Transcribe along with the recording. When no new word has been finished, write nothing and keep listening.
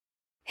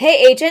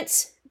Hey,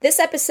 agents! This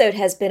episode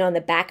has been on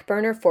the back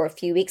burner for a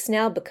few weeks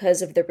now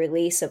because of the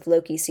release of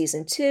Loki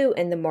Season 2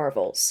 and the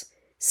Marvels.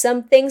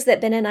 Some things that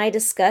Ben and I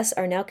discuss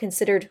are now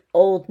considered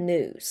old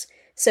news,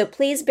 so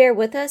please bear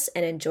with us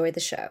and enjoy the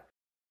show.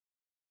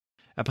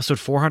 Episode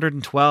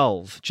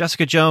 412,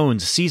 Jessica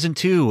Jones, Season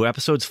 2,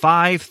 Episodes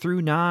 5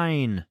 through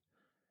 9.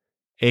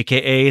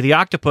 A.K.A. The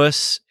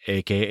Octopus,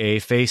 A.K.A.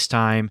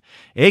 Facetime,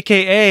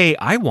 A.K.A.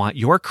 I Want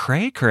Your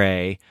Cray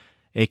Cray,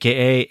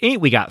 A.K.A. Ain't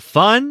We Got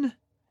Fun,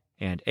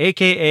 and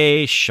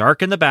A.K.A.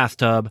 Shark in the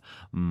Bathtub,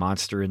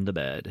 Monster in the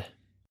Bed.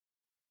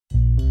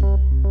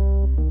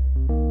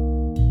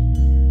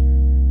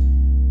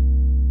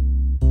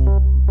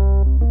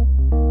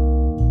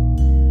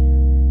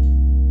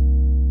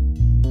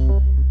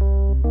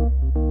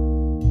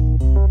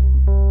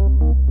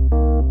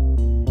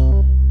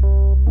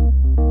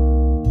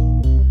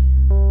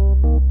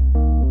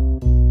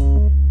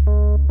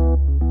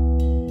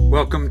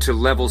 Welcome to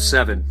Level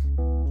 7,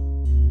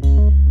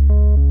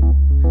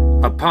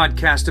 a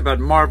podcast about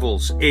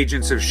Marvel's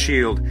Agents of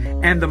S.H.I.E.L.D.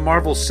 and the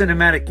Marvel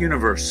Cinematic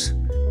Universe.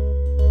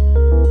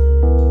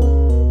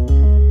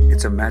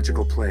 It's a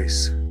magical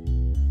place.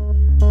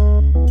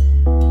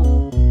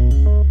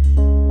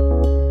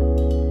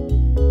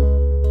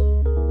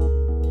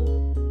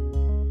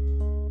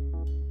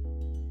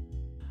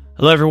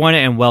 Hello, everyone,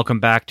 and welcome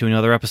back to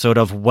another episode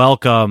of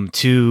Welcome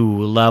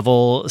to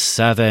Level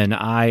 7.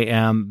 I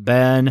am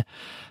Ben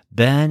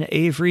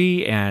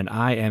Avery, and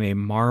I am a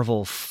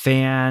Marvel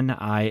fan.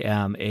 I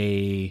am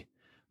a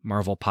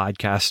Marvel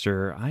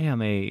podcaster. I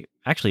am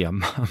actually a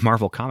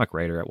Marvel comic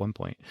writer at one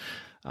point.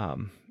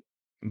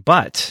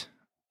 But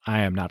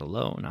I am not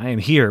alone. I am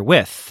here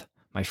with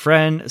my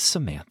friend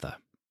Samantha.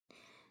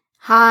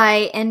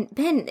 Hi, and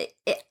Ben,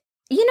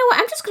 you know what?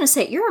 I'm just going to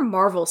say, you're a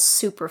Marvel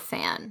super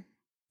fan.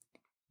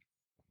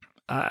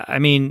 I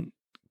mean,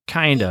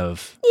 kind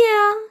of.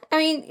 Yeah, I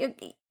mean,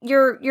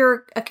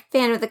 you're a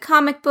fan of the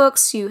comic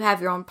books, you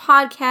have your own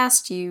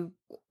podcast, you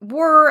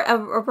were a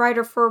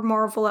writer for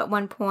Marvel at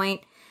one point.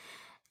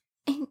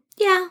 And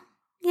yeah,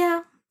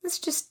 let's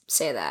just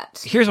say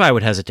that. Here's why I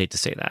would hesitate to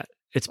say that.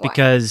 It's Why?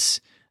 because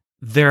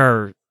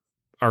there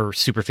are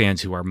super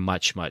fans who are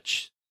much,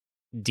 much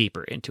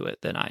deeper into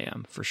it than I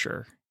am, for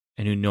sure,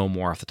 and who know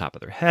more off the top of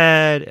their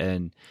head.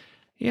 And,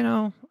 you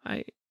know,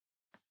 I'm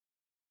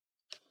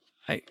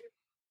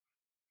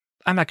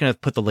not going to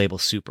put the label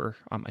super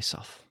on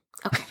myself.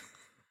 Okay.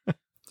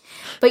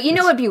 But you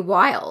know what'd be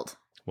wild?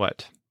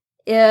 What?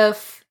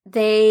 If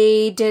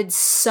they did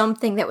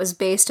something that was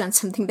based on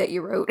something that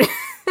you wrote.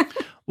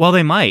 Well,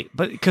 they might,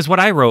 but because what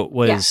I wrote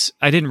was,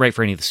 I didn't write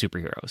for any of the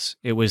superheroes.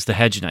 It was the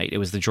Hedge Knight. It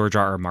was the George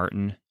R.R.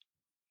 Martin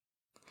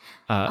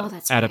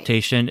that's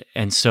adaptation. right.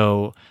 And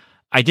so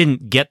I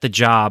didn't get the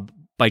job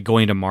by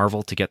going to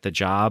Marvel to get the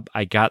job.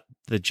 I got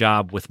the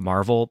job with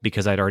Marvel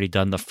because I'd already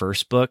done the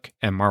first book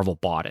and Marvel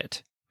bought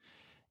it.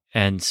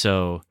 And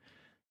so,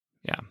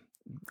 yeah.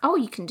 Oh,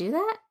 you can do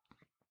that?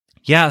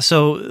 Yeah,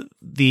 so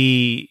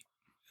they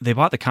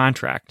bought the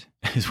contract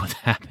is what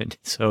happened.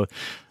 So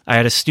I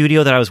had a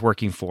studio that I was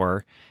working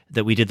for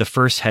that we did the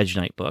first Hedge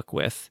Knight book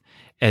with,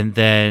 and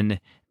then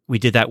we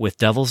did that with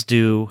Devil's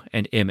Due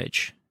and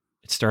Image.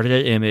 It started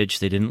at Image.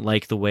 They didn't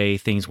like the way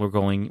things were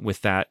going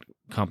with that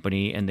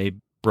company, and they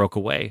broke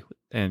away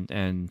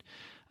and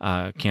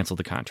canceled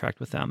the contract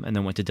with them, and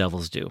then went to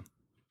Devil's Due.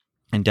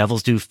 And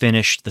Devil's Due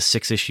finished the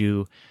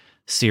 6-issue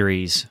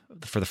series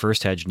for the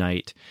first Hedge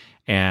Knight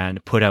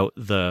and put out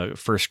the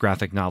first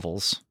graphic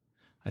novels.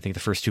 I think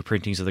the first 2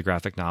 printings of the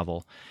graphic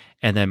novel.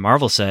 And then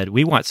Marvel said,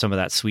 we want some of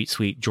that sweet,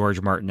 sweet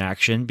George Martin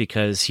action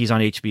because he's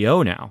on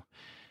HBO now,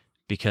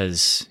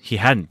 because he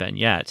hadn't been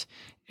yet.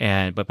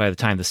 But by the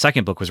time the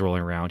second book was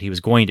rolling around, he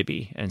was going to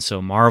be. And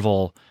so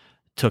Marvel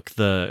took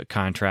the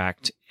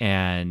contract,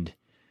 and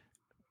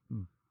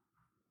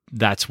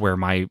that's where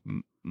my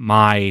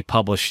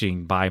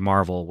publishing by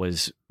Marvel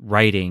was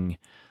writing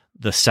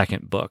the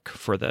second book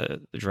for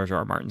the George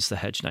R.R. Martin's The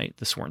Hedge Knight,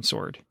 The Sworn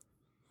Sword.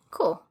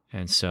 Cool.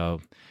 And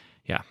so,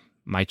 yeah,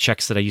 my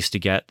checks that I used to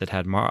get that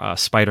had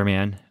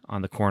Spider-Man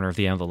on the corner of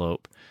the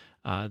envelope,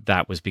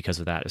 that was because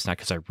of that. It's not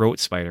because I wrote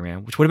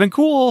Spider-Man, which would have been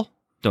cool.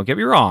 Don't get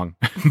me wrong.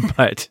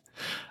 But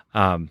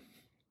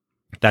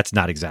that's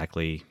not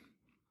exactly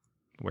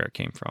where it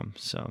came from.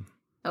 So,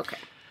 Okay.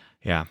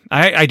 yeah,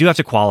 I do have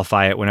to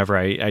qualify it whenever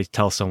I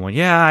tell someone,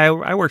 yeah,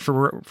 I worked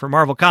for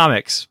Marvel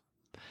Comics,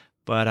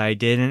 but I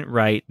didn't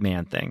write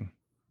Man-Thing.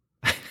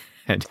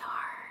 And, Darn.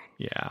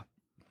 yeah.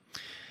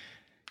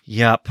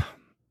 Yep.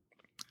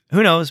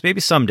 Who knows?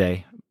 Maybe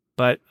someday.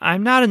 But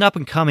I'm not an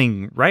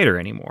up-and-coming writer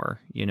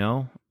anymore, you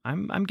know?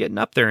 I'm getting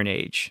up there in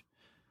age.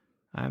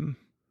 I'm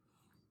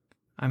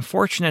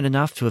fortunate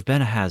enough to have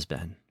been a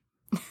has-been.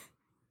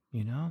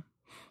 You know?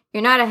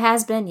 You're not a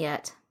has-been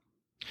yet.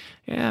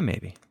 Yeah,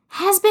 maybe.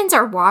 Has-beens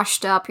are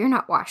washed up. You're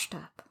not washed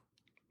up.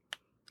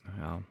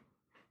 Well,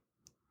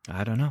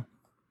 I don't know.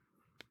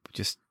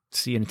 Just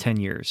see in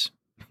 10 years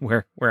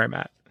where I'm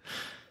at.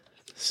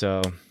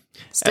 So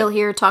Still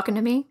here talking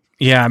to me?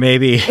 Yeah,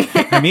 maybe.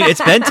 I mean,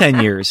 it's been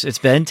 10 years. It's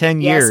been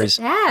 10 Yes, years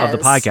it has. of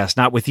the podcast,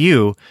 not with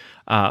you,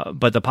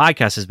 but the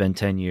podcast has been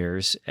 10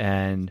 years,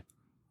 and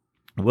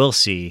we'll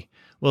see.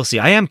 We'll see.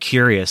 I am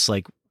curious,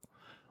 like,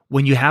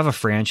 when you have a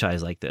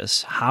franchise like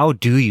this, how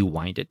do you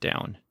wind it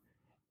down?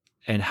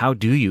 And how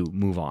do you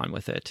move on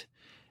with it?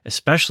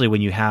 Especially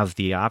when you have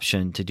the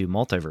option to do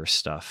multiverse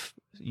stuff.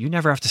 You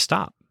never have to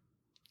stop.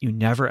 You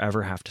never,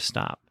 ever have to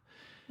stop.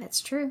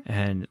 That's true.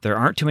 And there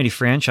aren't too many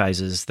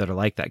franchises that are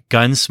like that.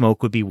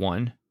 Gunsmoke would be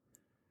one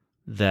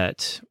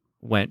that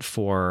went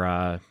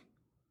for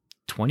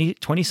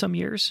 20 some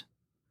years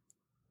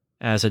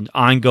as an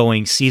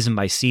ongoing season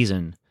by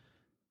season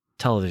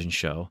television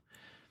show.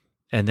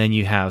 And then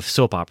you have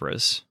soap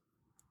operas.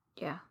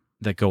 Yeah.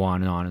 That go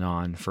on and on and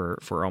on for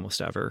almost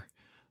ever.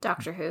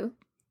 Doctor Who.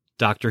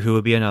 Doctor Who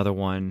would be another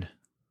one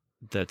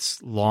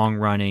that's long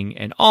running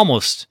and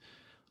almost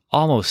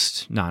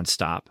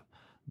nonstop.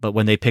 But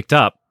when they picked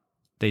up,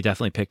 they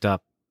definitely picked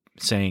up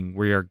saying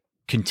we are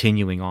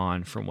continuing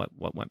on from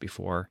what went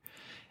before.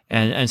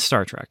 And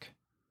Star Trek.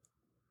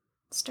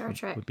 Star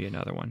Trek would be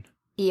another one.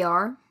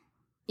 ER.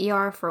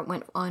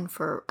 Went on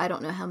for I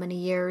don't know how many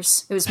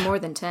years. It was more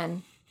than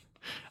 10.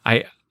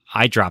 I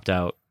dropped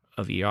out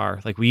of ER.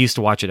 Like, we used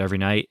to watch it every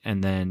night,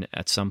 and then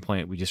at some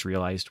point we just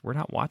realized we're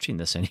not watching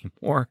this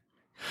anymore.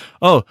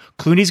 Oh,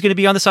 Clooney's going to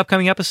be on this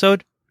upcoming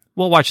episode?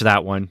 We'll watch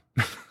that one.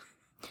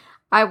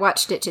 I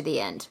watched it to the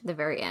end, the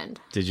very end.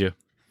 Did you?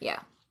 Yeah.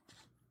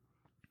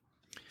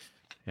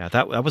 Yeah,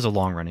 that was a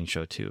long-running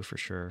show too, for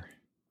sure.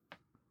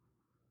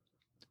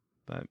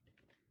 But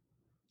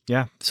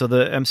yeah, so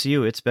the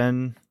MCU, it's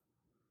been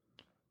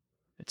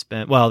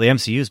well, the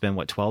MCU's been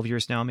what, 12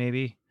 years now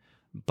maybe?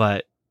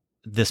 But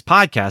this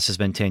podcast has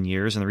been 10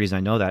 years, and the reason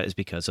I know that is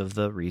because of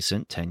the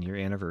recent 10-year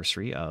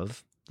anniversary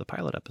of the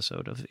pilot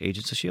episode of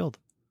Agents of S.H.I.E.L.D.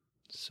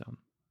 So,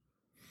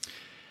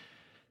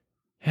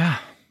 yeah.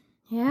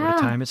 What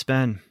a time it's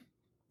been.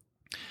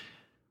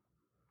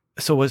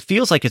 So what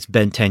feels like it's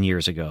been 10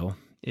 years ago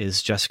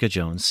is Jessica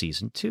Jones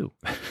Season 2.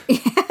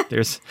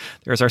 There's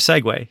our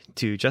segue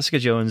to Jessica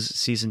Jones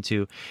Season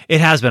 2.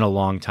 It has been a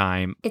long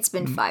time. It's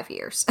been 5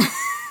 years.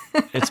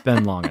 It's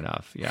been long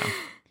enough, yeah.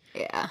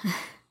 Yeah.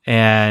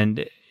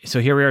 And so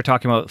here we are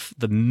talking about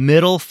the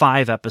middle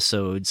 5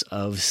 episodes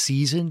of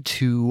Season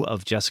 2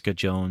 of Jessica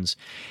Jones.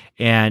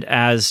 And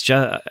as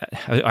I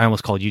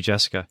almost called you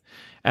Jessica.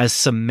 As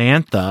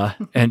Samantha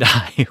and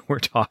I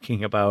were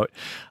talking about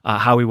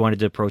how we wanted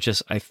to approach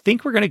this, I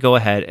think we're going to go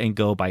ahead and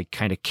go by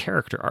kind of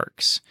character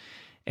arcs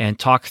and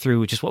talk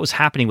through just what was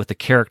happening with the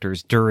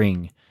characters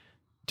during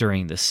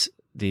this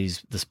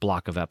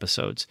block of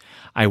episodes.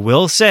 I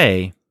will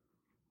say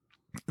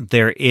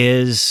there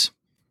is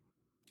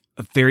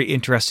a very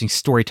interesting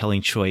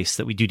storytelling choice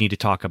that we do need to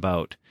talk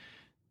about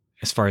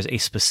as far as a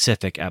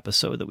specific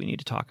episode that we need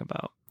to talk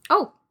about.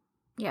 Oh,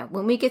 yeah.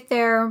 When we get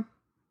there,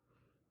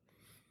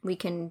 we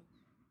can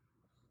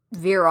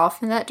veer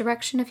off in that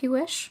direction if you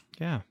wish.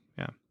 Yeah.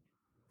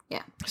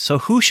 Yeah. So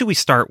who should we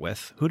start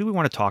with? Who do we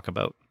want to talk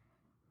about?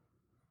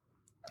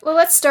 Well,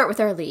 let's start with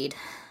our lead.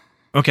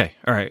 Okay.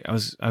 All right. I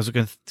was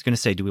going to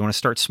say, do we want to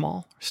start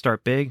small or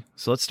start big?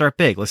 So let's start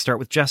big. Let's start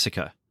with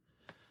Jessica.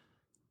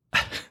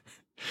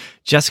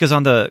 Jessica's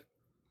on the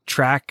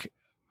track.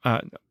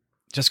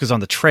 Jessica's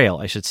on the trail,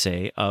 I should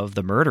say, of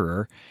the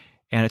murderer.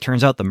 And it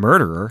turns out the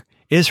murderer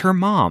is her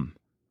mom.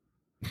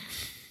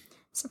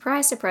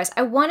 Surprise, surprise.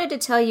 I wanted to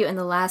tell you in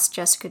the last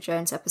Jessica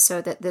Jones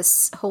episode that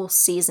this whole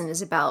season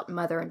is about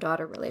mother and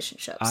daughter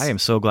relationships. I am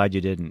so glad you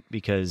didn't,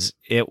 because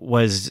it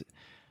was,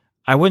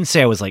 I wouldn't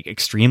say I was like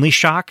extremely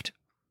shocked,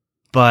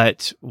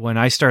 but when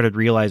I started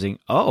realizing,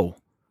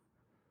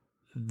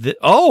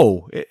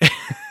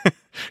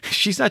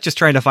 she's not just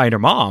trying to find her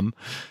mom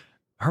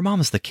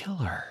is the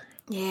killer.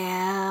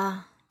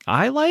 Yeah.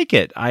 I like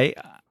it. I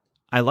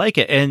like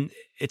it. And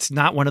it's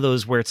not one of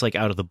those where it's like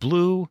out of the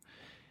blue.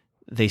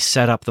 They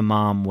set up the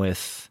mom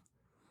with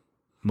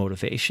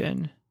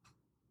motivation.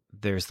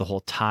 There's the whole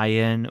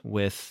tie-in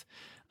with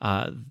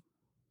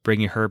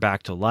bringing her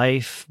back to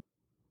life,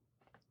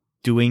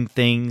 doing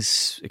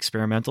things,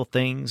 experimental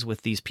things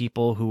with these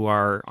people who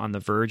are on the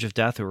verge of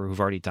death or who've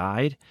already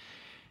died.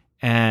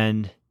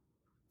 And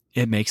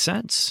it makes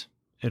sense.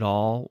 It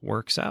all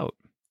works out.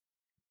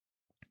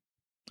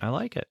 I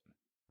like it.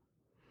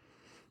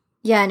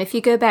 Yeah, and if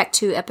you go back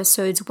to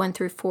episodes 1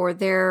 through 4,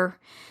 there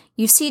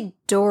you see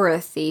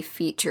Dorothy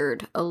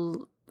featured a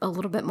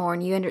little bit more,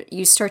 and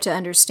you start to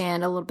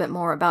understand a little bit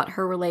more about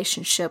her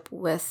relationship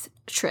with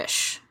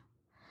Trish.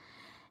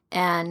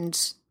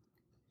 And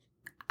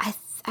I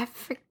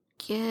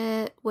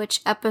forget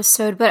which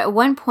episode, but at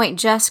one point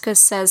Jessica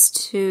says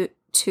to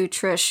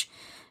Trish,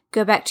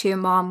 "Go back to your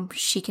mom.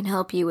 She can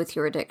help you with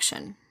your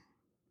addiction."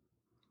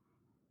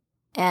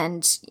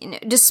 And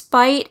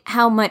despite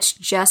how much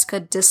Jessica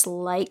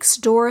dislikes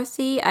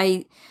Dorothy,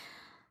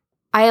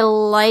 I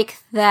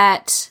like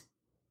that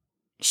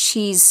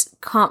she's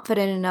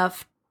confident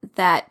enough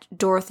that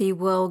Dorothy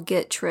will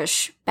get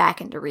Trish back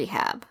into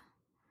rehab.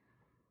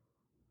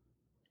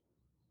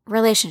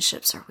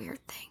 Relationships are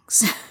weird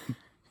things.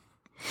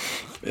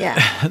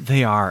 Yeah.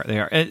 They are.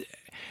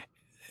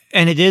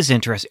 And it is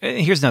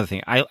interesting. Here's another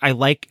thing. I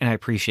like and I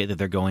appreciate that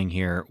they're going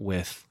here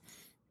with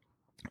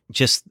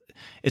just,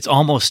 it's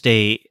almost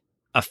a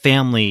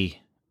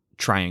family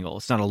triangle.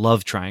 It's not a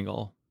love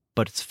triangle,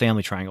 but it's a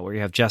family triangle where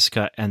you have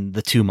Jessica and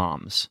the two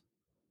moms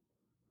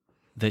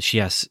that she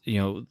has,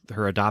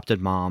 her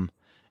adopted mom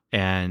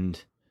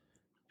and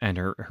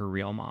her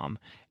real mom.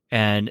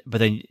 But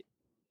then,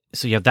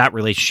 so you have that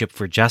relationship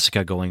for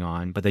Jessica going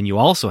on, but then you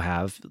also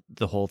have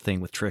the whole thing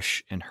with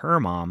Trish and her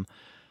mom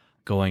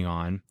going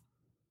on.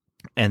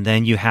 And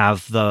then you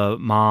have the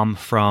mom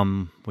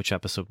from, which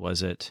episode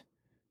was it?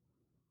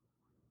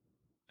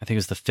 I think it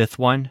was the 5th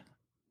one,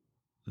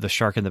 the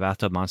shark in the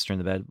bathtub, monster in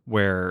the bed,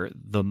 where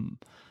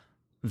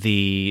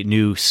the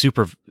new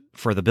super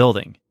for the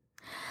building,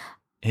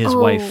 his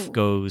wife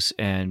goes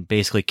and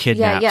basically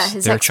kidnaps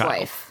his their ex-wife.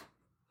 child.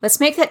 Let's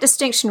make that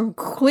distinction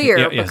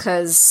clear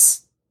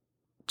because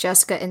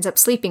Jessica ends up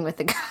sleeping with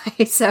the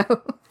guy.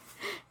 So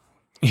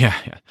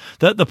yeah.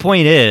 The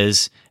point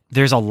is,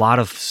 there's a lot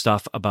of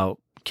stuff about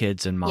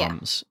kids and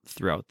moms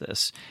throughout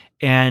this,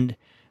 and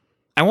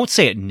I won't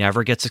say it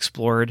never gets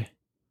explored,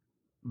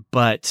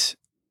 but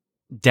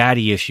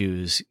daddy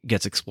issues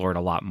gets explored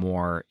a lot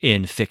more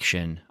in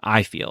fiction,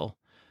 I feel,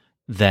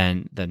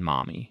 than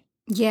mommy.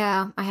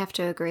 Yeah, I have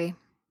to agree.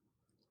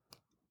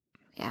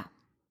 Yeah.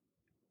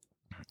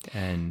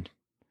 And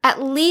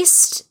at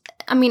least,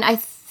 I mean, I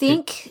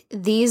think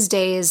these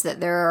days that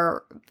there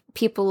are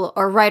people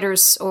or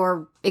writers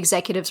or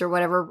executives or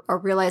whatever are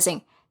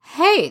realizing,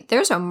 hey,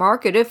 there's a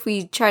market if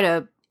we try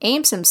to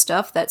aim some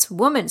stuff that's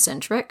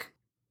woman-centric.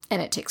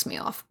 And it ticks me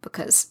off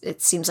because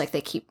it seems like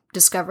they keep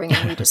discovering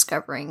and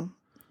rediscovering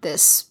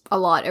this a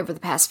lot over the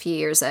past few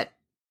years, that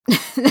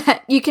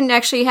that you can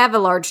actually have a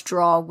large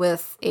draw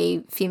with a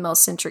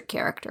female-centric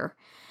character.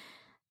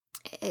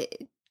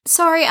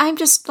 Sorry, I'm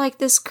just like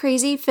this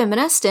crazy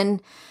feminist,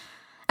 and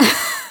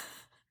I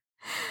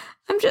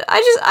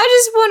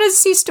just want to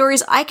see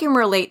stories I can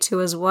relate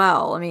to as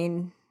well. I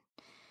mean,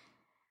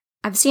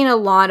 I've seen a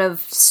lot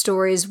of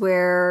stories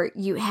where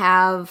you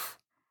have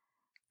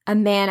a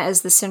man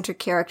as the center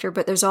character,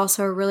 but there's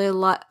also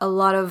a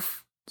lot of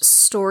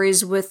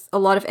stories with a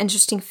lot of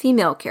interesting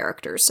female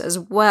characters as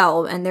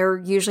well, and they're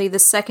usually the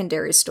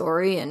secondary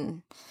story,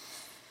 and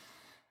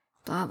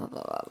blah blah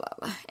blah blah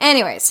blah.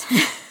 Anyways.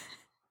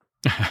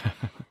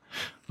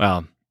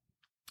 Well,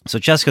 so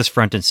Jessica's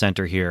front and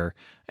center here,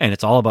 and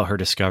it's all about her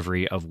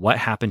discovery of what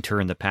happened to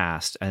her in the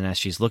past, and as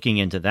she's looking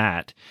into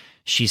that,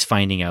 she's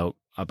finding out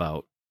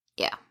about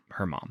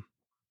her mom.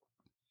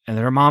 And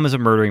that her mom is a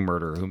murdering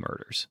murderer who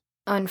murders.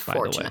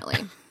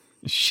 Unfortunately.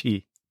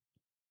 She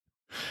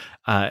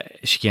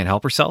can't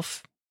help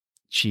herself.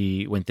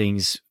 When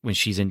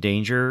she's in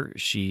danger,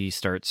 she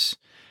starts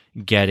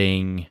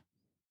getting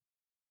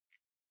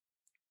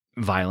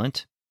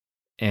violent.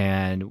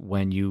 And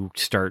when you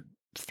start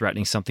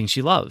threatening something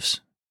she loves,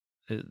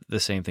 the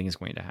same thing is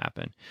going to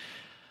happen.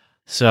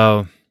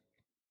 So,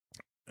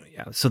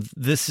 so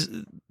this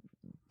is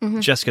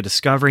Jessica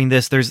discovering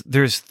this.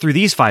 There's through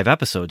these 5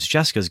 episodes,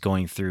 Jessica's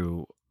going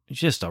through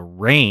just a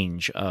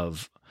range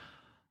of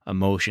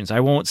emotions.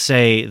 I won't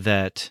say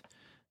that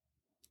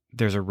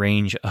there's a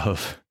range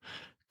of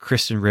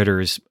Kristen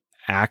Ritter's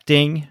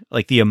acting.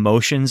 Like, the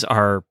emotions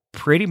are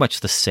pretty much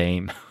the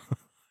same.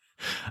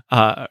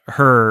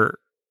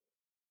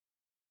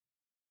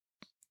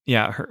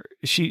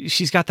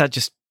 She's got that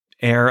just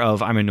air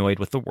of, I'm annoyed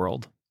with the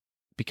world,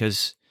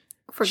 because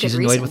she's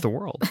annoyed with the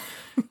world.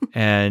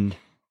 And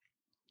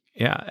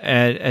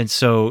and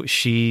so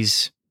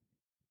she's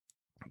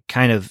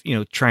kind of,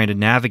 trying to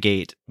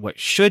navigate what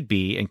should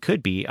be and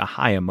could be a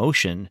high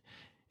emotion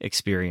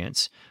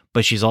experience,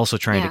 but she's also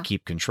trying to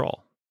keep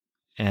control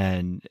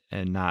and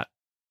not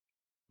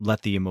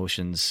let the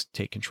emotions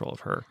take control of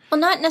her. Well,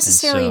 not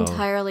necessarily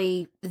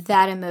entirely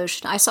that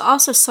emotion. I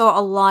also saw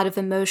a lot of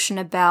emotion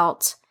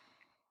about,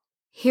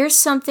 here's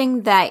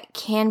something that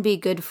can be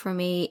good for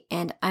me,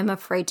 and I'm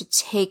afraid to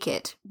take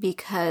it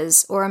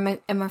or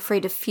I'm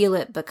afraid to feel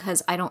it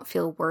because I don't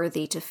feel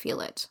worthy to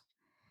feel it.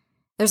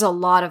 There's a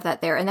lot of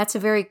that there, and that's a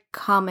very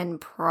common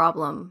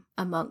problem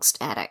amongst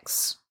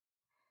addicts.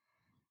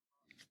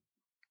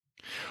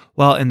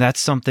 Well, and that's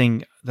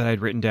something that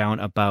I'd written down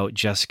about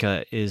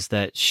Jessica, is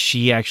that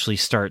she actually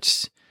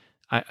starts,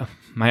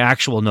 my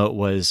actual note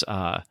was,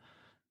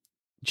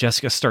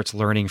 Jessica starts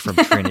learning from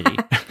Trinity.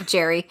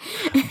 Jerry.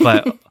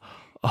 But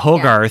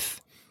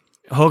Hogarth,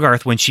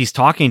 when she's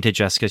talking to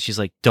Jessica, she's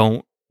like,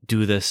 don't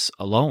do this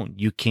alone.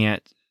 You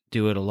can't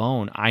do it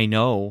alone. I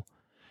know.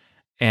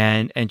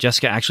 And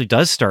Jessica actually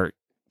does start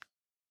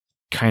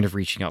kind of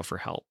reaching out for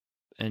help,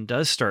 and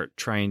does start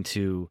trying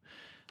to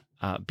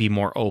be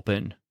more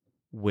open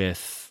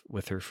with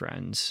her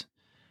friends,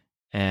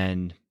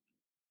 and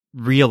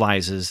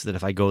realizes that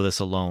if I go this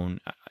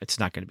alone, it's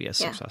not going to be as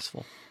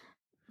successful.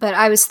 But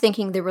I was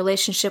thinking the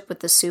relationship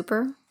with the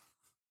super,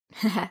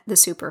 not the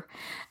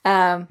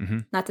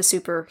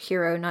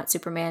superhero, not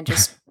Superman,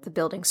 just the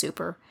building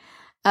super.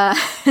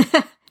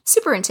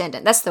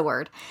 Superintendent, that's the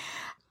word.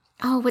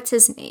 Oh, what's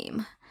his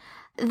name?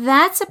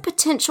 that's a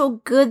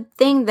potential good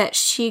thing that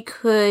she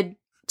could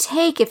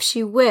take if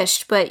she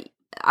wished, but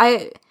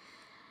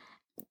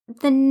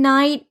the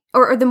night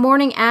or the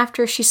morning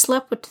after she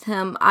slept with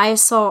him, I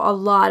saw a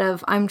lot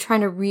of, I'm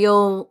trying to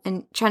reel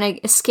and trying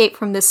to escape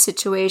from this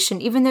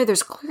situation, even though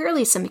there's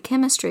clearly some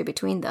chemistry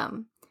between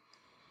them.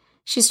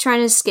 She's trying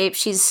to escape.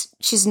 She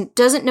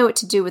doesn't know what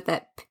to do with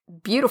that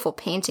beautiful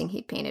painting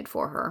he painted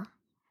for her.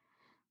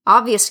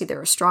 Obviously, there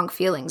are strong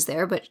feelings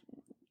there, but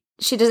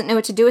she doesn't know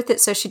what to do with it,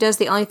 so she does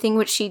the only thing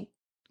which she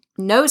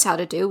knows how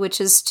to do,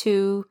 which is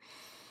to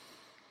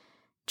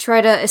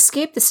try to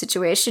escape the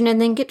situation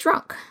and then get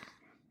drunk.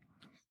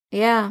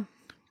 Yeah.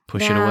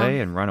 Push it away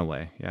and run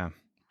away. Yeah.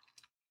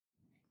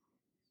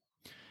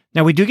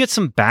 Now, we do get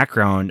some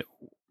background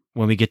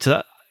when we get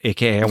to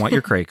AKA I Want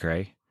Your Cray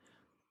Cray,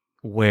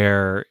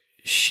 where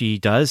she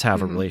does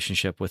have a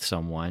relationship with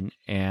someone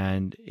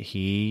and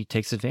he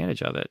takes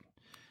advantage of it.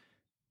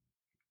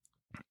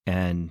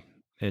 And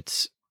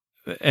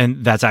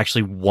that's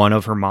actually one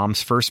of her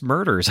mom's first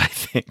murders, I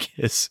think,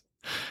 is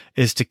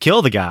to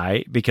kill the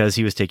guy because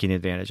he was taking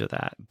advantage of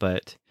that.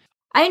 But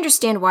I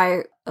understand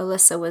why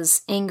Alyssa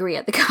was angry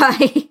at the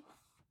guy.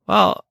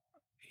 Well,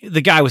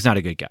 the guy was not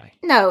a good guy.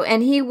 No,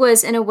 and he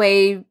was, in a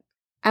way,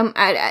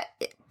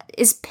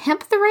 is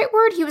pimp the right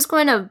word? He was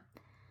going to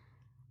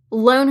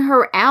loan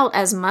her out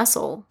as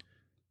muscle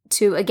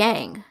to a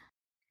gang.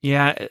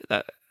 Yeah,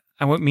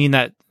 I wouldn't mean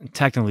that,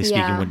 technically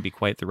speaking, wouldn't be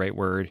quite the right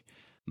word,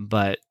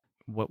 but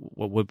what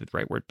would the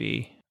right word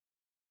be?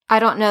 I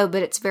don't know,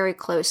 but it's very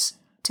close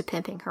to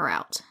pimping her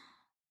out.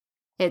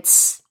 I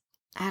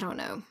don't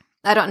know.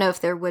 I don't know if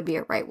there would be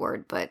a right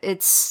word, but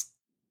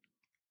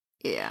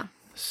yeah.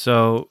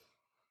 So,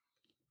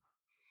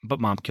 but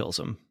mom kills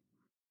him.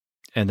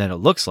 And then it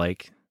looks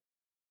like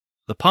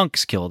the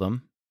punks killed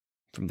him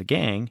from the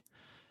gang.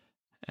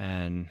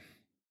 And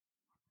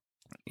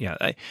yeah,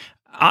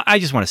 I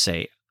just want to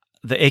say,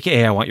 the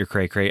AKA I Want Your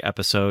Cray Cray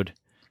episode,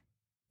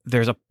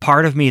 there's a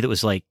part of me that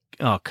was like,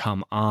 oh,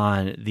 come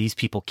on. These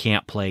people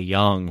can't play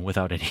young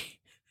without any,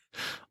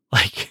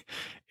 like,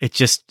 it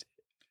just,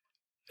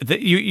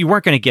 you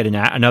weren't going to get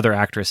another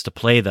actress to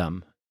play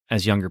them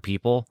as younger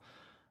people,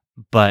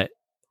 but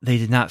they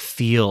did not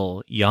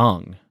feel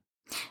young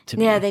to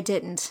me. Yeah, they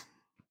didn't.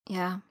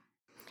 Yeah.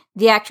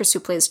 The actress who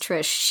plays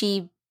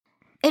Trish,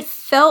 it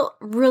felt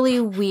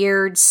really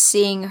weird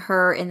seeing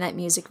her in that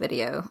music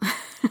video.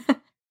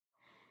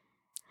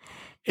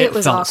 It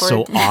was felt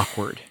awkward. so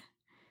awkward.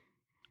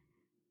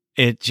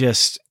 It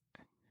just,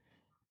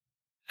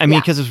 I mean,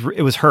 because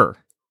it was her,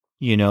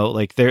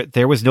 like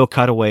there was no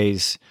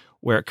cutaways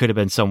where it could have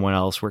been someone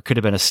else, where it could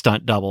have been a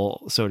stunt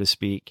double, so to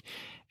speak.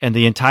 And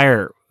the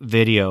entire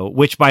video,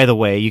 which, by the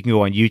way, you can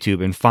go on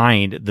YouTube and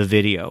find the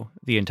video.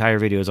 The entire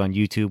video is on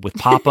YouTube with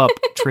pop-up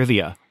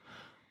trivia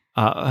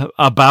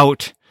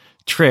about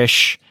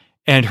Trish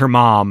and her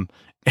mom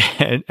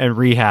and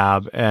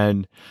rehab,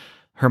 and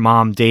her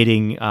mom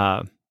dating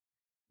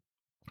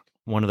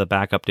one of the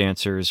backup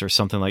dancers or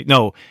something like.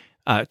 No,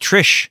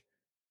 Trish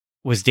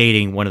was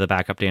dating one of the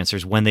backup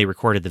dancers when they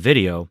recorded the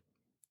video,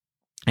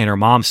 and her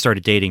mom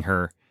started dating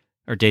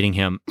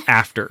him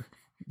after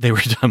they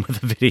were done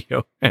with the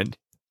video, and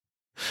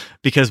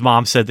because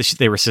mom said that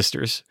they were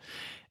sisters,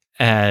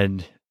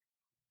 and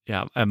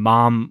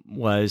mom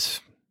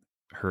was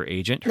her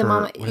agent. The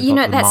mom,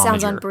 that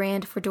sounds on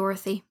brand for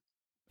Dorothy.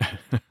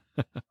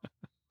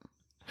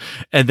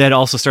 And then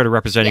also started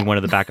representing one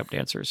of the backup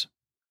dancers.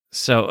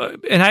 So,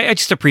 and I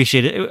just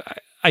appreciate it.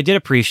 I did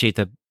appreciate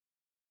the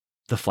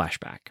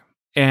flashback,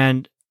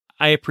 and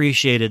I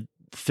appreciated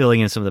filling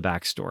in some of the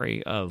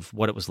backstory of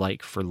what it was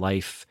like for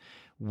life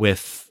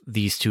with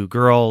these two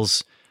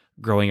girls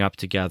growing up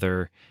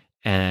together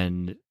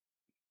and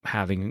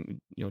having,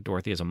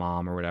 Dorothy as a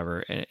mom or whatever.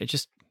 And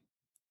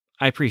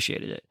I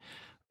appreciated it.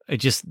 It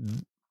just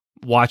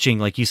watching,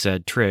 like you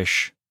said,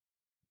 Trish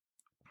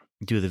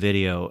do the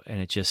video, and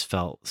it just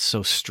felt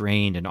so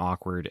strained and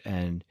awkward.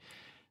 And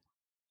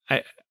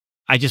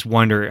I just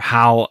wonder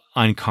how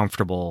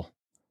uncomfortable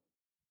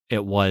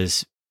it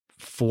was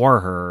for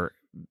her,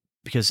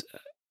 because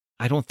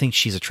I don't think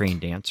she's a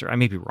trained dancer. I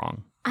may be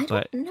wrong. I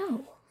don't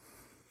know.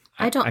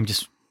 I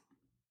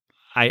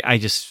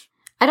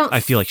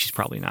feel like she's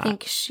probably not.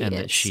 Think she is.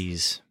 That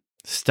she's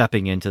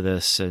stepping into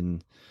this,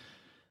 and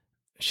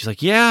she's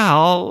like, yeah,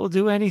 I'll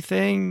do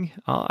anything.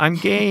 I'm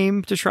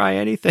game to try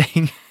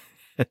anything.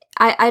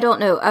 I don't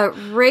know.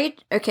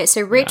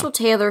 So Rachel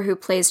Taylor, who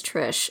plays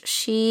Trish,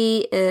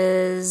 she's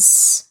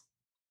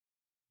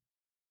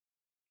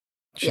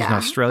an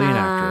Australian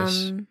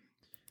actress.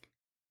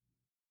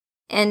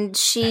 And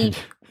she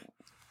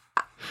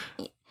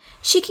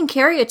can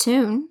carry a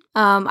tune.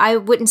 I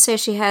wouldn't say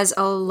she has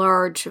a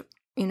large,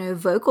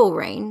 vocal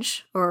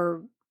range,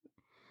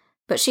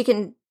 but she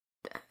can,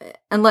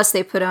 unless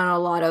they put on a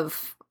lot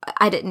of,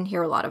 I didn't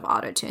hear a lot of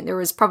auto-tune. There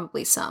was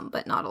probably some,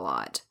 but not a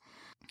lot.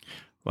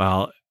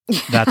 Well,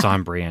 that's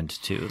on brand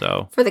too,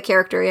 though. For the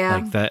character, yeah.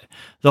 Like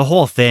the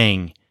whole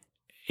thing,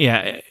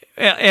 yeah,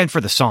 and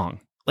for the song.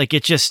 Like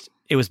it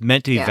was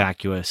meant to be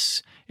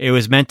vacuous. It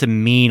was meant to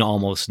mean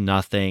almost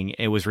nothing.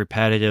 It was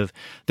repetitive.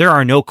 There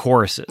are no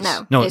choruses.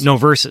 No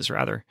verses,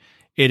 rather.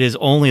 It is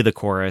only the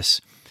chorus.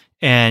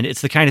 And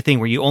it's the kind of thing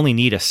where you only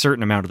need a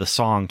certain amount of the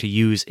song to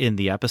use in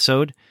the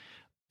episode.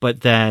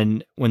 But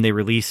then when they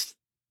released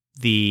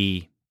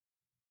the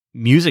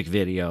music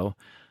video,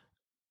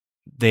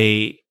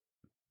 they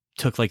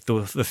took like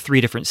the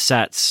 3 different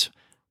sets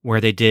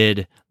where they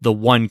did the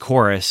one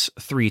chorus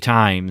 3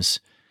 times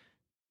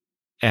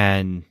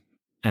and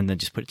then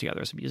just put it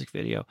together as a music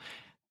video.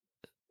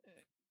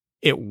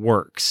 It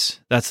works.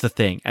 That's the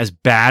thing. As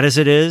bad as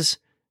it is,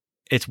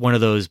 it's one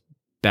of those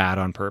bad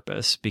on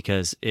purpose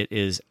because it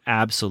is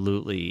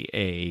absolutely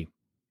a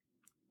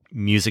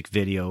music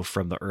video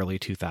from the early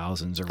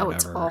 2000s or whatever.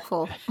 It's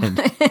awful.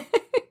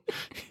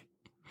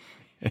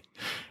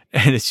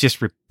 And it's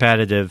just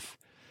repetitive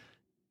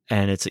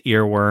and it's an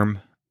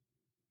earworm.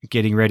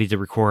 Getting ready to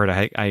record,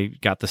 I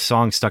got the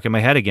song stuck in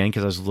my head again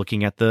because I was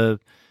looking at the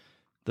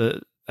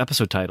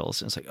episode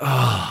titles and it's like,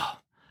 oh,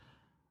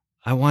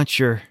 I want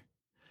your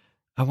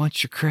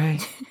Cray.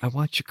 I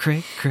want your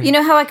Cray. You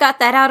know how I got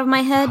that out of my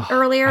head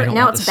earlier?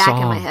 Now it's back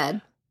in my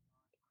head.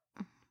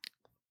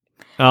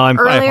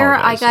 Earlier,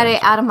 I got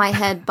it out of my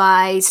head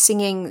by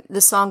singing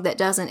the song that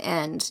doesn't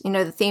end. You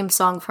know, the theme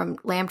song from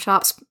Lamb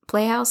Chop's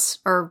Playhouse?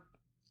 Or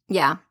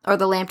the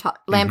Lamb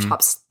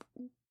Chops.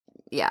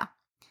 Yeah.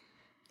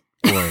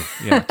 Boy,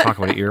 yeah, talk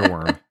about an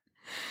earworm.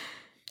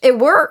 It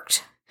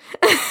worked.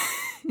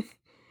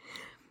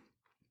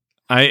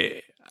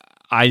 I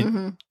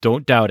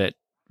don't doubt it.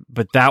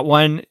 But that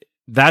one,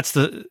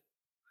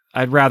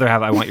 I'd rather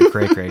have I Want Your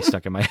Cray Cray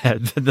stuck in my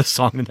head than the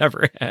song that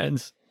never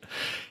ends.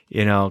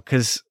 You know,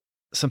 because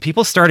some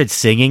people started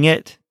singing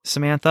it,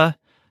 Samantha,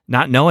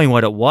 not knowing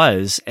what it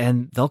was,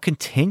 and they'll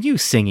continue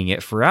singing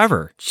it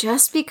forever.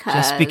 Just because.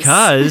 Just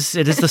because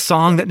it is the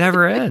song that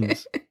never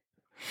ends.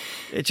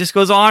 It just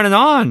goes on and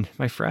on,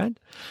 my friend.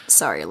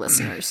 Sorry,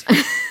 listeners.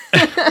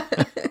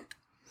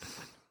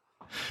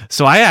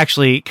 So I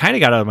actually kind of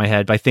got out of my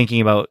head by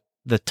thinking about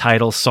the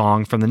title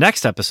song from the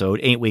next episode,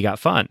 Ain't We Got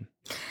Fun?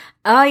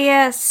 Oh,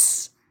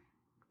 yes.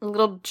 A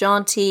little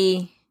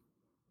jaunty.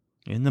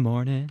 In the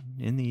morning,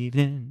 in the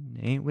evening,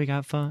 ain't we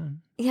got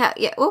fun? Yeah.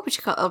 What would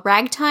you call it? A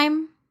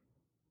ragtime?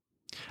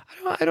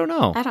 I don't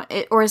know.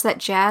 Or is that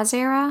jazz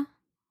era?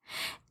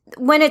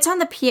 When it's on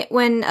the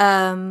when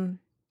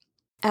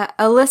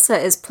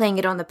Alyssa is playing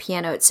it on the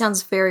piano, it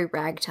sounds very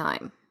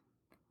ragtime.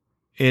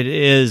 It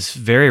is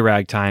very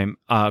ragtime.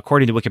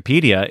 According to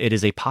Wikipedia, it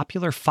is a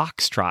popular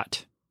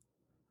foxtrot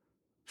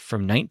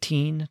from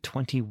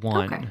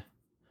 1921. Okay.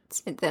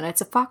 Then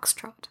it's a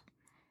foxtrot.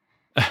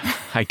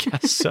 I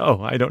guess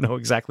so. I don't know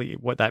exactly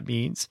what that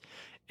means.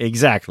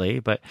 Exactly,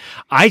 but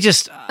a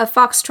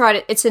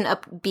foxtrot, it's an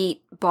upbeat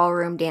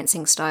ballroom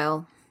dancing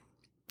style.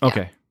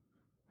 Okay.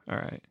 Yeah. All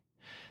right.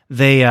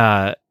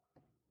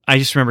 I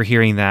just remember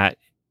hearing that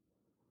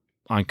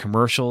on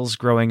commercials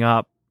growing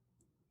up.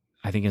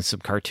 I think in some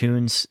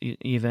cartoons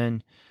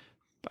even.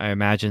 I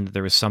imagine that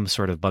there was some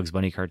sort of Bugs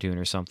Bunny cartoon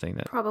or something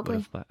that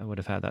probably would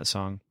have had that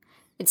song.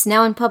 It's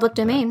now in public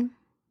domain.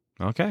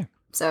 Okay.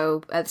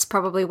 So that's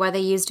probably why they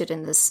used it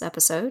in this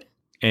episode.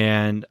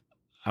 And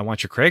I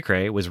Want Your Cray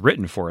Cray was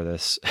written for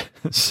this.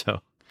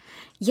 So.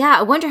 Yeah,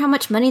 I wonder how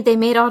much money they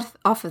made off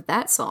of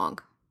that song.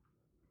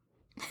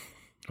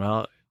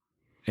 Well,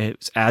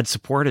 it's ad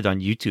supported on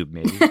YouTube,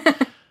 maybe.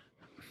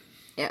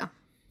 Yeah.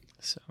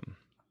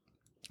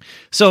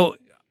 So,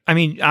 I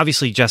mean,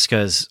 obviously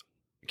Jessica's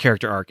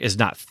character arc is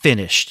not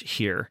finished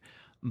here,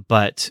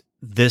 but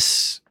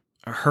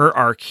her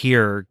arc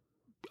here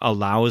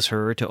allows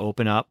her to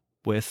open up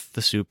with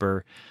the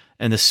super,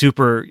 and the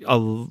super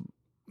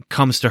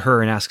comes to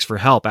her and asks for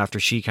help after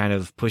she kind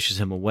of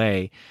pushes him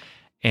away,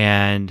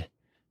 and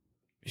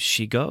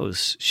she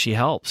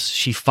helps.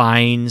 She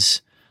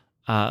finds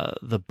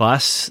the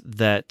bus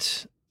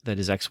that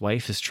his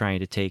ex-wife is trying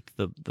to take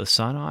the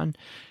son on,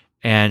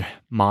 and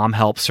Mom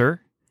helps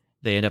her.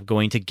 They end up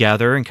going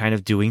together and kind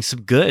of doing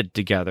some good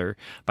together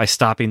by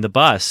stopping the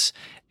bus.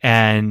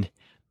 And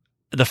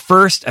at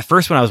first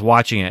when I was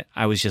watching it,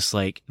 I was just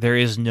like, there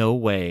is no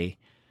way.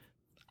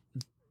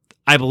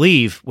 I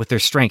believe with their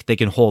strength, they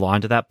can hold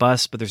on to that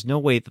bus, but there's no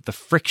way that the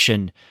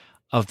friction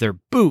of their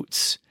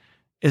boots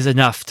is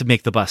enough to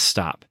make the bus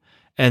stop.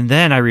 And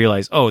then I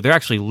realized, they're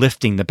actually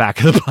lifting the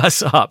back of the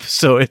bus up.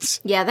 So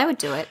yeah, that would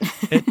do it.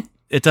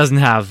 it doesn't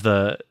have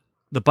the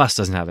bus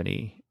doesn't have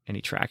any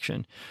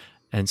traction.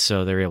 And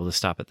so they're able to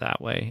stop it that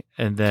way.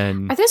 And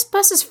then are those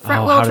buses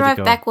front-wheel drive,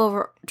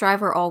 back-wheel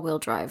drive, or all-wheel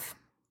drive?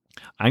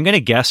 I'm going to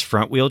guess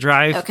front-wheel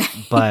drive. Okay.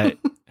 But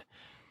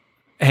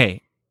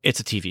hey, it's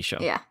a TV show.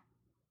 Yeah.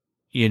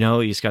 You know,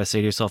 you just got to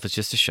say to yourself, it's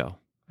just a show.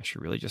 I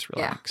should really just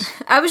relax.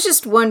 Yeah. I was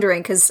just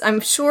wondering, because I'm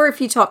sure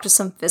if you talk to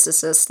some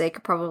physicists, they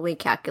could probably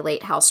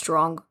calculate how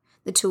strong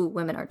the two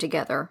women are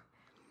together.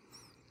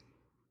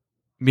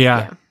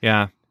 Yeah.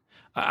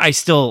 I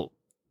still,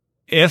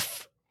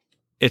 if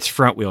it's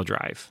front-wheel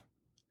drive,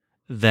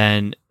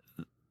 then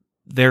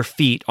their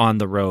feet on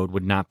the road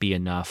would not be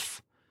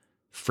enough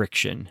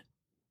friction.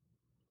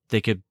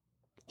 They could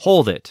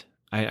hold it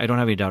I don't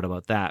have any doubt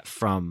about that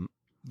from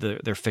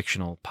their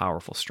fictional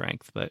powerful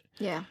strength. But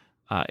yeah,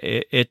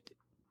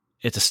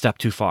 it's a step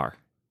too far.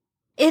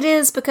 It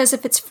is, because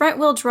if it's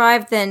front-wheel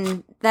drive,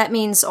 then that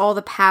means all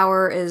the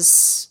power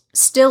is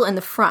still in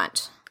the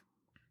front.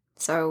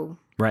 So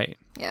right,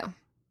 yeah,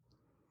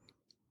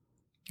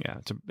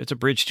 it's a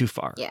bridge too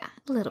far. Yeah,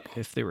 a little bit.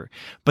 If they were,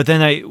 but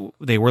then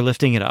they were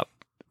lifting it up,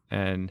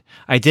 and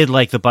I did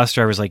like the bus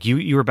driver was like,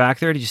 "You were back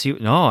there? Did you see?"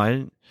 No, I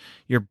didn't.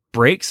 Your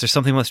brakes, or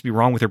something must be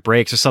wrong with your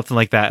brakes, or something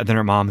like that. And then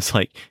her mom's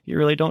like, "You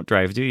really don't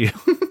drive, do you?"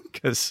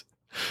 Because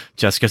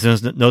Jessica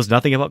knows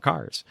nothing about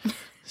cars.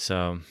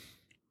 So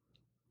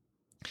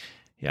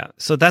yeah,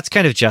 so that's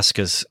kind of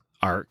Jessica's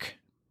arc.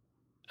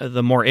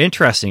 The more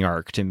interesting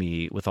arc to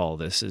me with all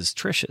this is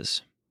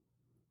Trish's,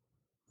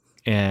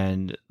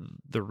 and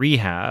the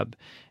rehab,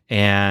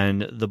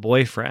 and the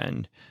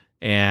boyfriend,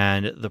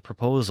 and the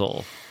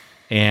proposal,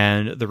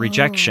 and the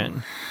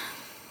rejection,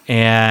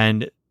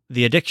 and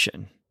the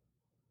addiction.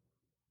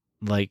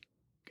 Like,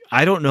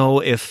 I don't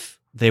know if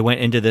they went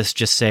into this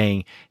just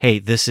saying, "Hey,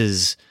 this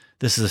is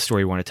a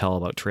story we want to tell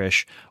about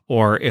Trish,"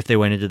 or if they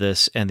went into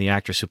this and the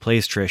actress who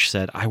plays Trish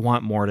said, "I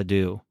want more to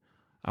do.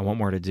 I want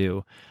more to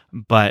do."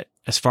 But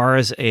as far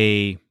as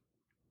a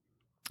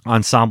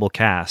ensemble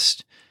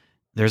cast,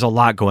 there's a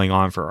lot going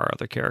on for our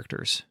other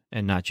characters,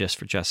 and not just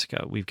for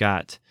Jessica. We've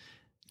got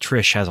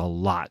Trish has a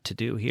lot to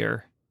do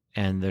here,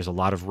 and there's a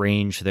lot of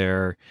range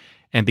there.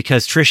 And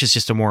because Trish is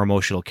just a more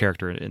emotional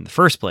character in the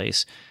first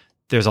place,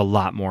 there's a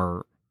lot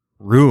more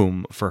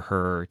room for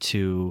her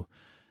to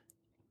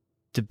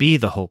be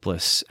the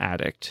hopeless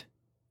addict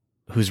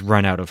who's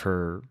run out of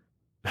her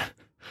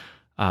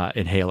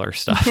inhaler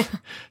stuff,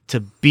 to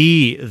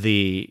be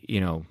the,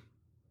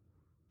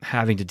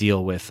 having to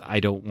deal with, I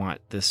don't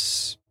want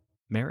this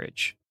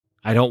marriage.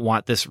 I don't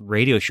want this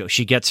radio show.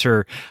 She gets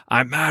her,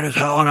 "I'm mad as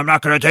hell and I'm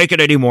not going to take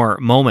it anymore"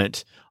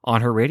 moment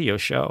on her radio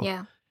show.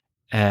 Yeah.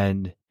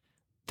 And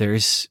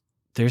there's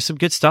some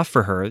good stuff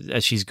for her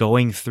as she's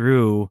going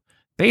through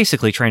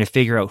basically trying to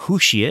figure out who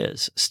she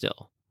is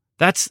still.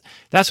 That's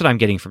what I'm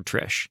getting from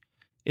Trish,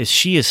 is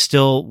she is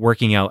still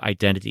working out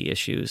identity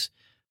issues.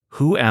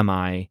 Who am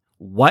I?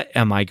 What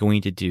am I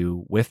going to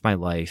do with my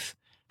life?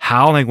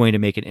 How am I going to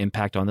make an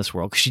impact on this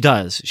world? 'Cause she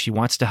does. She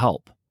wants to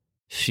help.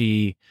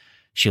 She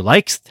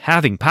likes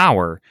having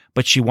power,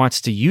 but she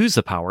wants to use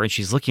the power, and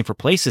she's looking for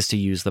places to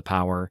use the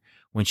power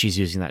when she's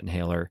using that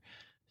inhaler.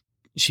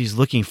 She's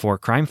looking for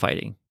crime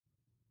fighting,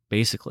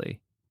 basically.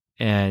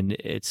 And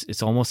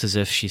it's almost as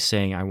if she's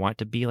saying, "I want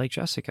to be like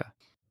Jessica."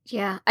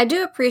 Yeah, I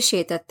do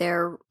appreciate that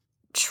they're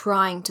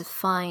trying to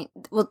find,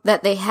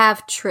 that they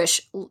have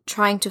Trish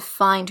trying to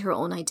find her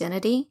own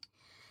identity.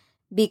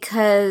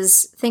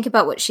 Because think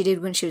about what she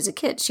did when she was a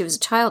kid. She was a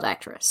child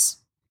actress.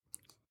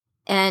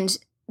 And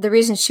the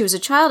reason she was a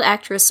child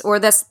actress, or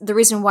that's the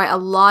reason why a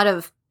lot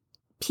of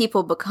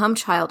people become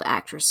child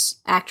actors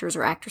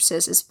or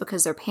actresses, is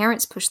because their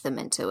parents pushed them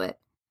into it.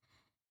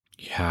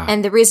 Yeah.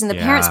 And the reason the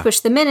parents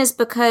pushed them in is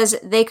because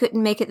they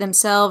couldn't make it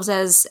themselves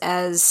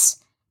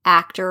as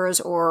actors,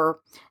 or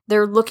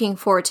they're looking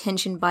for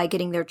attention by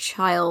getting their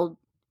child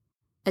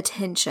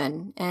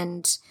attention.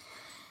 And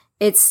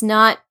it's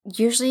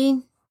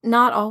usually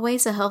not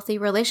always a healthy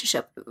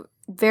relationship.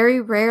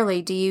 Very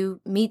rarely do you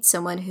meet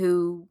someone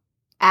who,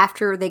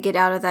 after they get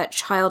out of that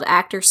child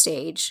actor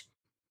stage,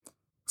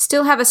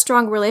 still have a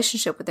strong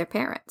relationship with their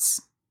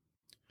parents.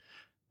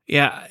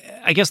 Yeah,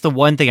 I guess the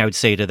one thing I would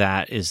say to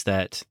that is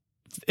that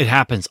it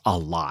happens a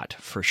lot,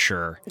 for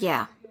sure.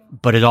 Yeah.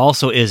 But it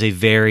also is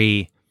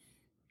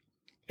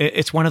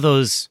it's one of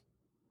those,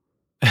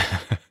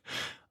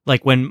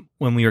 like when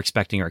we were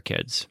expecting our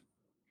kids,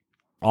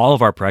 all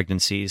of our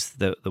pregnancies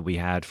that we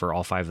had for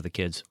all 5 of the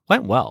kids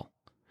went well.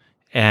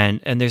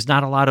 And there's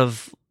not a lot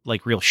of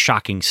like real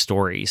shocking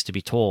stories to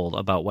be told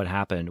about what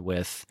happened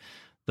with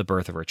the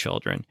birth of our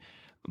children.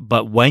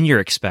 But when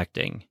you're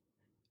expecting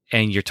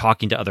and you're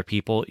talking to other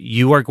people,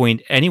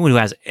 anyone who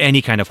has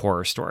any kind of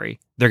horror story,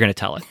 they're going to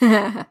tell it.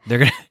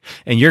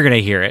 And you're going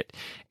to hear it.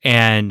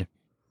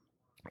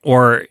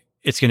 Or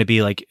it's going to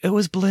be like, "It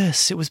was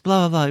bliss. It was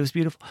blah, blah, blah. It was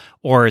beautiful."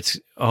 Or it's,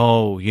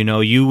 "Oh,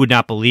 you would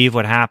not believe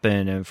what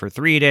happened. And for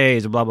 3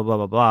 days, blah, blah, blah,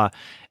 blah, blah."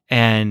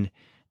 And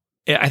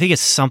I think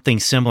it's something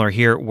similar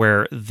here,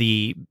 where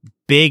the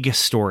big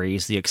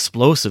stories, the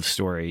explosive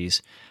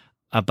stories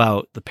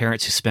about the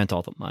parents who spent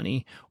all the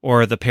money,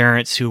 or the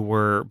parents who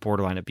were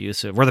borderline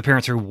abusive, or the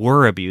parents who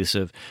were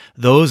abusive,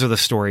 those are the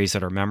stories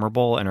that are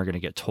memorable and are going to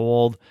get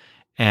told.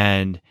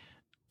 And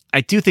I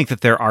do think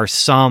that there are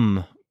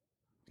some,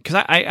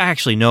 because I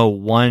actually know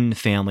one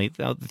family,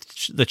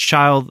 the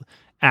child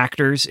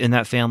actors in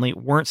that family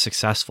weren't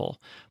successful,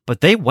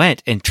 but they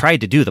went and tried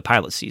to do the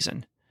pilot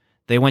season.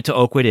 They went to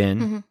Oakwood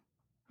Inn,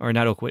 or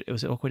not Oakwood,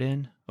 was it Oakwood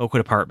Inn?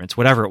 Oakwood Apartments,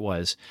 whatever it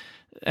was.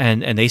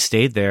 And they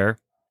stayed there.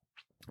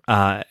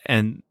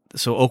 And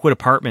so Oakwood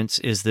Apartments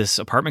is this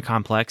apartment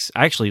complex.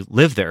 I actually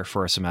lived there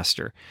for a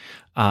semester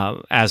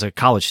as a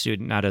college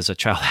student, not as a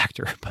child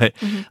actor, but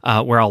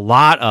where a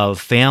lot of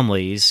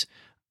families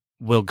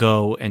will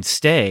go and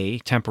stay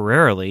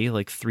temporarily,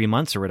 like 3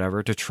 months or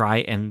whatever, to try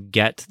and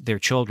get their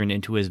children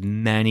into as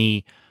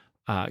many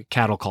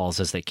cattle calls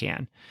as they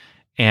can.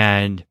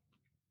 And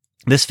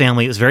this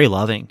family is very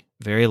loving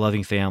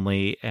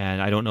family.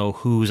 And I don't know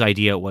whose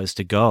idea it was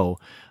to go,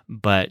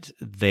 but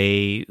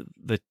the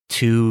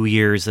 2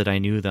 years that I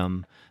knew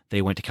them,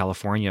 they went to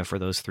California for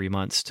those 3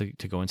 months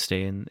to go and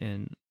stay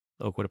in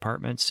Oakwood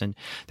Apartments. And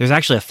there's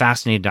actually a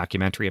fascinating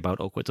documentary about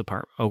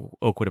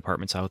Oakwood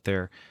Apartments out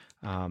there.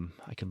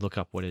 I can look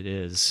up what it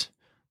is,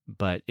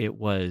 but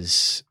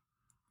it's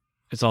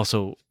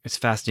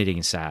fascinating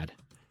and sad,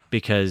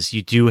 because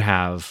you do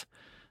have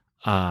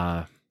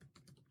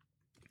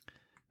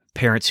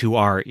parents who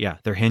are,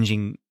 they're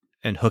hinging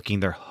and hooking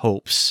their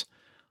hopes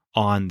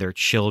on their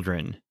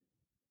children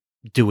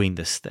doing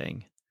this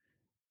thing.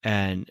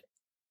 And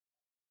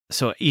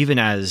so even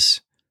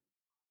as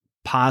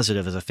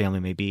positive as a family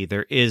may be,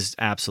 there is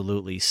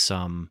absolutely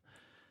some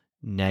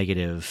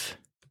negative.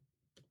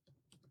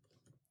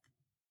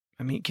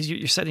 I mean, because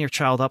you're setting your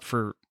child up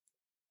for,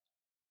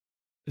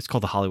 it's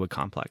called the Hollywood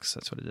complex.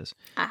 That's what it is.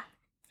 And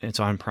it's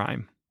on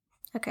Prime.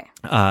 Okay.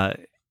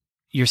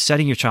 You're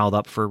setting your child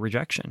up for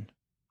rejection,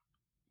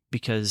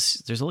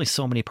 because there's only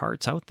so many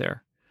parts out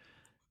there,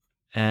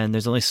 and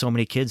there's only so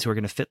many kids who are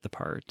going to fit the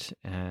part.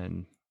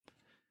 And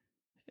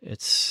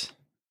it's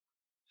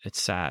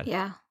sad.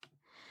 Yeah.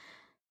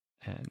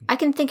 And I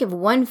can think of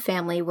one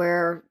family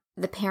where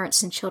the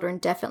parents and children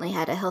definitely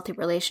had a healthy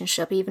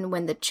relationship, even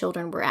when the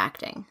children were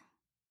acting.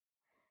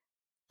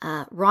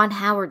 Ron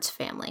Howard's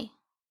family.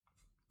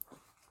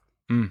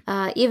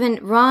 Even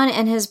Ron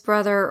and his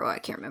brother, I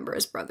can't remember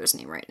his brother's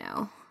name right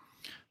now.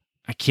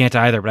 I can't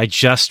either, but I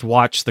just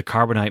watched the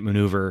Carbonite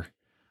Maneuver,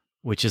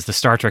 which is the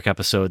Star Trek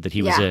episode that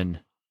he was in.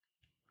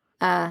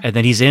 And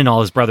then he's in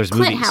all his brother's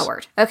Clint movies.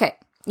 Howard. Okay.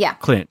 Yeah.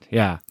 Clint.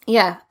 Yeah.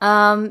 Yeah.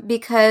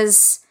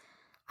 Because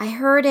I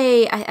heard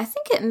I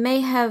think it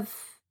may have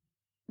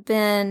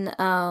been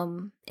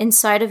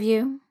Inside of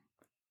You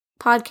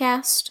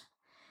podcast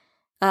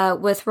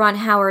with Ron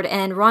Howard.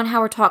 And Ron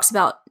Howard talks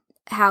about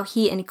how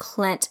he and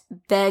Clint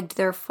begged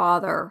their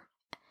father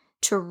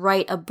to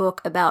write a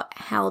book about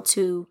how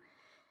to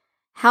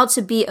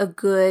be a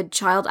good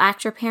child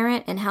actor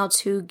parent and how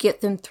to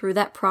get them through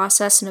that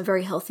process in a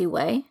very healthy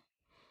way.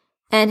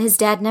 And his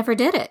dad never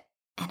did it.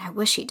 And I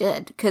wish he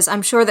did, because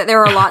I'm sure that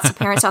there are lots of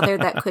parents out there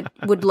that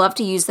would love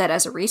to use that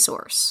as a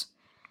resource.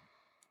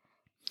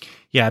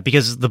 Yeah,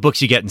 because the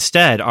books you get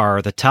instead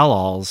are the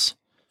tell-alls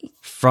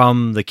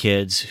from the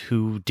kids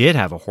who did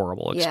have a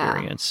horrible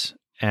experience.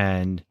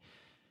 And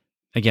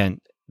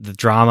again, the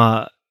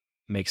drama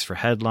makes for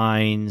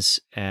headlines,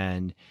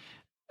 and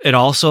it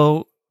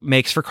also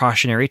makes for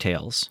cautionary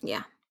tales.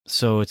 Yeah.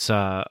 So it's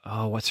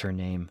what's her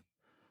name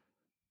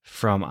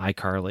from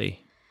iCarly?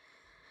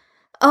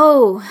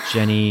 Oh,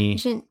 Jenny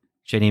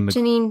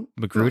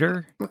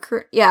Magruder?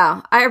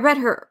 Yeah, I read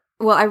her.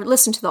 Well, I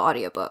listened to the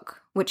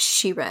audiobook, which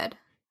she read.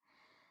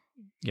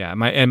 Yeah,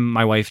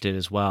 my wife did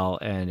as well,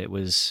 and it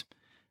was.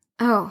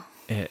 Oh.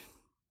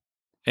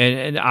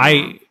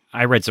 I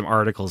read some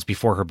articles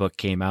before her book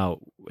came out,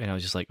 and I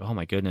was just like, oh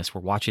my goodness,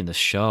 we're watching this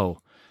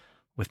show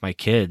with my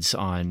kids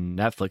on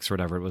Netflix or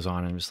whatever it was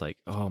on, and I was like,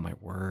 oh my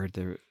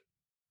word,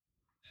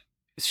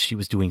 she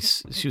was going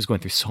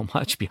through so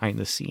much behind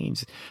the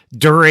scenes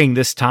during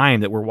this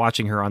time that we're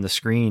watching her on the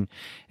screen,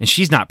 and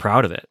she's not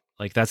proud of it.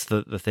 Like, that's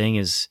the thing,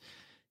 is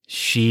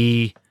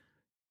she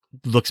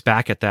looks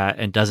back at that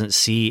and doesn't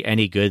see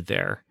any good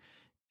there.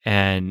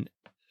 And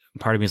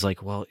part of me is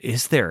like, well,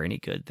 is there any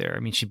good there? I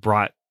mean, she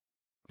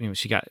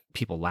got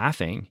people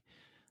laughing,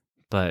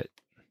 but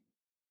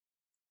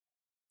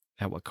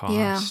at what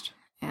cost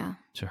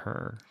to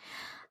her?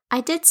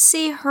 I did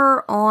see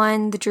her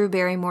on the Drew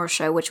Barrymore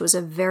show, which was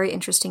a very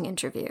interesting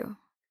interview,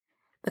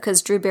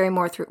 because Drew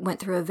Barrymore went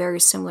through a very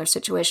similar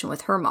situation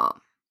with her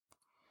mom.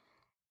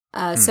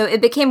 So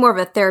it became more of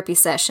a therapy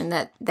session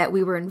that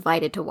we were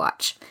invited to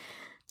watch.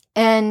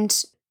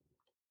 And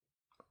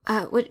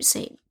what did you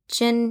say?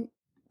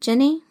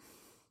 Jenny?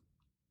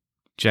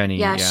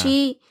 Yeah,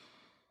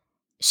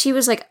 she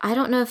was like, I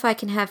don't know if I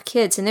can have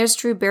kids. And there's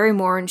Drew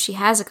Barrymore, and she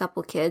has a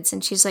couple kids,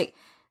 and she's like,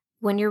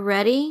 when you're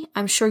ready,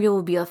 I'm sure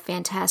you'll be a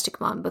fantastic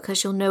mom,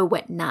 because you'll know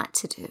what not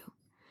to do.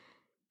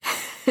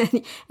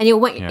 and you'll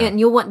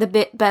want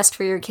the best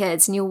for your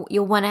kids, and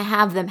you'll want to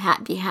have them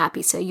be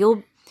happy. So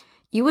you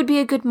would be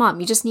a good mom.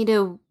 You just need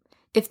to,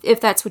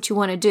 if that's what you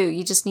want to do,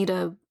 you just need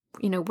to,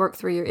 work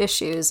through your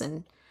issues.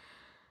 And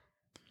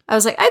I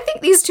was like, I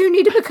think these two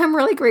need to become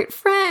really great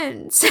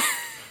friends.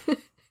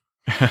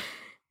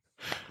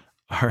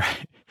 All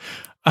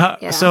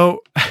right.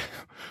 So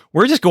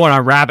we're just going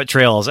on rabbit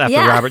trails after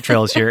rabbit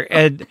trails here.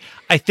 And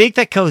I think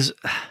it comes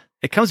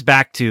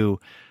back to,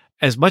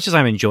 as much as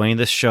I'm enjoying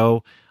this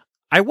show,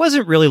 I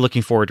wasn't really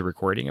looking forward to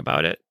recording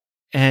about it.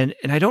 And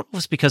I don't know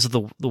if it's because of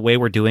the way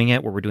we're doing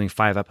it, where we're doing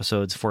 4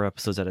 episodes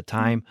at a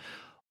time.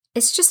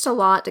 It's just a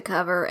lot to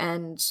cover,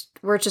 and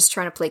we're just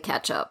trying to play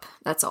catch up.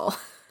 That's all.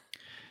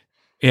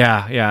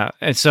 Yeah.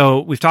 And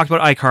so we've talked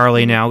about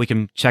iCarly now. We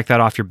can check that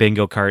off your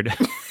bingo card.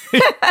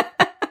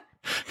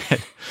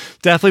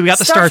 Definitely, we got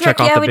the Star Trek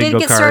off the bingo card. Yeah, we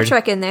did get Star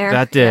Trek in there.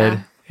 That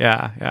did.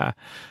 Yeah.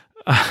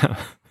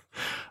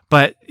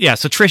 But yeah,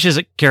 so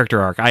Trish's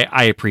character arc,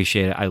 I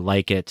appreciate it. I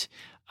like it.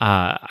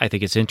 I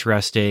think it's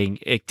interesting.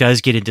 It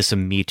does get into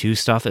some Me Too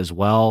stuff as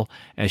well,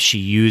 as she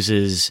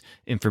uses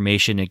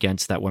information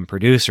against that one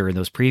producer in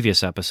those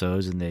previous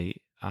episodes, and they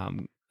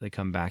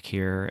come back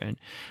here,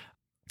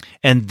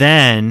 and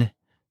then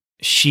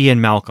she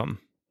and Malcolm.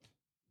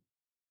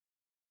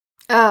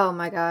 Oh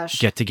my gosh.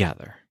 Get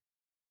together.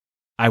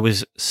 I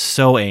was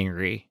so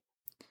angry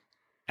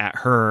at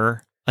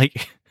her.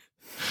 Like,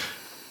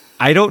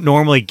 I don't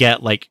normally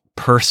get like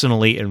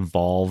personally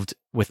involved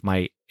with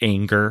my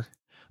anger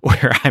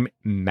where I'm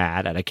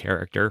mad at a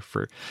character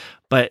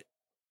but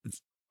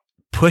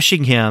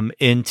pushing him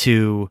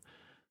into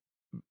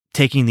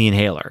taking the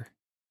inhaler.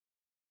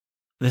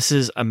 This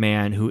is a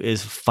man who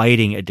is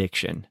fighting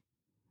addiction,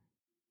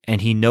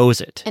 and he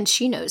knows it. And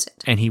she knows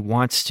it. And he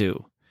wants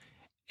to.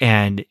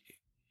 And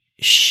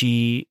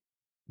she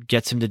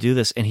gets him to do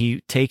this, and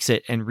he takes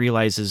it and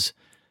realizes,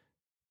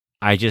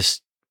 I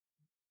just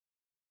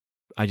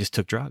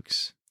took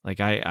drugs. Like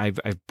I've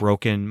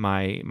broken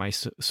my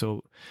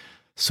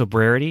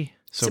sobriety.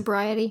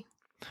 Sobriety.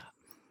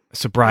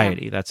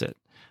 Yeah. That's it.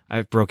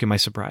 I've broken my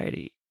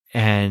sobriety,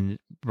 and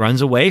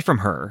runs away from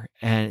her.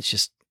 And it's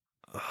just,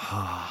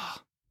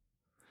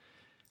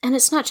 And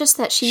it's not just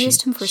that she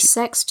used him for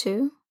sex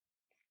too.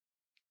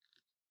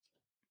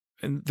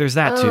 And there's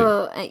that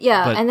too.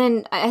 Yeah. But, and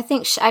then I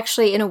think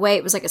actually, in a way,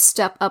 it was like a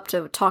step up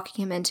to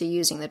talking him into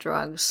using the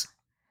drugs.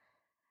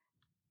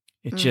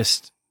 It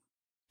just,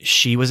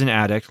 she was an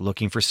addict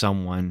looking for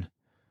someone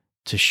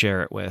to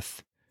share it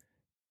with.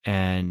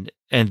 And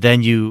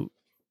then you,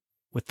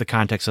 with the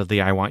context of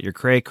the I Want Your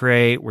Cray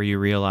Cray, where you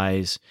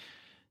realize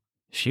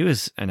she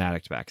was an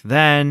addict back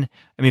then.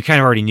 I mean, you kind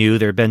of already knew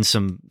there had been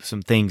some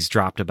things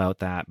dropped about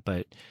that,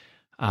 but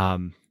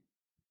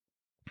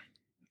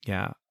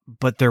yeah.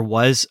 But there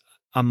was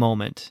a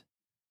moment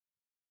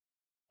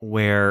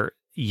where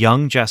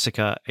young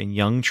Jessica and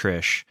young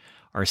Trish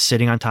are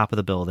sitting on top of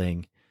the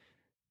building,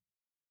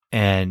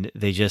 and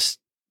they just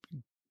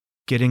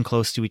get in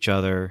close to each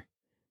other.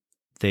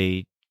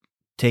 They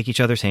take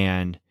each other's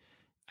hand.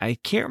 I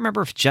can't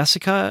remember if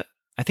I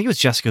think it was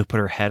Jessica who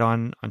put her head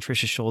on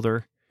Trish's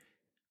shoulder.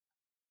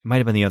 It might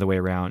have been the other way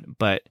around,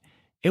 but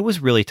it was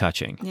really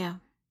touching. Yeah.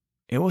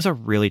 It was a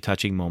really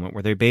touching moment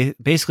where they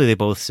basically they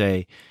both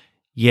say,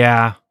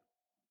 yeah,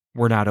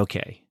 we're not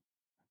okay,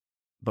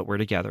 but we're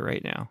together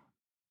right now,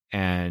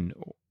 and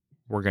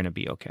we're going to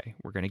be okay.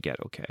 We're going to get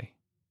okay.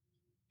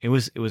 It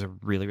was a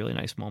really, really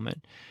nice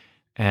moment.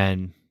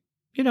 And,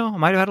 I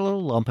might have had a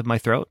little lump in my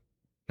throat,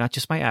 not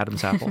just my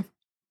Adam's apple,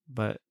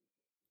 but.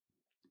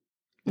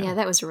 Yeah,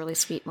 that was a really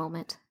sweet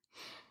moment.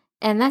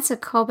 And that's a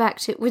callback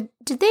to,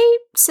 did they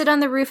sit on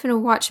the roof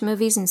and watch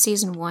movies in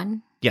season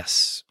 1?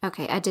 Yes.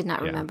 Okay, I did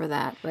not remember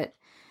that, but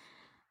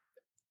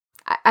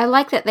I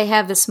like that they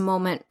have this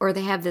moment, or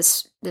they have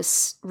this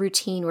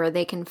routine where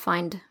they can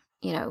find,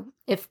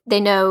 if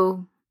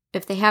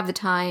they have the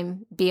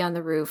time, be on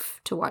the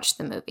roof to watch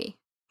the movie.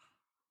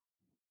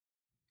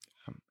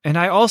 And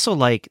I also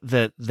like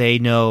that they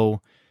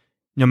know,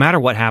 no matter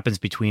what happens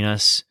between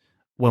us,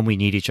 when we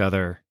need each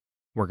other,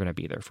 we're going to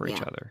be there for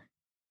each other.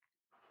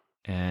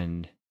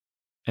 And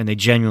they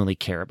genuinely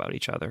care about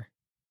each other.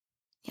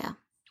 Yeah.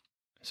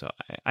 So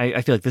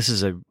I feel like this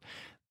is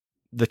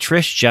the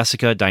Trish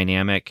Jessica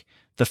dynamic.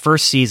 The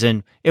first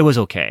season, it was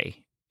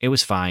okay. It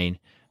was fine.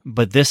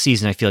 But this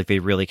season, I feel like they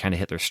really kind of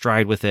hit their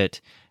stride with it.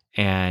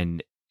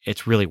 And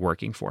it's really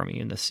working for me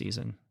in this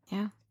season.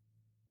 Yeah.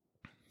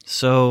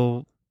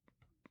 So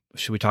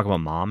should we talk about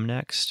Mom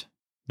next?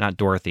 Not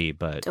Dorothy,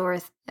 but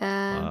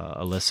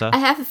Alyssa. I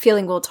have a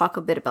feeling we'll talk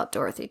a bit about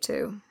Dorothy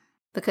too,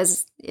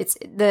 because it's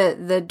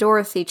the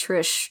Dorothy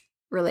Trish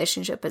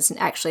relationship is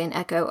actually an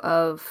echo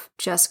of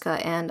Jessica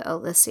and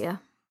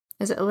Alicia.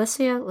 Is it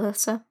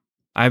Alyssa?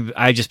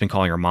 I've just been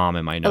calling her Mom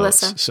in my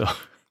notes. Alyssa. So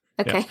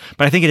okay, yeah.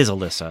 But I think it is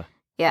Alyssa.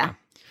 Yeah.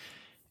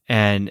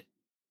 And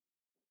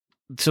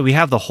so we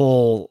have the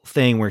whole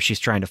thing where she's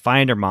trying to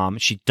find her mom.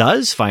 She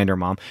does find her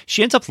mom.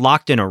 She ends up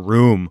locked in a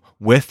room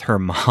with her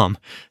mom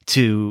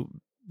to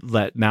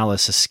let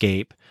Malice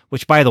escape,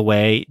 which, by the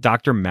way,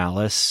 Dr.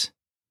 Malice,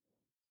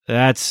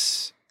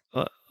 that's,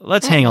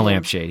 let's hang a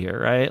lampshade here,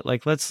 right?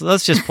 Like, let's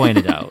just point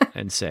it out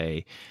and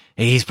say,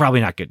 hey, he's probably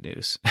not good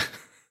news.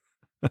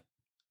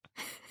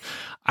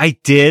 I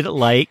did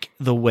like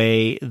the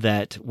way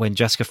that when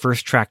Jessica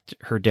first tracked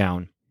her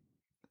down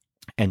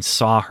and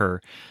saw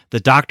her, the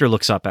doctor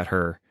looks up at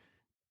her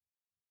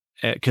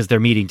because they're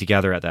meeting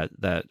together at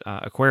that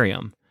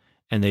aquarium,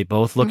 and they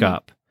both look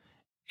up,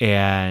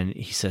 and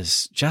he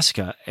says,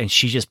 Jessica, and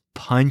she just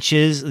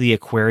punches the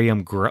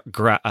aquarium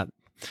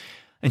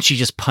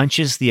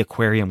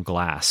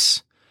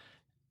glass,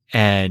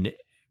 and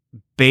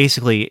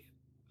basically,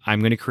 I'm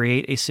going to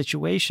create a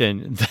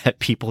situation that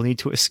people need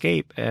to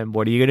escape, and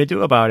what are you going to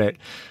do about it?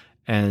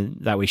 And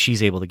that way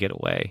she's able to get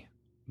away.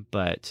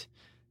 But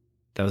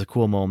that was a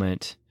cool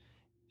moment.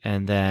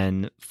 And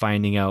then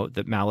finding out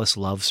that Malice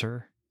loves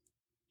her,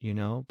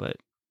 but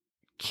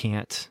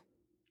can't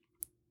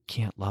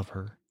love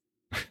her.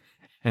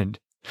 But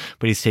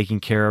he's taking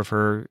care of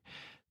her,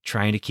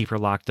 trying to keep her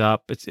locked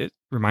up. It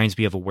reminds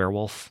me of a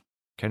werewolf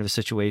kind of a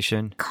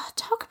situation. God,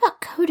 talk about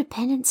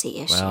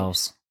codependency issues. Well,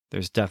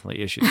 there's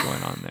definitely issues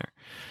going on there.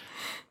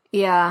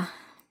 Yeah.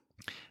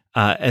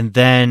 And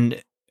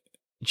then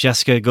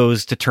Jessica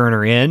goes to turn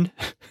her in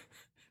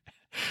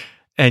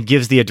and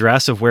gives the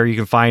address of where you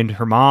can find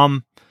her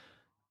mom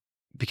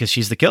because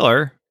she's the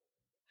killer.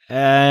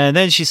 And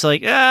then she's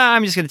like,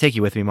 I'm just going to take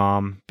you with me,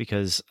 Mom,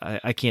 because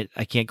I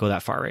can't go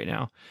that far right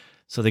now.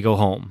 So they go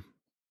home,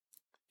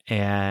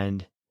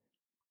 and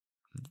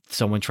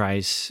someone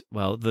tries.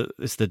 Well,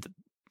 it's the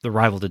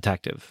rival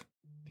detective.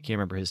 I can't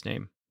remember his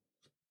name.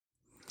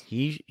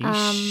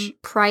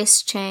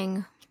 Price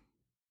Chang.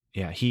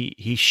 Yeah,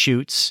 he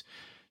shoots,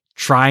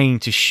 trying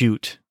to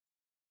shoot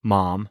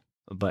Mom,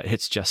 but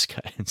hits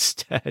Jessica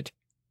instead.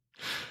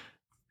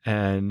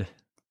 And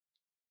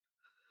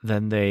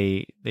then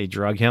they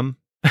drug him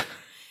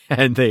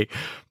and they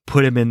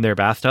put him in their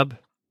bathtub.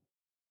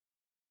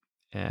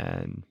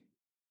 And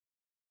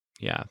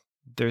yeah,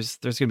 there's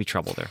going to be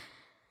trouble there.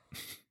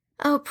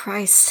 Oh,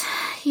 Price.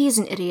 He's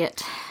an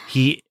idiot.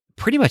 He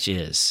pretty much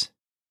is.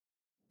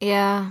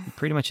 Yeah. He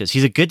pretty much is.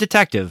 He's a good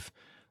detective,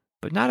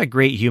 but not a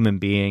great human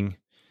being.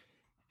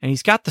 And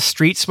he's got the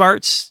street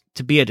smarts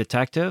to be a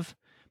detective,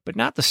 but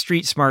not the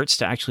street smarts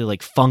to actually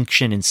like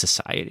function in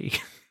society.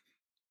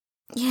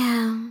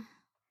 Yeah.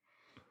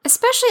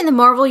 Especially in the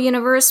Marvel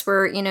universe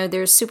where,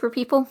 there's super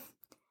people.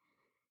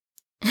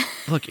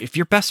 Look, if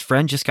your best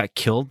friend just got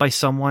killed by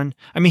someone,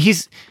 I mean,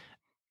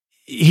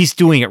 he's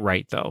doing it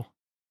right, though.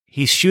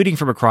 He's shooting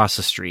from across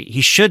the street.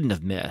 He shouldn't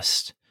have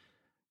missed.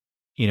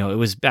 It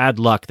was bad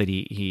luck that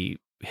he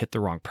hit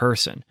the wrong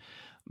person.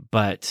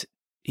 But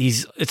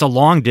it's a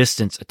long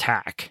distance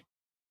attack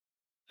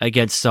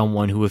against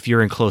someone who, if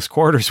you're in close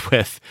quarters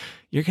with,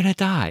 you're going to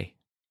die.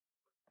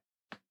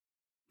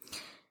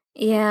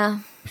 Yeah.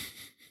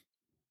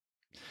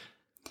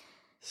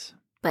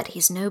 But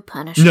he's no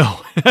Punisher. No.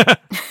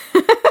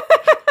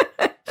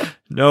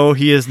 No,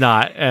 he is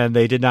not. And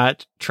they did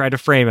not try to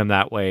frame him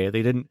that way.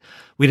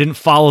 We didn't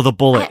follow the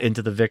bullet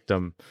into the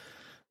victim.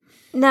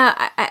 No,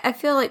 I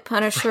feel like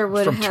Punisher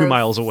would from have... 2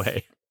 miles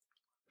away.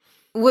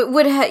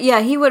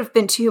 Yeah, he would have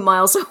been 2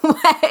 miles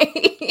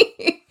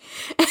away.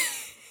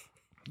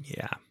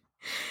 Yeah.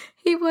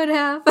 He would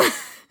have.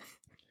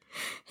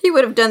 He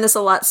would have done this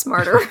a lot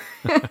smarter.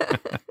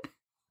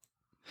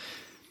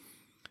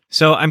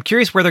 So I'm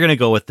curious where they're going to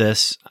go with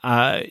this.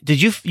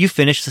 Did you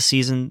finish the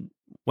season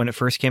when it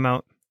first came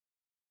out?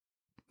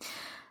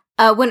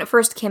 When it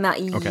first came out,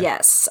 okay.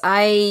 Yes.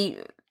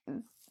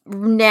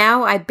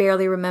 Now I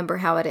barely remember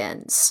how it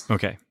ends.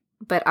 Okay.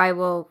 But I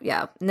will,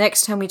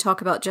 next time we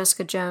talk about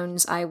Jessica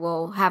Jones, I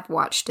will have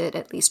watched it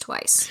at least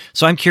twice.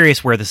 So I'm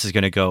curious where this is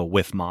going to go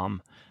with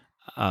Mom.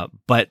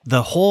 But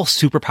the whole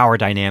superpower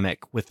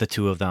dynamic with the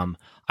two of them,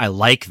 I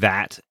like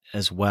that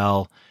as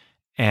well.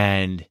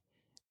 And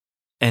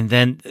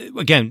then,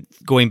 again,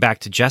 going back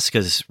to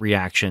Jessica's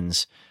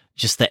reactions,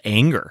 just the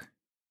anger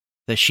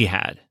that she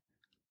had.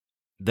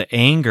 The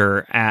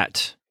anger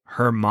at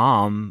her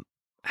mom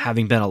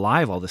having been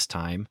alive all this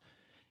time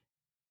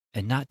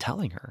and not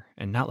telling her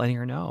and not letting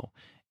her know.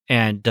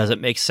 And does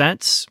it make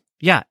sense?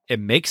 Yeah, it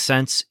makes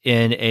sense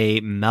in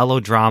a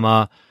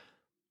melodrama,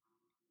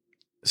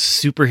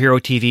 superhero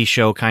TV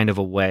show kind of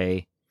a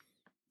way,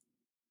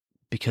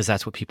 because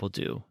that's what people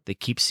do. They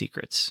keep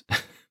secrets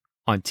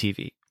on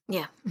TV.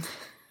 Yeah.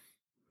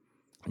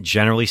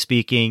 Generally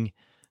speaking,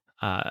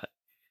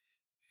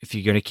 if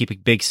you're going to keep a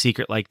big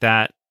secret like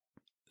that,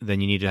 then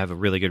you need to have a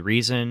really good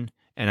reason.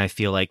 And I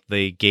feel like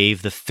they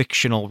gave the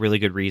fictional really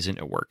good reason.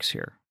 It works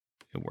here.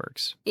 It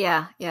works.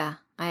 Yeah.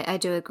 I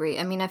do agree.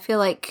 I mean, I feel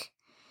like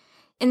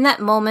in that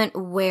moment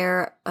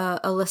where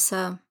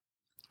Alyssa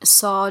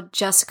saw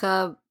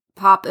Jessica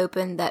pop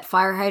open that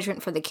fire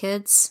hydrant for the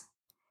kids,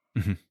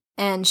 mm-hmm.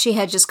 and she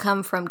had just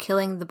come from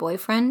killing the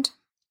boyfriend,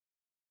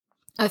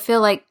 I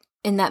feel like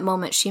in that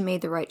moment she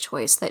made the right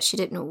choice, that she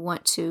didn't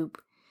want to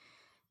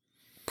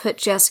put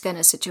Jessica in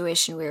a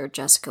situation where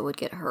Jessica would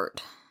get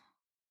hurt.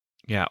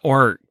 Yeah,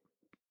 or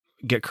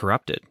get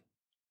corrupted.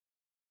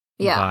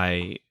 Yeah.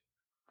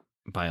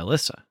 By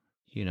Alyssa,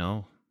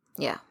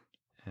 Yeah.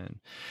 And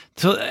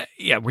so,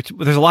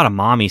 there's a lot of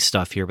mommy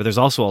stuff here, but there's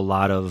also a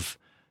lot of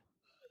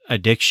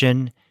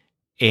addiction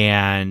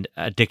and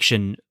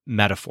addiction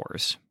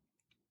metaphors,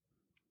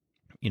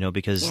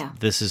 because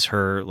this is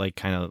her, like,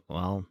 kind of,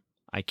 well,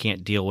 I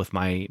can't deal with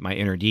my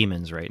inner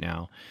demons right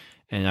now.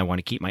 And I want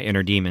to keep my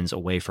inner demons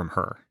away from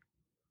her,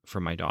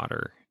 from my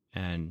daughter.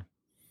 And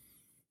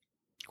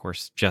of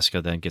course,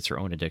 Jessica then gets her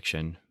own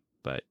addiction,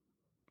 but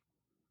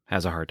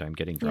has a hard time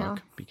getting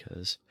drunk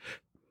because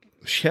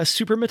she has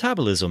super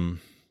metabolism.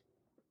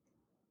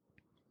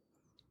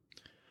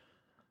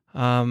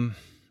 Anything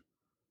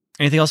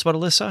else about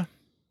Alyssa?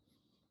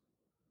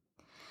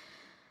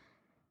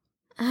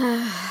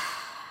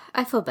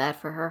 I feel bad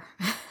for her.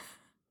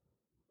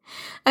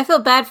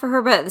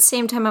 But at the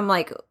same time, I'm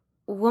like,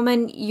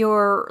 woman,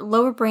 your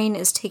lower brain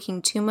is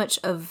taking too much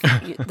of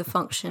the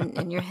function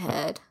in your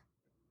head.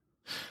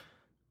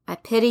 I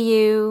pity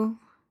you.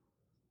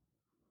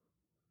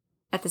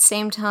 At the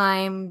same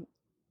time,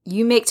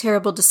 you make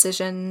terrible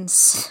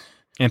decisions.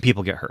 And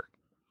people get hurt.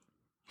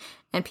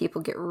 And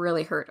people get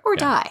really hurt or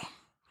die.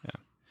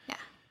 Yeah.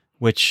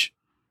 Which,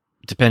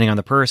 depending on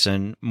the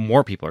person,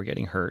 more people are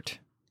getting hurt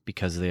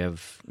because they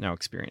have now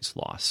experienced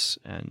loss.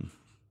 And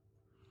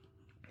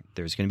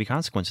there's going to be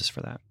consequences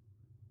for that.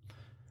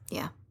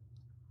 Yeah.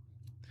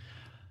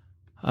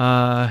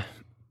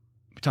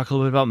 We talked a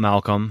little bit about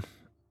Malcolm,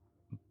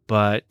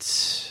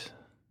 but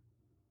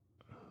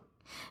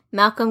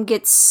Malcolm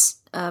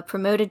gets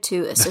promoted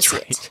to associate. That's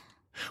right.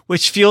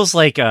 Which feels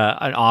like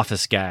an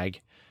office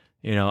gag.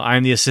 You know,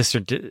 I'm the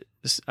assistant.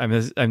 I'm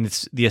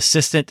the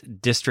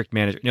assistant district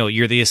manager. No,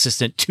 you're the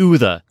assistant to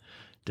the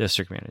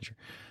district manager.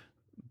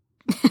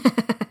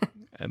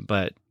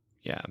 But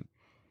yeah,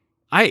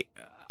 I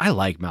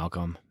like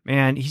Malcolm.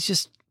 Man, he's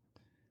just.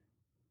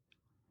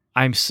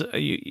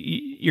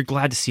 You're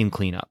glad to see him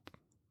clean up.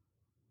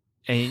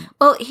 And,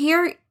 well,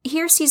 here,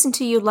 season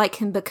 2, you like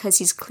him because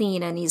he's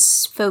clean and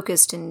he's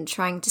focused and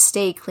trying to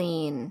stay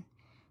clean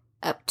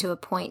up to a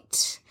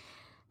point.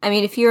 I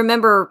mean, if you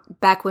remember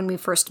back when we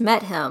first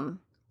met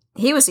him,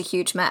 he was a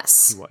huge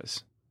mess. He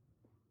was.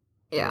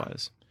 Yeah. He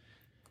was.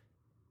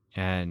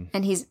 And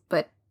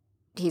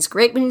he's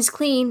great when he's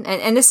clean.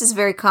 And this is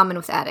very common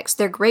with addicts.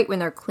 They're great when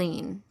they're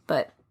clean,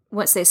 but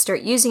once they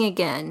start using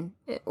again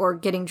or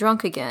getting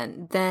drunk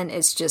again, then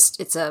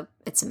it's a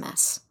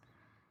mess.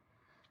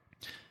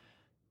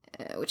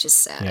 Which is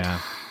sad.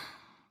 Yeah.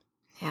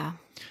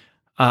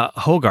 Yeah.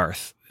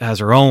 Hogarth has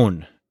her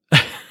own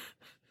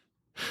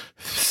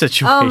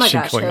situation. Oh my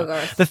gosh, going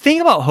Hogarth. On. The thing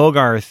about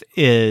Hogarth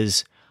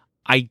is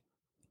I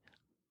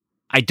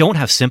don't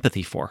have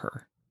sympathy for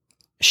her.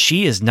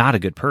 She is not a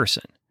good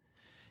person.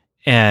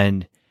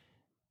 And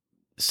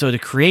so to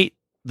create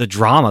the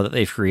drama that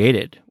they've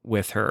created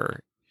with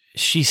her,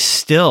 she's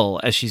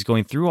still, as she's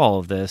going through all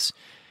of this,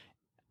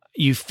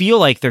 you feel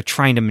like they're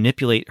trying to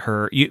manipulate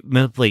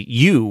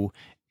you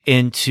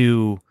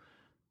into,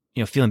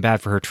 feeling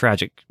bad for her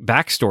tragic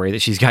backstory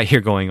that she's got here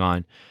going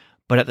on.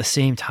 But at the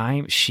same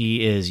time,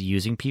 she is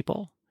using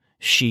people.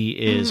 She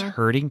is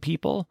hurting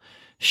people.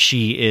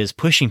 She is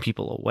pushing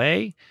people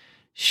away.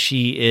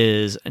 She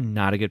is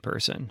not a good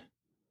person.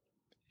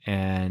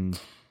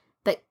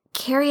 But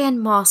Carrie-Anne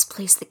Moss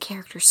plays the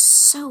character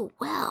so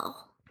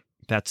well.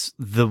 That's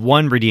the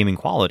one redeeming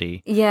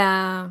quality.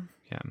 Yeah.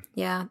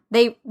 Yeah.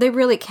 They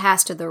really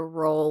casted the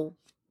role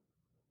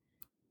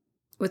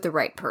with the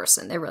right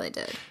person. They really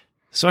did.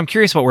 So I'm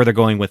curious about where they're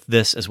going with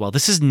this as well.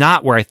 This is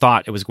not where I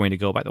thought it was going to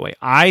go, by the way.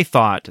 I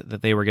thought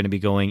that they were going to be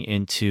going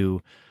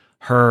into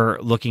her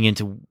looking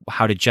into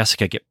how did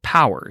Jessica get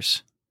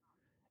powers.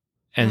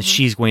 And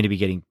she's going to be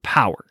getting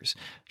powers.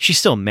 She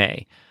still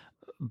may.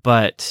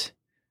 But,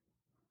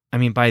 I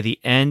mean, by the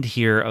end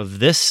here of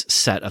this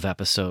set of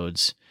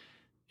episodes,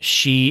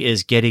 she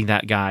is getting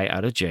that guy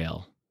out of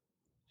jail.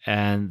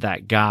 And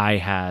that guy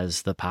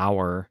has the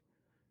power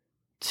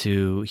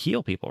to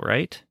heal people,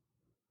 right?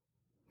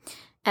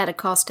 At a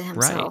cost to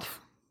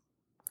himself.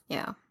 Right.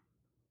 Yeah.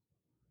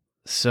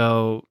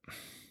 So,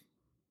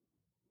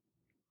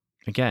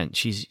 again,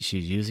 she's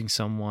using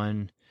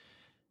someone,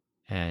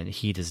 and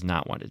he does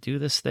not want to do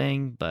this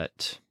thing,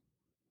 but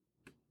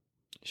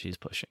she's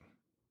pushing.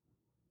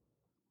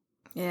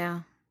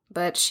 Yeah,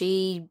 but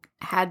she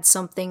had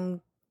something.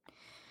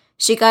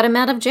 She got him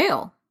out of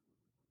jail.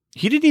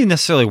 He didn't even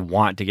necessarily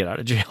want to get out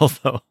of jail,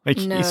 though.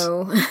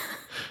 No.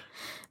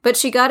 But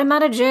she got him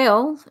out of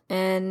jail,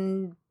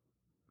 and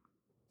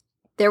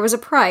there was a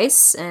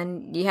price,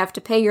 and you have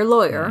to pay your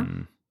lawyer.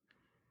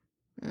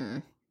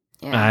 Yeah.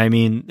 I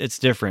mean, it's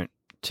different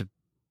to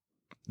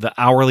the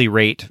hourly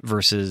rate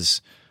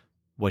versus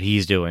what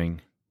he's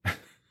doing.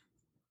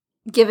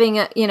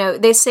 Giving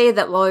they say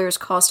that lawyers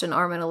cost an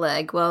arm and a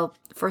leg. Well,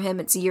 for him,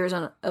 it's years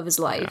of his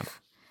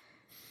life.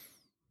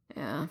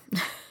 Yeah.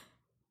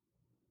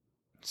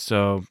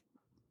 So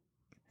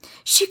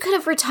she could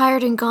have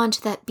retired and gone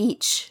to that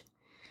beach.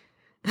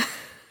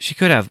 She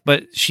could have,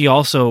 but she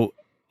also...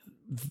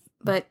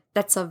 But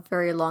that's a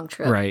very long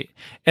trip. Right.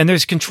 And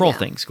there's control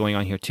things going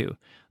on here too.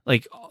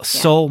 Like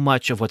so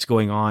much of what's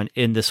going on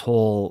in this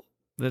whole...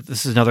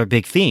 This is another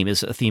big theme,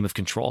 is a theme of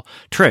control.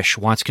 Trish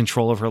wants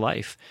control of her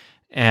life.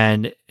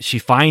 And she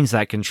finds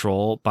that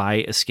control by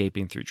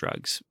escaping through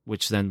drugs,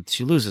 which then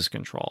she loses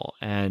control.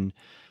 And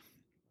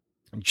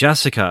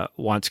Jessica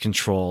wants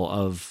control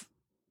of,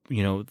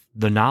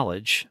 the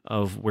knowledge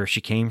of where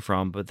she came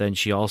from, but then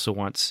she also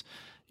wants,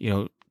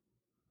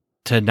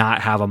 to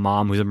not have a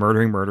mom who's a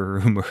murdering murderer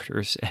who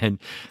murders. And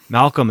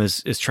Malcolm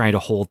is trying to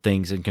hold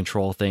things and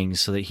control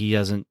things so that he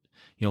doesn't,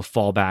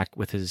 fall back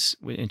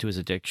into his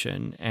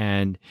addiction.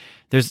 And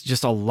there's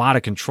just a lot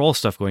of control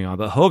stuff going on.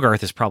 But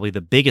Hogarth is probably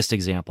the biggest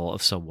example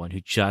of someone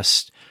who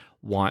just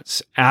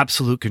wants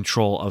absolute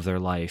control of their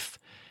life,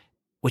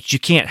 which you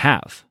can't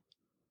have.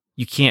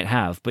 You can't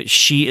have. But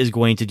she is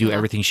going to do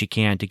everything she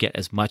can to get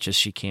as much as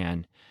she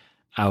can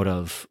out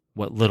of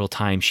what little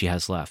time she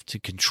has left to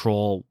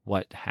control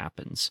what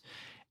happens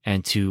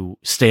and to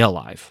stay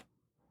alive.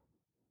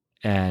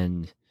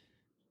 And,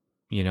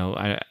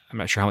 I'm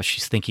not sure how much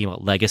she's thinking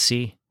about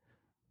legacy,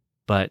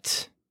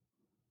 but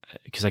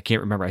because I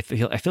can't remember, I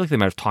feel like they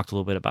might have talked a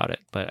little bit about it,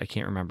 but I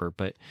can't remember.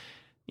 But,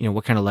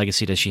 what kind of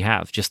legacy does she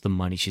have? Just the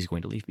money she's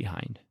going to leave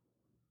behind,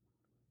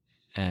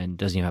 and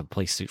doesn't even have a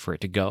place for it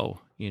to go.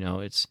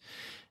 But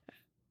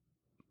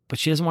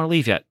she doesn't want to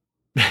leave yet.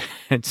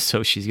 And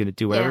so she's going to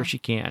do whatever she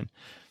can.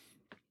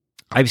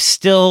 I'm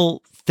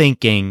still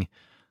thinking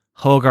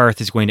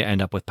Hogarth is going to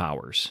end up with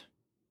powers.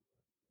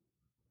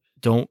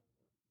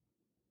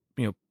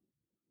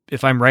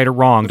 If I'm right or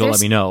wrong, don't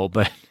let me know.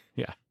 But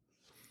yeah.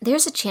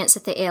 There's a chance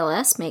that the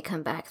ALS may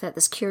come back, that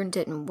this cure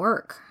didn't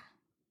work.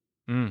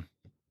 Mm.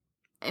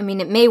 I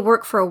mean, it may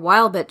work for a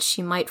while, but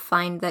she might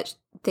find that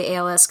the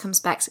ALS comes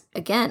back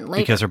again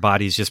later. Because her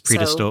body's just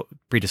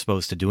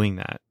predisposed to doing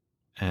that.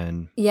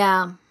 And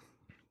yeah.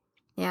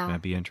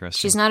 That'd be interesting.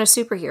 She's not a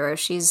superhero.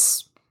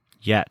 She's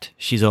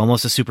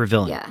almost a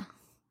supervillain. Yeah.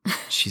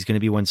 She's going to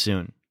be one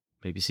soon.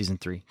 Maybe season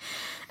 3.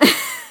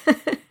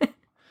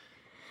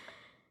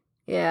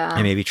 Yeah.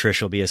 And maybe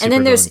Trish will be a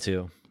supervillain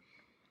too.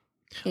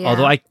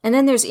 Yeah. And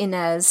then there's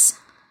Inez,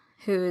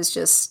 who is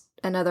just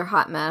another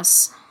hot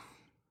mess.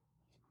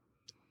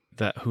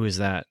 Who is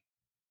that?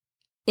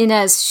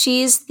 Inez.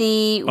 She's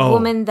the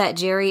woman that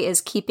Jerry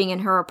is keeping in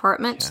her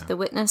apartment, the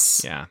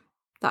witness. Yeah.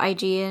 The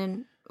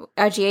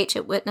IGH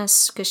at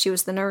witness, because she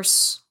was the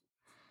nurse.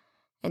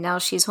 And now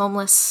she's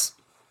homeless.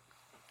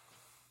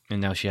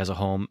 And now she has a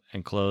home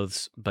and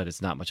clothes, but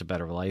it's not much a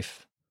better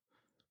life.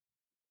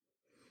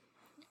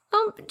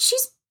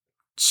 She's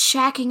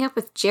shacking up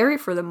with Jerry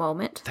for the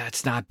moment.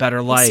 That's not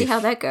better life. We'll see how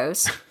that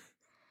goes.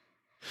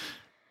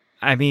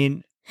 I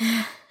mean,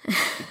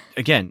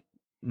 again,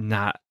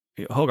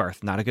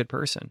 Hogarth, not a good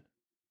person.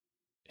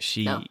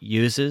 She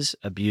uses,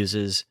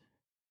 abuses,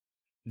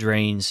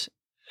 drains,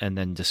 and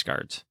then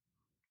discards.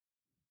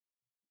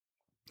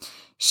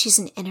 She's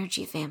an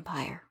energy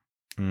vampire.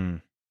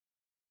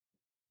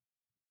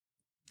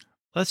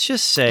 Let's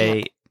just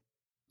say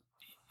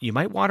you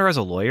might want her as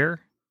a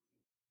lawyer,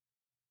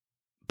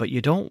 but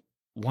you don't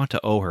want to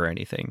owe her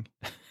anything.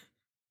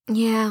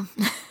 Yeah.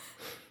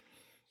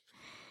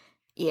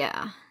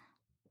 Yeah.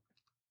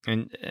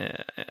 And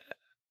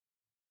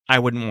I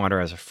wouldn't want her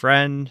as a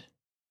friend.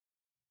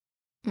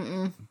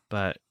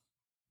 But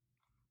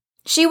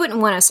she wouldn't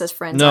want us as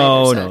friends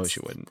either. No,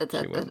 she wouldn't.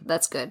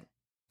 That's good.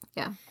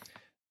 Yeah.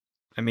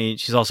 I mean,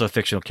 she's also a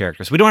fictional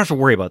character, so we don't have to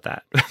worry about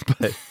that.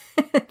 But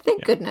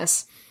thank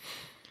goodness.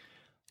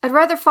 I'd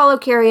rather follow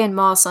Carrie Ann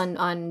Moss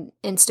on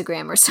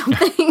Instagram or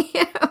something.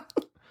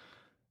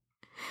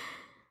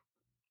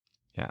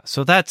 Yeah,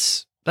 so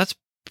that's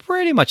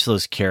pretty much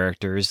those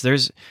characters.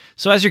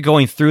 So as you're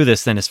going through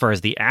this, then as far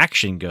as the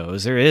action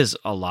goes, there is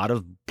a lot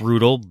of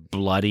brutal,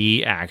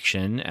 bloody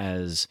action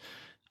as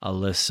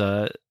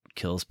Alyssa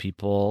kills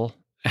people,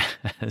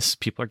 as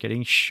people are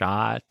getting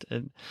shot.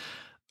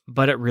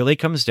 But it really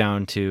comes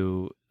down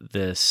to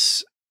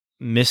this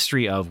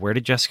mystery of where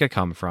did Jessica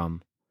come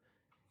from?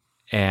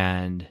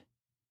 And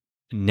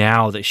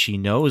now that she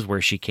knows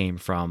where she came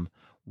from,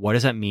 what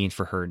does that mean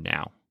for her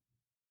now?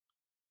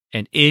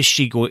 And is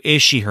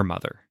she her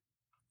mother?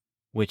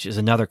 Which is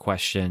another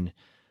question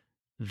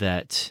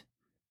that,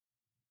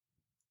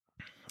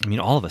 I mean,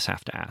 all of us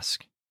have to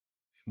ask.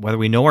 Whether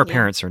we know our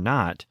parents or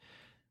not,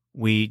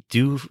 we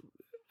do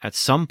at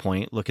some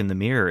point look in the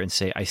mirror and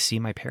say, I see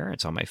my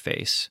parents on my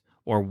face.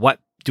 Or what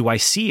do I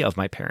see of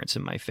my parents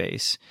in my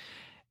face?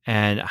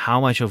 And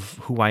how much of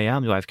who I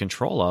am do I have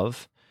control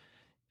of?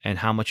 And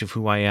how much of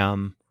who I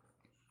am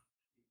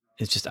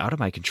is just out of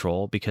my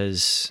control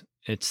because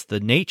it's the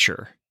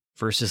nature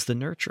versus the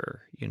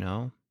nurture,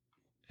 And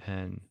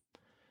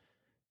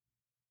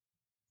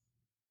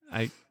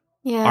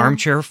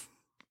armchair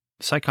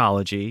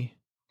psychology,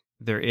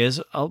 there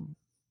is a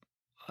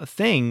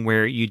thing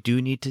where you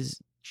do need to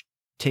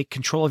take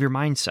control of your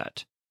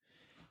mindset.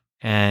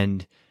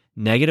 And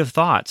negative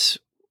thoughts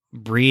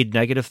breed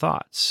negative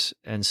thoughts.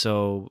 And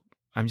so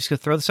I'm just going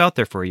to throw this out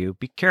there for you.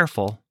 Be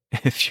careful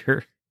if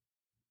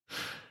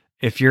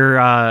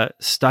you're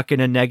stuck in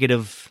a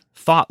negative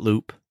thought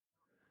loop.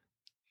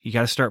 You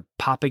got to start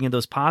popping in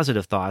those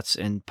positive thoughts,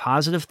 and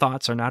positive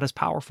thoughts are not as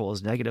powerful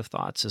as negative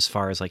thoughts as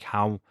far as like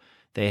how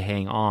they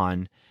hang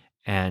on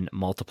and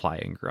multiply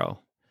and grow.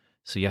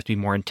 So you have to be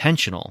more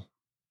intentional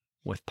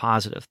with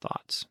positive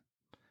thoughts.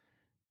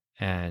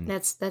 And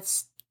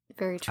that's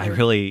very true. I'm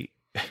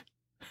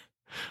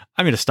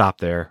going to stop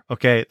there.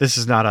 Okay. This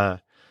is not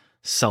a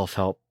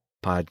self-help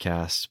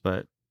podcast,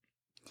 but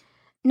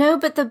no,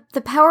 but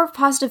the power of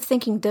positive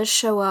thinking does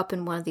show up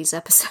in one of these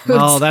episodes.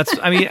 No,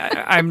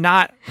 I'm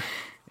not.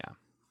 Yeah.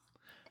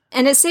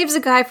 And it saves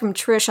a guy from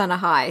Trish on a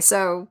high,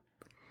 so.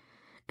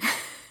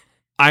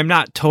 I'm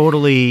not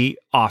totally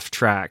off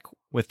track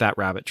with that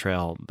rabbit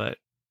trail, but.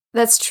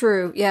 That's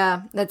true.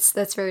 Yeah,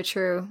 that's very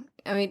true.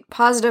 I mean,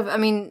 positive. I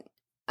mean,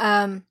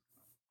 I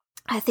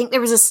think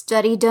there was a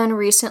study done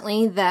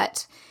recently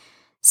that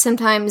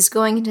sometimes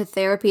going into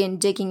therapy and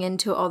digging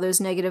into all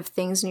those negative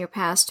things in your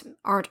past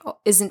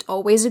isn't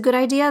always a good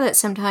idea, that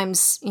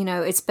sometimes,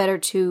 it's better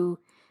to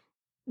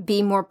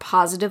be more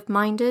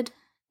positive-minded,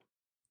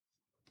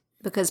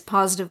 because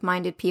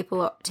positive-minded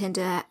people tend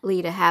to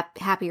lead a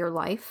happier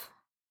life.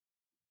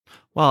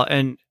 Well,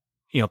 and,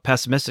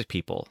 pessimistic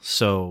people,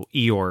 so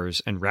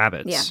Eeyores and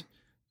rabbits.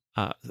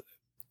 Yeah.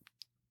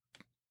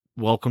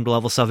 Welcome to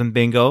level 7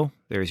 bingo.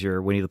 There's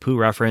your Winnie the Pooh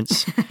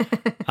reference.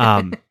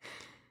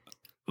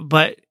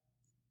 But,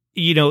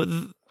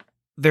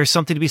 there's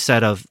something to be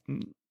said of,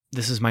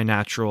 this is my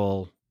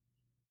natural,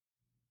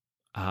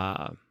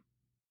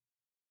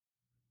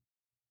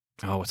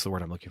 what's the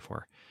word I'm looking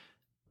for?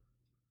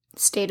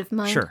 State of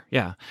mind. Sure.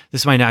 Yeah.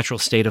 This is my natural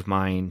state of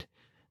mind.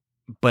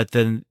 But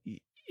then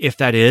if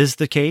that is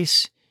the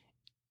case,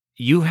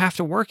 you have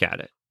to work at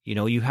it.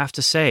 You have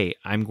to say,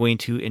 I'm going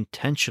to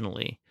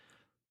intentionally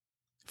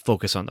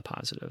focus on the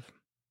positive.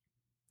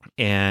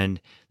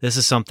 And this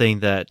is something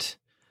that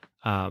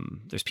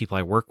there's people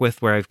I work with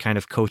where I've kind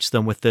of coached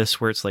them with this,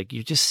 where it's like,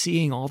 you're just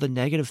seeing all the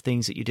negative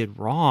things that you did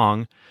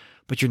wrong,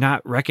 but you're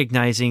not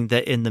recognizing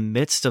that in the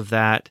midst of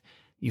that,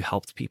 you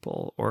helped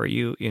people, or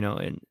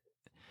and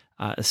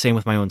same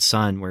with my own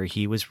son, where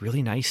he was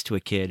really nice to a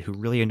kid who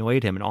really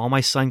annoyed him. And all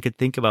my son could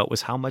think about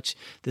was how much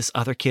this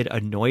other kid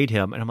annoyed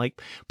him. And I'm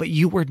like, but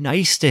you were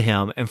nice to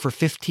him. And for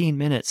 15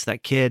 minutes,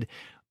 that kid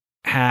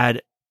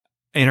had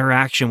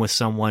interaction with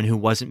someone who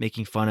wasn't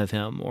making fun of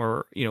him,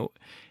 or,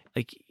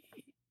 like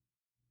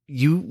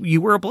you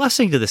were a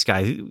blessing to this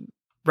guy.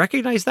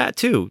 Recognize that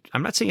too.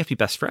 I'm not saying you have to be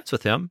best friends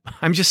with him.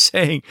 I'm just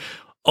saying,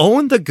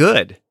 own the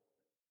good,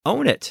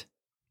 own it.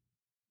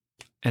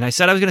 And I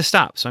said I was going to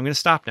stop, so I'm going to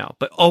stop now.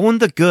 But own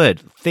the good.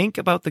 Think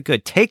about the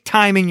good. Take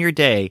time in your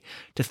day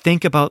to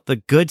think about the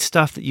good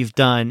stuff that you've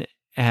done,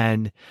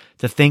 and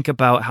to think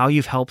about how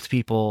you've helped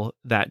people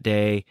that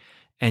day,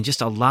 and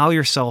just allow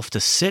yourself to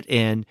sit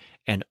in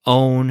and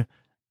own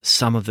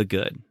some of the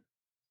good.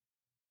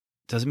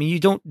 Doesn't mean you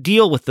don't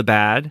deal with the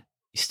bad.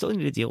 You still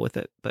need to deal with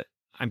it, but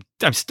I'm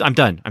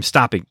done. I'm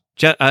stopping.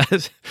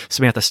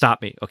 Samantha,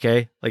 stop me,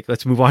 okay? Like,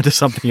 let's move on to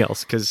something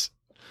else, because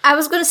I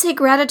was going to say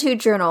gratitude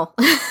journal.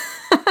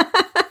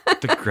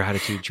 The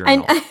gratitude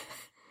journal.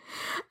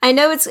 I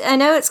know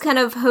it's kind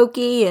of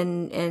hokey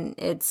and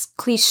it's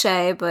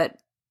cliche, but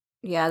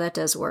yeah, that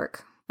does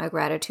work. A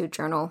gratitude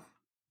journal.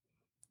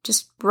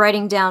 Just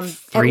writing down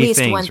at least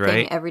things, one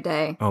thing every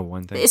day. Oh,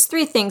 one thing. It's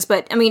 3 things,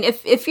 but I mean,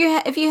 if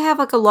you have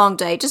like a long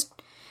day, just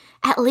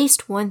at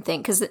least one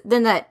thing, because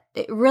then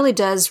it really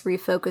does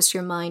refocus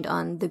your mind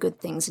on the good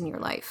things in your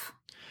life.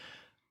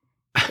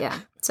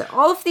 Yeah. So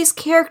all of these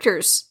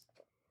characters,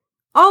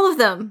 all of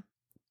them,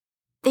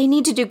 they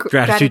need to do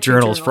gratitude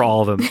journals for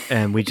all of them,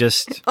 and we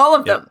just all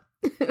of them.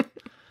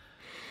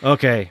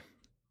 Okay.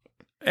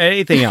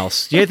 Anything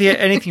else? Do you have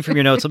anything from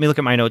your notes? Let me look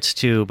at my notes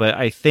too. But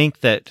I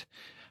think that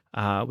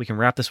we can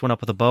wrap this one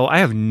up with a bow. I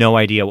have no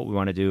idea what we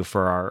want to do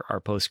for our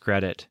post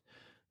credit,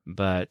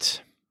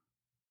 but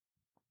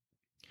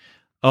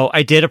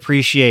I did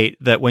appreciate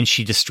that when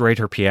she destroyed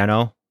her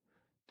piano.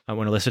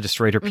 When Alyssa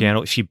destroyed her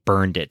piano, she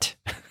burned it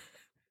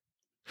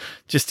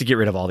just to get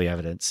rid of all the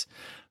evidence.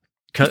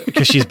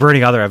 Because she's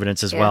burning other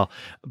evidence as well.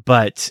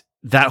 But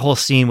that whole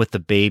scene with the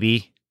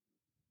baby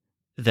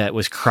that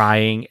was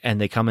crying, and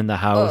they come in the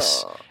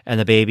house, and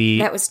the baby,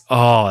 that was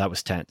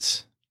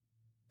tense.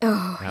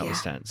 That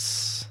was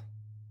tense.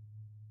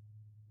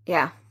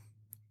 Yeah,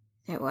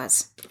 it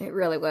was. It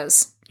really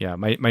was. Yeah,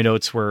 my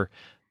notes were,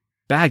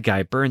 bad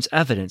guy burns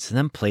evidence and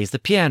then plays the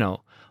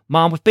piano.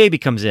 Mom with baby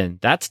comes in.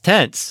 That's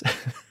tense.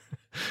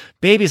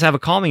 Babies have a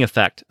calming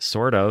effect,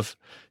 sort of.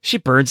 She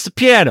burns the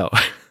piano.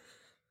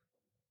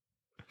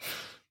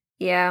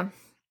 Yeah.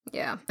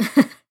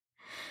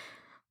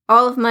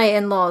 All of my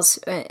in-laws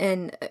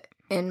and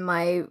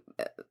my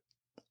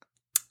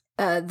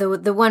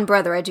the one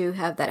brother I do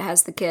have that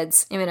has the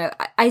kids. I mean,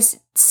 I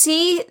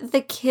see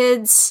the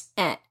kids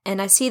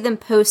and I see them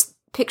post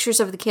pictures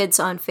of the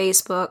kids on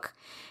Facebook,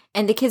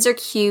 and the kids are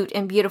cute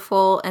and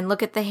beautiful, and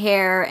look at the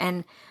hair,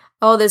 and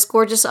those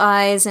gorgeous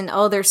eyes, and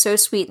they're so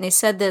sweet, and they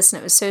said this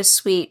and it was so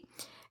sweet.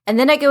 And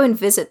then I go and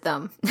visit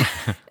them.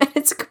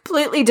 It's a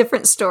completely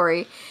different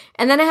story.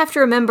 And then I have to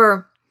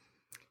remember,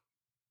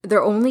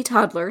 they're only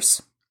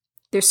toddlers.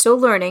 They're still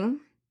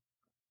learning.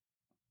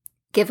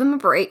 Give them a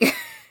break.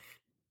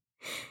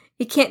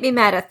 You can't be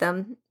mad at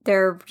them.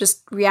 They're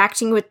just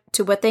reacting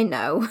to what they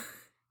know.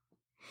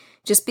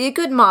 Just be a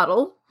good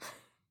model.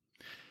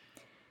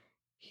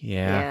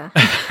 Yeah.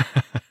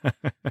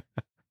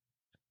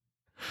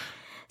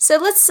 So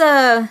let's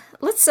to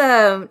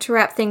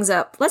wrap things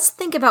up, let's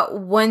think about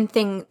one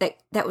thing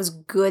that was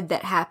good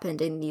that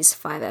happened in these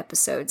 5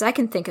 episodes. I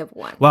can think of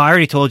one. Well, I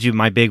already told you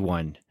my big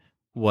one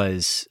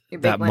was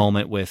that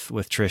moment with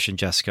Trish and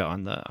Jessica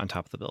on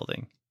top of the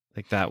building.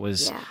 Like that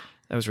was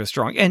really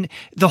strong. And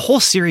the whole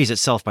series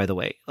itself, by the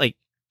way, like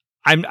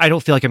I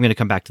don't feel like I'm going to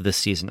come back to this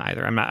season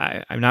either.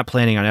 I'm not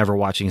planning on ever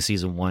watching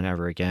season 1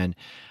 ever again.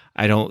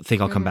 I don't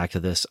think I'll come back to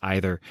this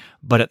either.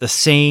 But at the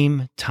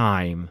same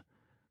time,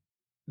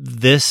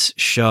 this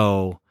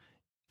show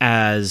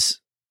as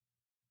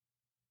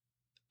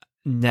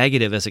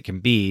negative as it can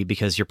be,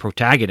 because your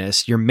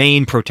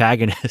main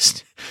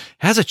protagonist,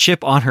 has a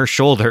chip on her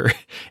shoulder,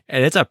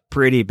 and it's a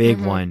pretty big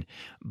one.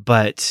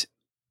 But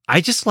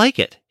I just like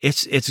it.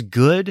 It's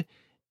good.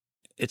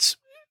 It's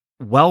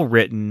well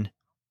written,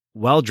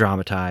 well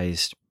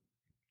dramatized.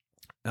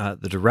 The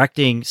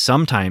directing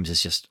sometimes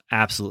is just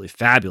absolutely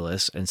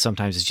fabulous, and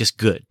sometimes it's just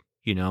good,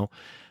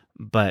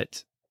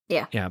 But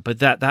but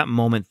that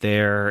moment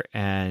there,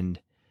 and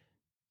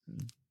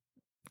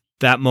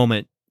that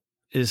moment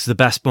is the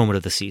best moment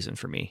of the season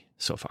for me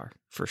so far,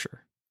 for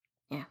sure.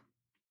 Yeah.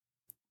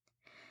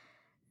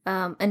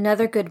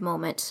 Another good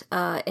moment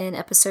in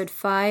episode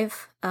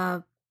 5,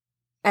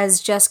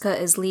 as Jessica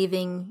is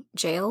leaving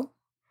jail.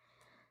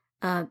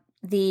 So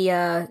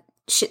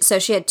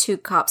she had 2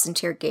 cops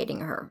interrogating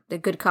her, the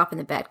good cop and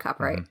the bad cop,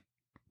 right?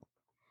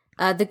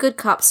 The good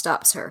cop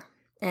stops her,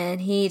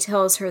 and he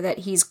tells her that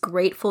he's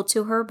grateful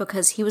to her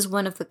because he was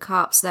one of the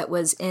cops that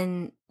was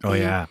in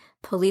the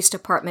police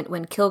department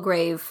when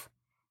Kilgrave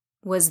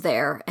was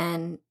there,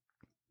 and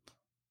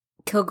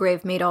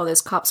Kilgrave made all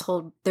those cops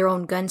hold their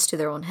own guns to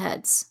their own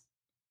heads.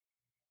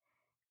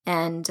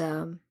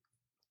 And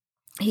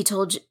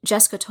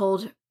Jessica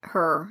told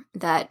her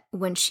that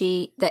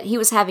that he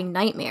was having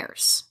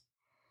nightmares,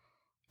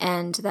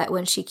 and that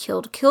when she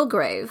killed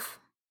Kilgrave,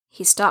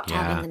 he stopped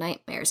having the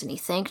nightmares, and he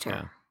thanked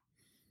her.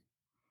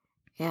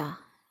 Yeah.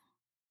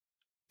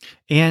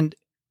 And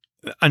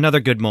another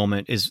good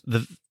moment is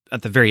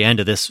at the very end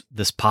of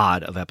this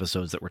pod of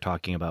episodes that we're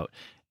talking about,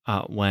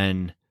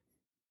 when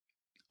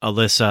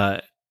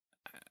Alyssa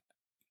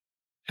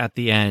at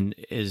the end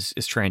is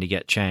trying to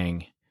get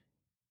Chang,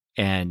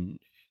 and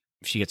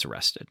she gets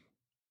arrested.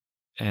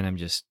 And I'm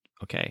just,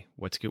 okay,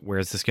 where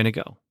is this going to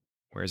go?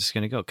 Where is this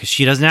going to go? Because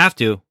she doesn't have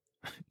to.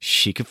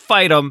 She could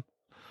fight him.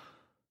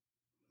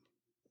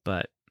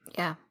 But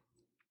yeah,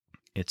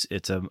 it's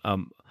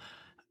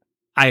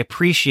I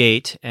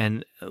appreciate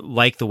and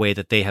like the way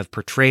that they have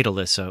portrayed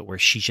Alyssa, where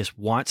she just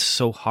wants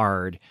so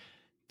hard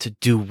to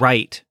do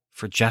right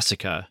for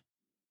Jessica,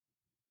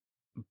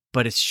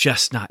 but it's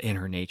just not in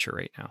her nature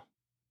right now.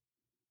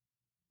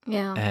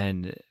 Yeah.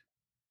 And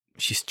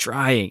she's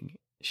trying.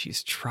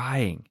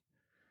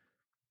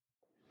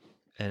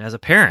 And as a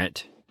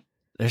parent,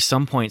 there's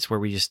some points where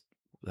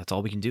that's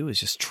all we can do is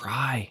just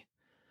try.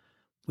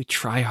 We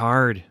try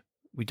hard.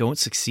 We don't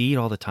succeed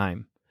all the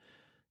time.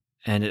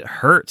 And it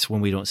hurts when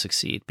we don't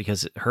succeed,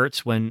 because it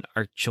hurts when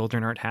our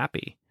children aren't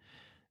happy.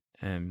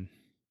 And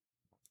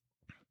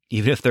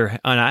even if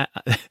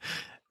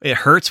it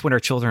hurts when our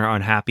children are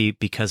unhappy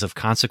because of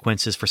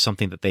consequences for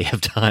something that they have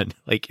done.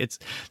 Like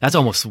that's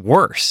almost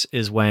worse,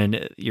 is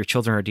when your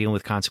children are dealing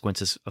with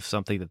consequences of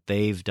something that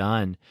they've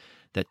done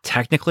that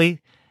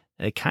technically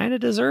they kind of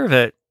deserve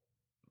it.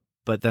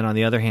 But then on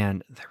the other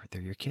hand,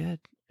 they're your kid,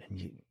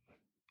 and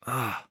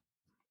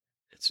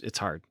it's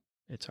hard.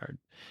 It's hard.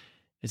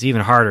 It's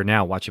even harder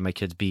now watching my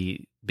kids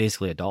be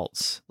basically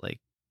adults, like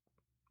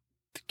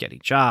they're getting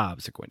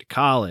jobs, they're going to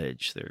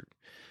college, they're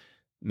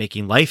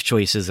making life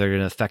choices that are going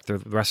to affect the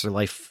rest of their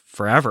life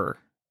forever,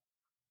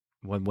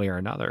 one way or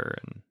another.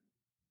 And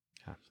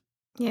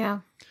yeah.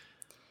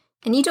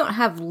 And you don't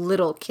have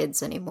little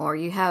kids anymore.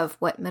 You have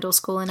middle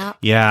school and up?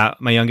 Yeah,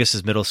 my youngest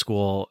is middle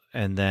school,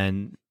 and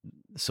then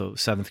so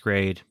 7th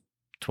grade,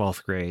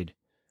 12th grade,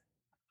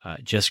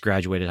 just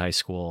graduated high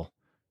school,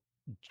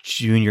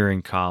 junior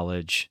in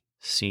college,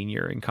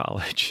 senior in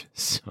college.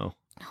 So,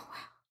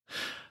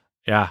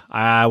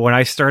 yeah, when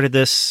I started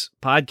this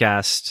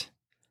podcast,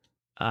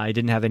 I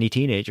didn't have any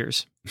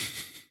teenagers.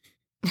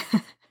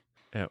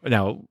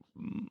 Now,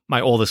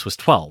 my oldest was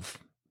 12,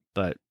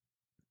 but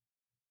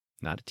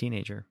not a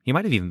teenager. He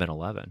might have even been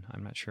 11.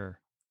 I'm not sure.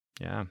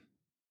 Yeah.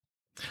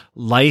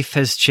 Life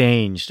has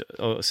changed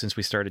since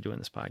we started doing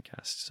this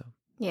podcast. So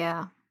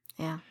yeah.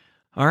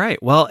 All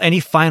right. Well, any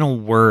final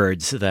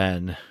words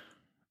then,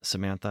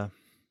 Samantha?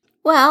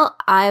 Well,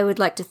 I would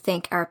like to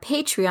thank our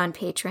Patreon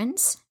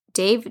patrons,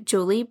 Dave,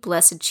 Julie,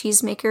 Blessed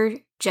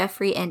Cheesemaker,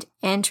 Jeffrey, and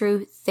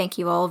Andrew. Thank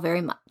you all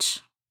very much.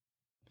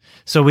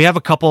 So we have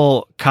a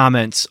couple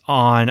comments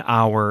on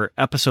our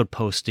episode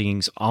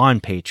postings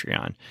on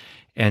Patreon.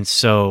 And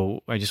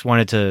so I just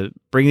wanted to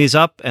bring these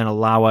up and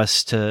allow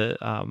us to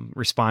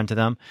respond to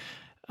them.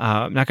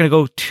 I'm not going to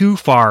go too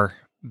far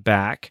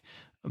back,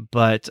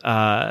 but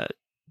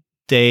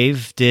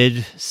Dave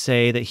did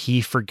say that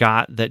he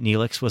forgot that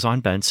Neelix was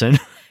on Benson.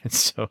 And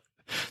so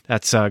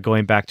that's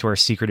going back to our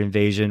Secret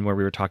Invasion, where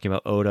we were talking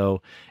about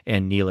Odo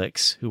and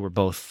Neelix, who were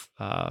both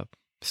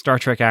Star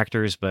Trek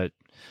actors, but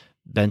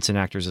Benson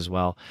actors as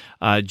well.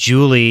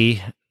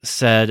 Julie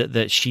said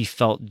that she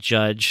felt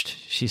judged.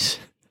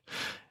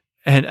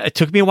 And it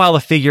took me a while to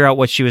figure out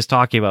what she was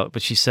talking about,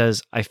 but she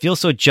says, I feel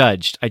so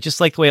judged. I just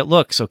like the way it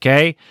looks,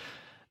 okay?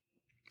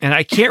 And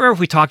I can't remember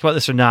if we talked about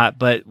this or not,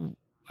 but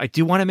I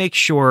do want to make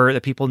sure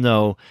that people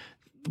know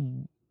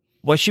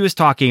what she was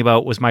talking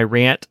about was my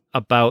rant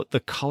about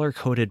the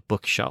color-coded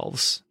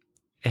bookshelves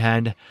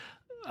and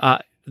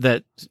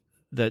that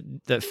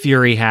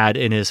Fury had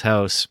in his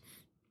house.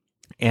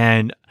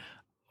 And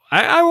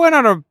I went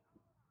on a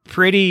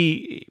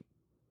pretty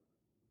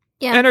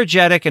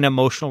energetic and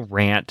emotional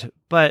rant,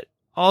 but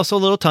also a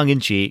little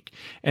tongue-in-cheek.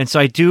 And so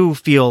I do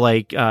feel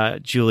like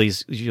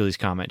Julie's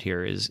comment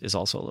here is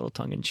also a little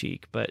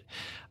tongue-in-cheek. But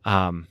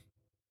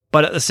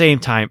at the same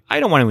time, I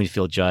don't want anyone to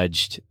feel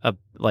judged.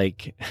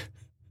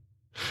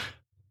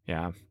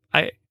 Yeah.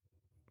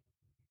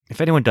 If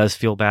anyone does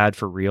feel bad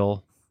for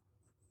real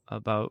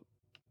about...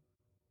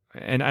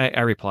 And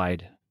I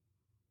replied.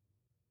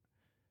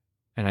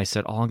 And I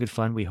said, all in good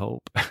fun, we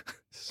hope.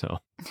 So...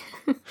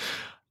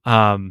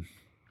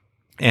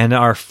 And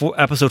our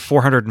episode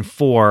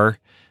 404,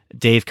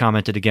 Dave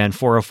commented again,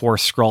 404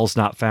 Skrulls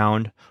not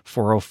found,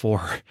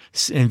 404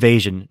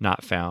 invasion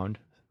not found.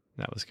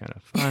 That was kind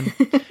of fun.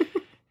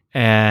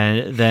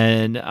 And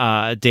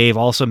then Dave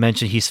also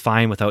mentioned he's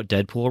fine without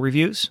Deadpool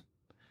reviews.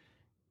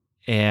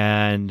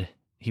 And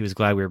he was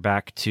glad we were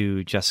back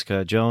to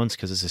Jessica Jones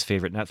because it's his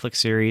favorite Netflix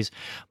series.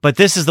 But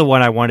this is the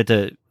one I wanted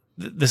to...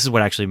 This is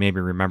what actually made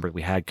me remember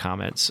we had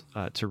comments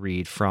to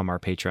read from our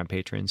Patreon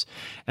patrons.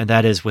 And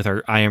that is with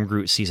our I Am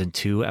Groot Season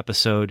 2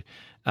 episode.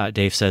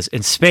 Dave says,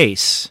 in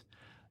space,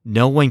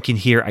 no one can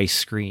hear ice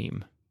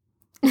scream.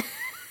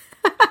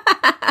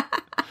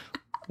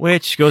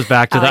 Which goes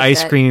back to the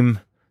ice cream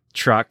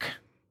truck,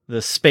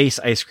 the space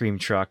ice cream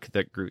truck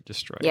that Groot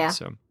destroyed. Yeah.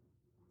 So,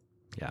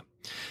 yeah.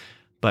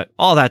 But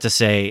all that to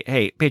say,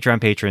 hey, Patreon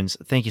patrons,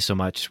 thank you so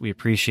much. We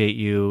appreciate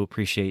you,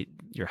 appreciate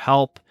your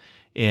help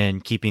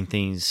in keeping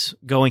things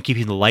going,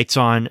 keeping the lights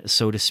on,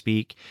 so to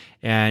speak.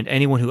 And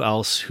anyone who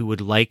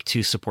would like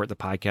to support the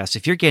podcast,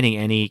 if you're getting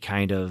any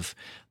kind of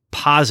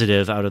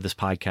positive out of this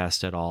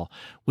podcast at all,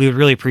 we would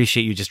really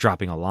appreciate you just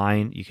dropping a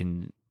line. You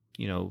can,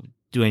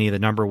 do any of the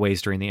number of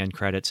ways during the end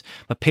credits,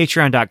 but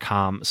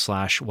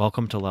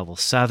patreon.com/welcome to level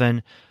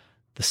 7.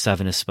 The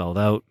 7 is spelled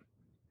out.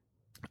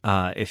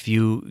 If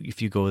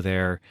you go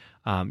there,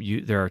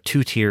 there are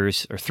 2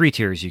 tiers or 3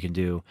 tiers you can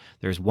do.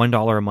 There's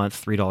 $1 a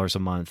month, $3 a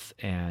month,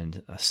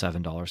 and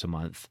 $7 a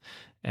month.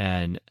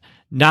 And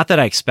not that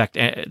I expect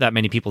that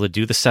many people to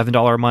do the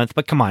 $7 a month,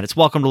 but come on, it's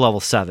welcome to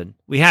level 7.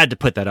 We had to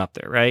put that up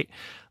there, right?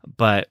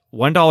 But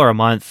 $1 a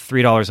month,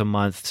 $3 a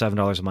month,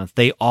 $7 a month,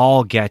 they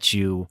all get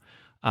you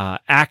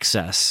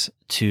access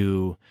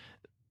to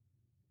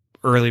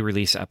early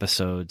release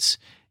episodes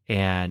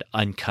and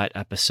uncut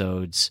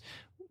episodes.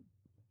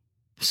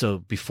 So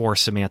before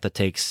Samantha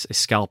takes a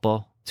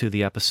scalpel to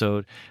the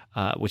episode,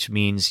 which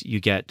means you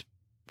get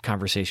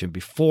conversation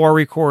before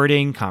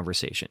recording,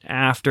 conversation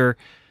after.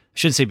 I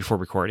shouldn't say before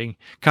recording.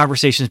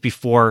 Conversations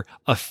before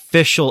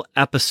official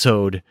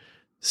episode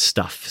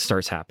stuff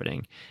starts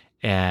happening.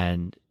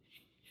 And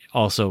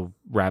also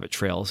rabbit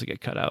trails that get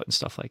cut out and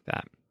stuff like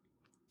that.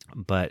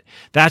 But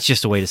that's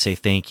just a way to say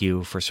thank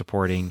you for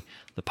supporting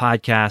the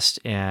podcast.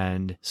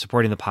 And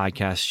supporting the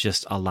podcast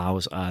just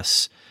allows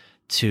us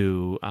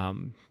to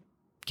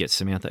get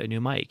Samantha a new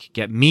mic,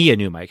 get me a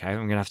new mic. I'm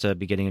going to have to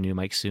be getting a new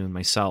mic soon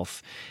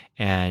myself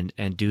and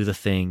do the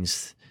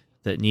things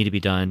that need to be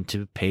done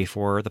to pay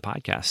for the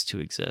podcast to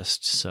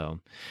exist. So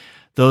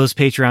those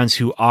Patreons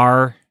who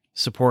are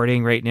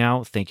supporting right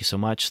now, thank you so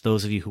much.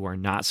 Those of you who are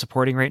not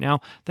supporting right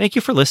now, thank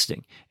you for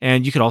listening.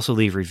 And you can also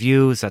leave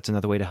reviews. That's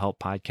another way to help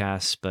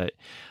podcasts. But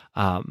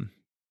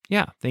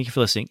yeah, thank you for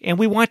listening. And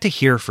we want to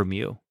hear from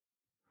you.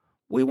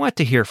 We want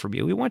to hear from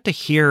you. We want to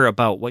hear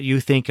about what you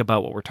think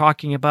about what we're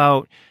talking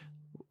about.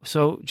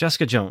 So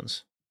Jessica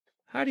Jones,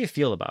 how do you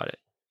feel about it?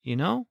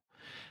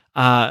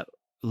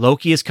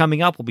 Loki is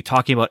coming up. We'll be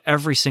talking about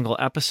every single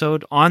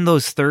episode on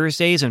those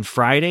Thursdays and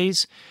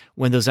Fridays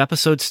when those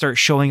episodes start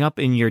showing up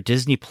in your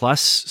Disney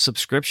Plus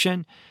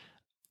subscription.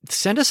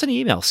 Send us an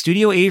email,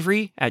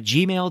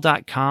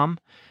 studioavery@gmail.com.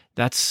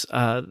 That's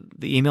the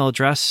email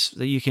address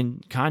that you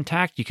can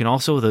contact. You can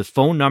also, the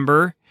phone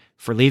number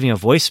for leaving a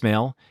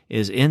voicemail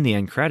is in the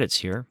end credits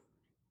here.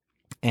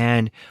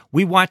 And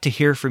we want to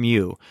hear from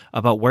you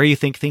about where you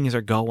think things are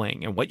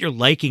going and what you're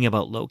liking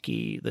about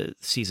Loki, the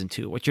season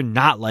 2, what you're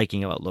not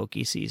liking about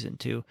Loki season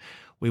 2.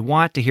 We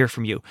want to hear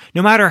from you.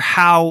 No matter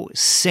how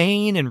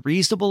sane and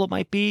reasonable it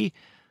might be,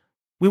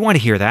 we want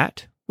to hear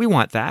that. We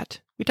want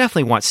that. We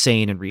definitely want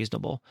sane and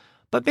reasonable.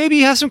 But maybe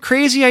you have some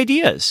crazy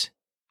ideas.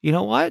 You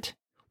know what?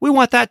 We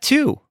want that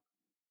too.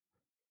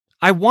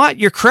 I want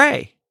your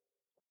Cray.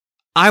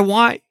 I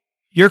want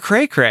your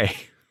Cray.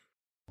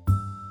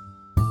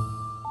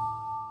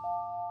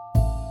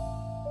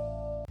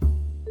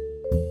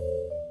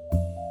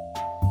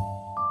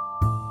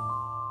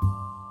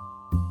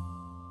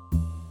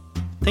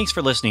 Thanks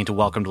for listening to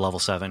Welcome to Level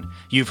 7.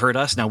 You've heard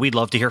us, now we'd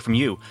love to hear from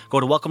you. Go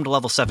to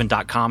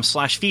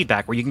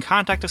welcometolevel7.com/feedback where you can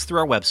contact us through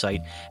our website.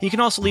 And you can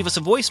also leave us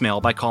a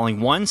voicemail by calling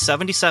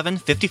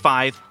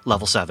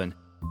 1-77-55-level-7.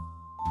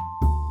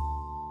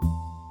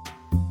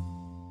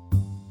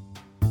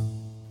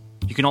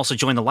 You can also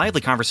join the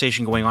lively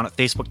conversation going on at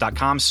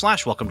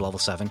facebook.com/welcome to level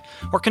 7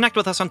 or connect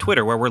with us on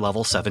Twitter where we're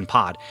level 7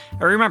 pod.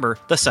 And remember,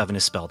 the 7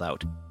 is spelled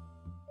out.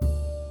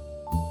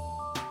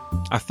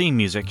 Our theme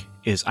music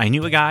is I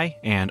Knew a Guy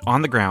and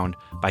On the Ground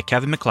by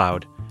Kevin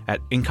MacLeod at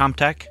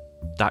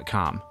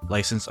incomtech.com,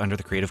 licensed under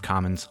the Creative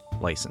Commons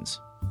license.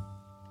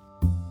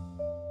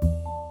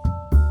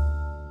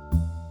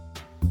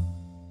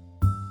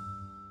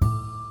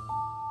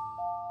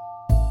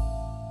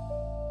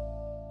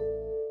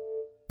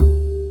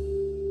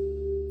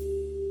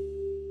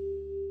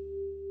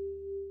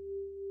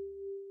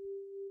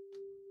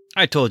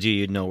 I told you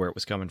you'd know where it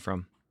was coming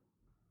from.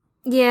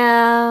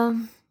 Yeah,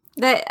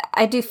 that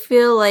I do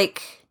feel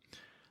like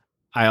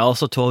I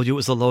also told you it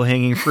was the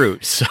low-hanging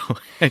fruit, so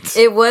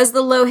it was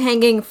the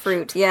low-hanging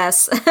fruit,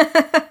 yes.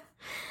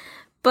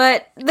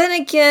 But then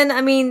again,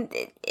 I mean,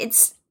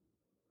 it's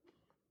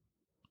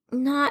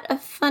not a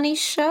funny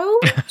show,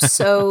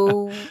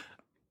 so...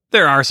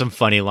 There are some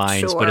funny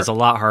lines, Sure. but it's a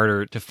lot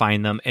harder to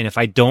find them. And if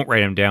I don't write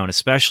them down,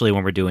 especially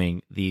when we're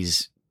doing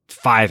these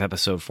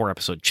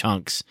 4-episode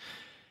chunks,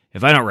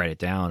 if I don't write it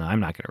down, I'm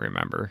not going to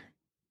remember.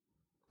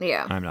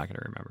 Yeah. I'm not going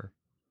to remember.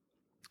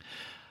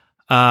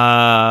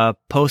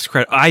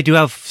 Post-credit. I do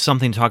have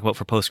something to talk about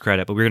for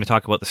post-credit, but we're going to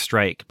talk about the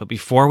strike. But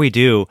before we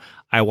do,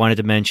 I wanted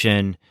to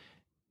mention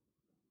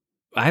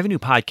I have a new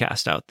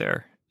podcast out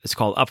there. It's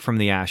called Up From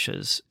the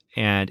Ashes,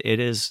 and it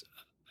is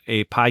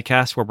a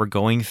podcast where we're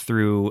going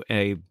through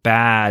a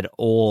bad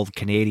old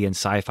Canadian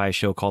sci-fi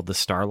show called The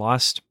Star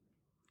Lost.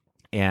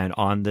 And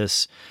on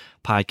this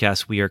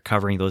podcast, we are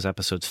covering those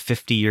episodes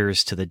 50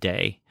 years to the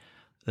day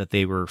that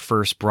they were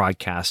first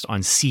broadcast on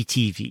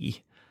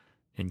CTV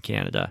in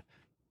Canada.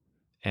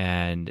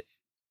 And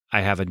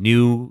I have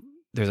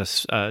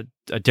there's a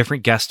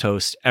different guest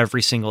host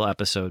every single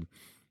episode.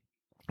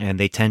 And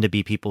they tend to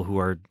be people who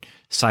are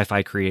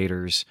sci-fi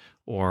creators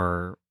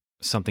or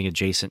something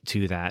adjacent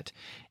to that.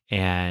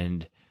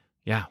 And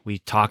yeah, we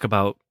talk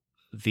about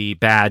the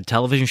bad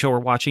television show we're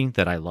watching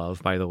that I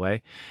love, by the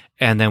way.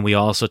 And then we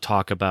also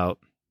talk about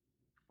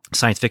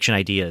science fiction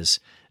ideas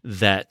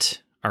that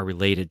are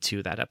related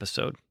to that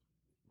episode.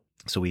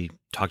 So we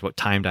talked about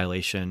time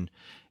dilation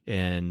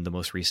in the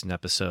most recent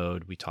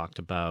episode. We talked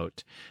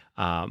about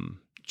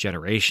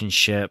generation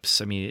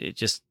ships. I mean, it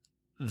just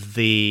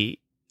the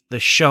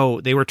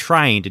show, they were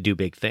trying to do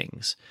big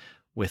things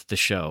with the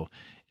show.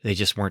 They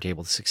just weren't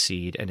able to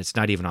succeed, and it's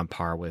not even on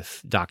par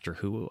with Doctor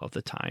Who of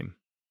the time.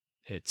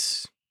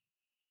 It's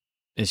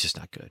just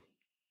not good.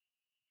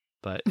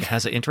 But it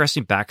has an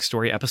interesting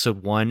backstory.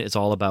 Episode 1 is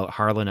all about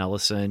Harlan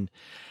Ellison,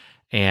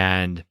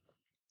 and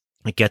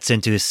it gets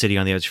into his City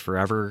on the Edge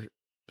Forever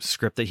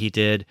script that he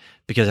did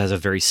because it has a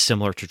very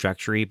similar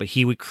trajectory, but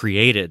he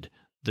created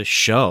the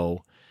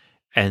show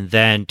and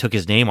then took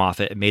his name off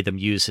it and made them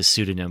use his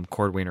pseudonym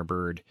Cordwainer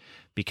Bird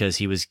because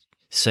he was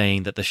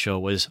saying that the show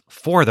was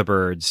for the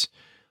birds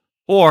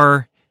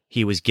or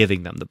he was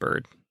giving them the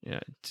bird. Yeah,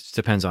 it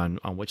depends on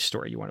which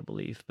story you want to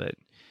believe, but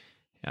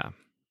yeah.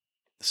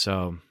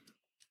 So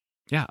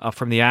yeah, Up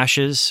From the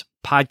Ashes,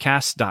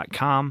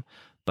 podcast.com,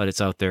 but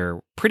it's out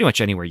there pretty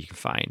much anywhere you can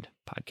find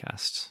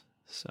podcasts.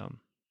 So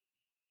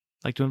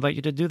I'd like to invite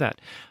you to do that.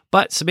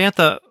 But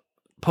Samantha,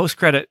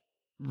 post-credit,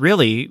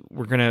 really,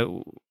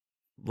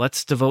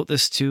 let's devote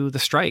this to the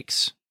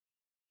strikes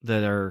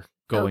that are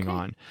going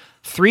on.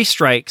 3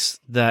 strikes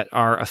that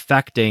are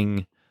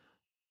affecting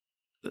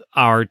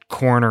our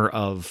corner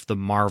of the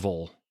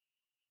Marvel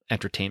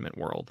entertainment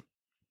world.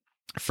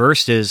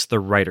 First is the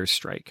writer's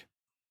strike.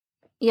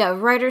 Yeah,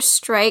 writer's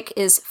strike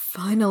is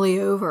finally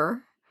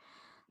over.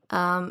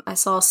 I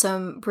saw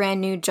some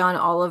brand new John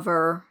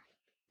Oliver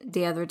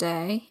the other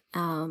day,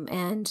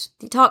 and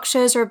the talk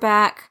shows are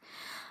back.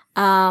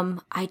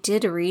 I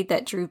did read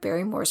that Drew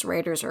Barrymore's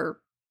writers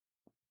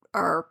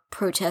are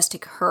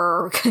protesting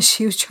her because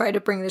she was trying to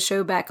bring the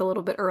show back a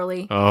little bit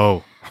early.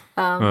 Oh.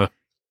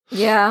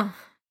 Yeah.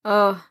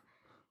 But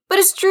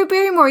it's Drew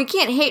Barrymore. You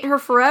can't hate her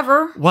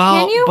forever. Well,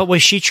 can you? But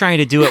was she trying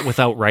to do it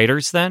without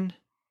writers then?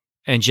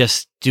 And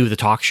just do the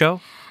talk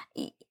show?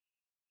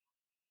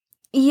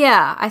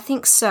 Yeah, I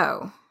think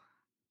so.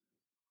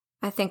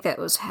 I think that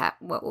was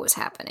what was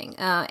happening.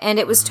 And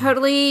it was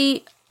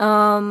totally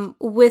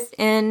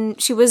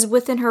she was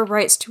within her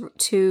rights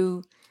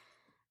to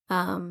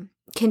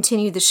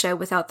continue the show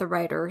without the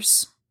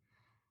writers.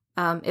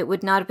 It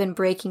would not have been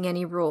breaking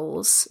any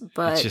rules,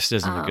 but it just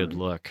isn't a good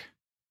look.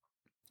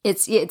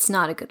 It's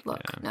not a good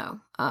look,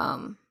 no.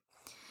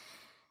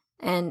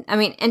 And I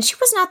mean, and she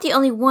was not the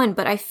only one,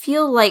 but I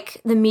feel like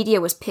the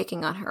media was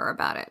picking on her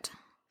about it.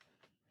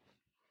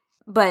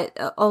 But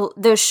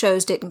those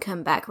shows didn't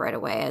come back right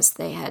away, as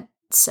they had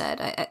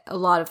said. A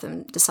lot of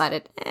them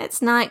decided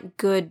it's not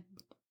good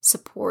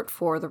support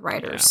for the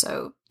writers,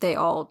 so they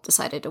all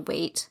decided to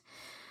wait.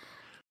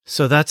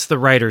 So that's the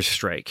writer's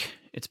strike.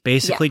 It's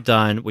basically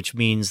done, which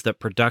means that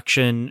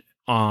production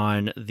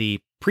on the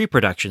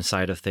pre-production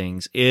side of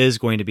things is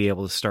going to be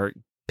able to start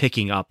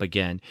picking up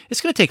again. It's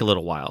going to take a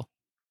little while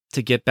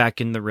to get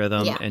back in the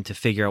rhythm and to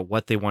figure out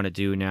what they want to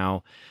do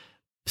now.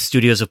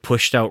 Studios have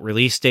pushed out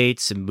release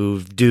dates and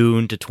moved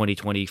Dune to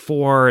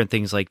 2024 and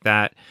things like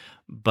that.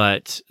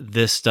 But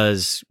this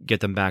does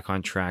get them back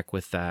on track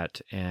with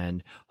that.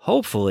 And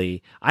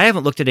hopefully, I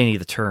haven't looked at any of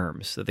the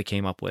terms that they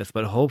came up with,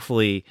 but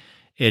hopefully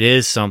it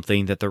is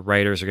something that the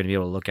writers are going to be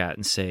able to look at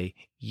and say,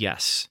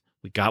 yes,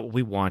 we got what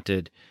we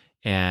wanted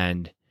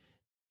and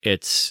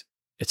it's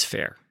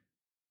fair.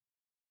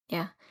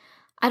 Yeah.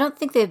 I don't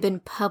think they've been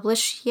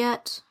published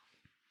yet.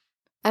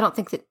 I don't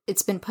think that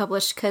it's been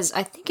published because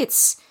I think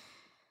it's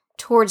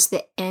towards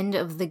the end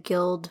of the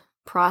guild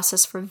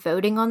process for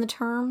voting on the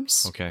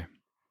terms. Okay.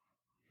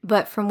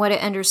 But from what I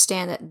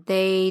understand, that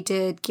they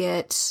did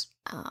get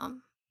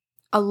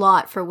a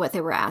lot for what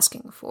they were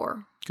asking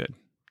for. Good.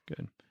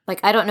 Like,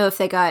 I don't know if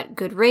they got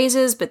good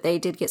raises, but they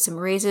did get some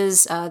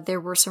raises. There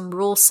were some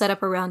rules set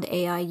up around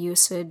AI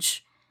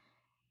usage,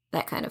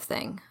 that kind of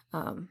thing.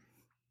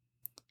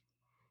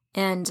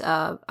 And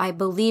I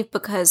believe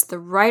because the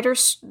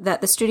writers,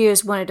 that the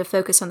studios wanted to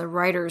focus on the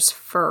writers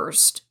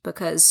first,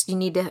 because you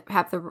need to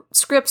have the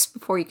scripts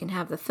before you can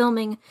have the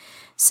filming.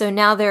 So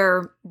now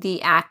they're the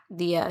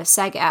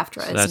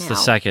SAG-AFTRA. So that's the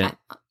second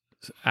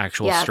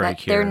actual strike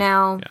here. They're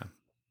now...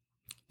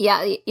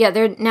 Yeah,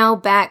 they're now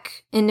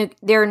back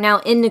they're now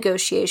in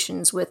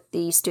negotiations with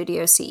the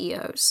studio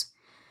CEOs.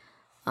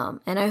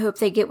 And I hope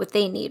they get what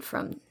they need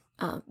from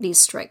these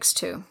strikes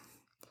too.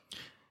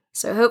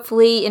 So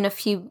hopefully in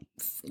 2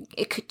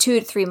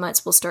 to 3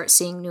 months, we'll start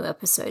seeing new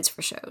episodes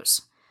for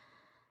shows.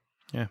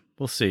 Yeah,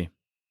 we'll see.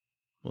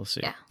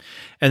 Yeah.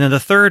 And then the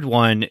third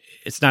one,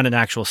 it's not an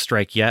actual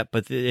strike yet,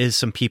 but there is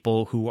some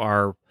people who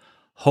are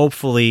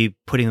hopefully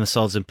putting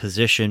themselves in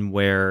position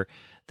where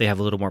they have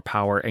a little more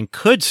power and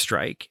could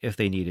strike if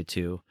they needed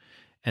to.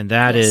 And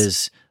that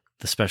is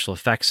the special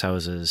effects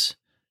houses,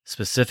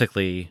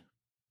 specifically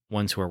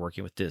ones who are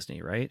working with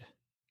Disney, right?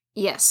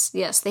 Yes,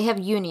 they have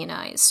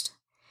unionized.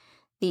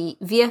 The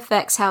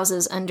VFX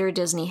houses under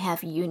Disney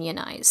have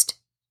unionized.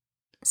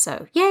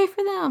 So, yay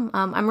for them.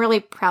 I'm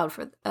really proud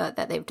for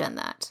that they've done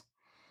that.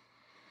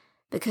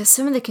 Because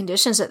some of the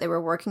conditions that they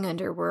were working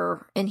under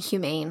were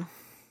inhumane.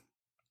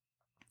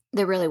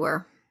 They really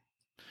were.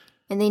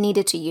 And they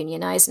needed to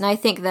unionize. And I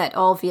think that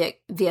all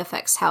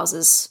VFX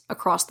houses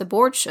across the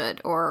board should,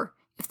 or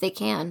if they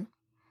can.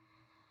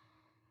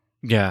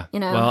 Yeah.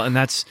 Well, and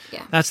that's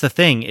the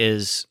thing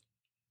is,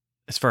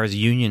 as far as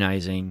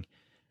unionizing,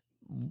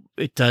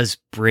 it does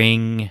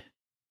bring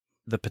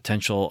the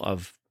potential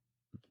of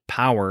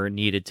power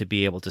needed to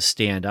be able to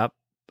stand up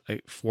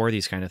for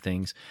these kind of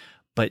things.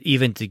 But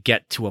even to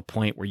get to a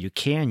point where you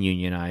can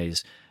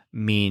unionize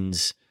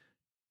means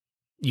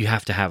you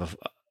have to have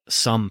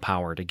some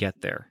power to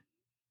get there.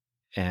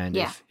 And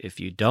if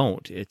you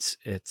don't, it's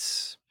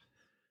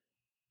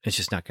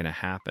just not going to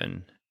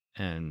happen.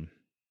 And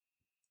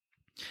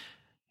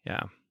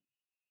yeah.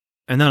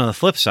 And then on the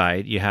flip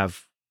side, you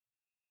have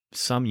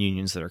some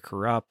unions that are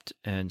corrupt,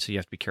 and so you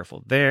have to be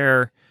careful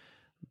there.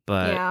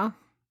 But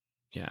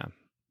yeah.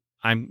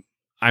 I'm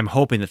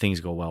hoping that things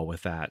go well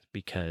with that,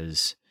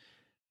 because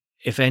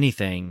if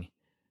anything,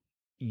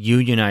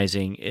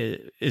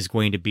 unionizing is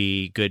going to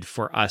be good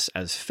for us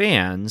as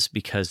fans,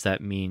 because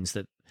that means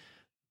that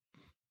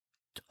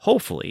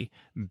hopefully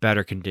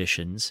better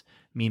conditions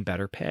mean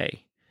better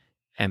pay,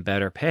 and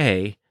better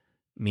pay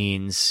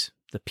means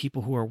the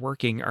people who are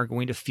working are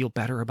going to feel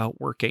better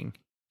about working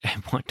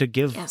and want to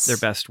give their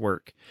best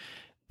work,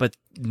 but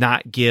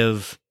not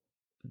give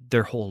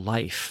their whole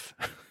life.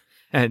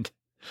 And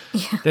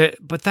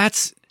but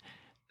that's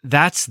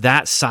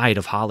that side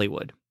of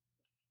Hollywood,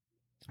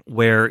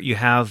 where you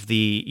have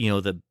the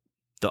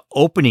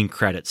opening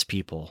credits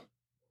people.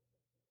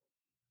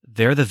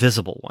 They're the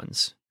visible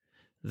ones.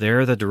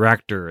 They're the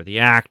director, the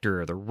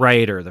actor, the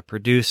writer, the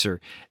producer,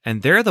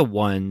 and they're the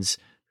ones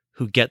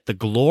who get the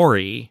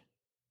glory.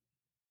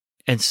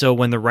 And so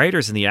when the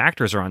writers and the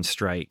actors are on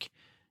strike,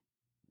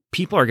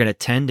 people are going to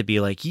tend to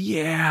be like,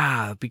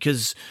 yeah,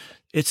 because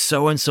it's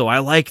so-and-so, I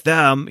like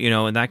them,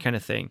 and that kind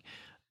of thing.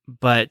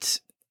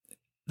 But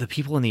the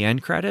people in the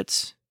end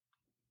credits,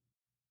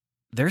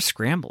 they're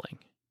scrambling,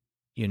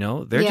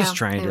 they're just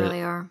trying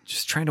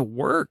to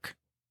work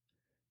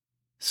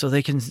so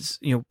they can,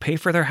 pay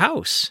for their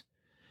house.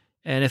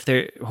 And if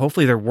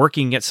hopefully they're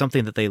working at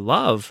something that they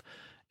love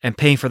and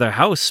paying for their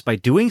house by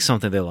doing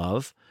something they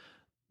love,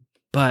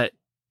 but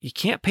you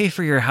can't pay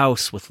for your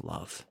house with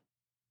love.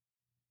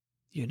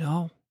 You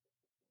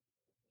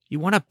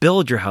want to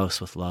build your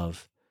house with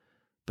love,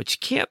 but you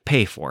can't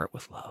pay for it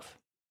with love.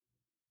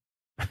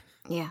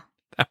 Yeah.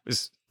 That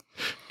was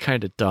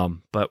kind of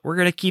dumb, but we're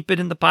going to keep it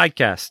in the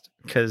podcast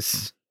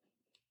because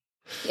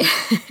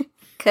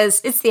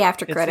it's the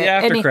after credit. It's the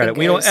after credit.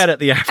 We don't edit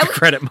the after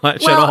credit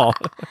much at all.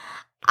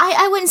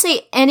 I wouldn't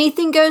say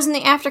anything goes in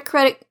the after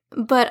credit,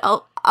 but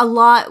a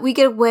lot, we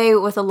get away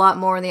with a lot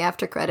more in the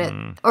after credit,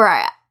 or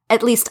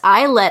at least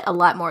I let a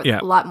lot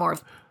more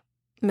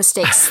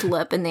mistakes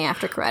slip in the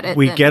after credit.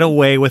 We get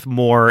away with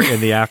more in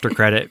the after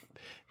credit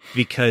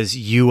because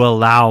you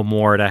allow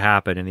more to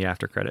happen in the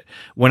after credit.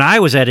 When I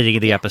was editing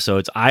the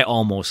episodes, I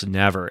almost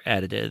never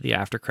edited the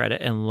after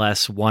credit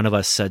unless one of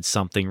us said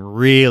something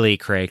really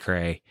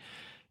cray,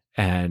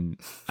 and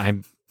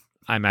I'm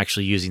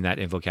actually using that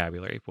in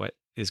vocabulary. What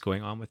is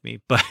going on with me?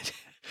 But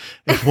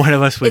if one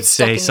of us would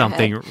say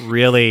something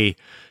really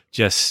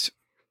just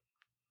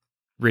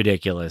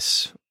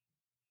ridiculous,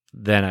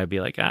 then I'd be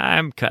like,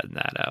 I'm cutting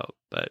that out.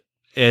 But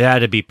it had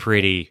to be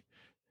pretty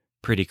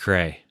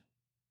cray.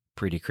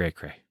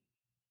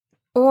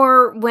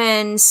 Or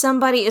when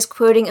somebody is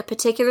quoting a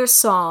particular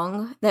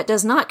song that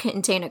does not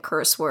contain a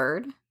curse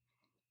word,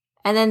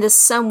 and then this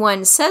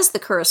someone says the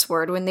curse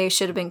word when they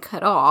should have been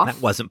cut off.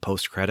 That wasn't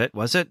post-credit,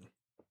 was it?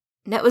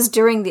 That was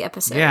during the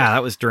episode. Yeah,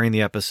 that was during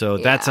the episode.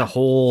 Yeah. That's a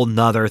whole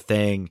nother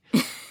thing.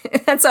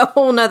 That's a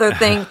whole nother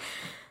thing.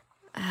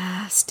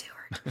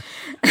 Stuart.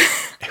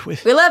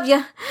 We love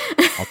you.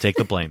 I'll take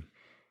the blame.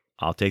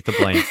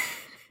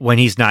 When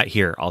he's not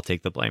here, I'll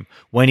take the blame.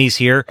 When he's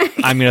here,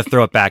 I'm going to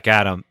throw it back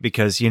at him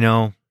because,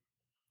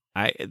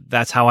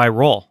 that's how I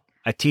roll.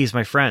 I tease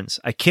my friends.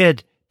 I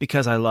kid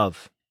because I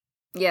love.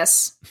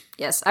 Yes.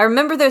 I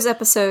remember those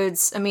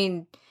episodes. I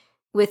mean,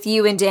 with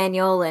you and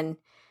Daniel and...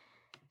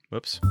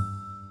 Whoops.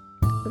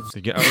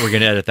 We're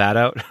going to edit that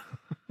out?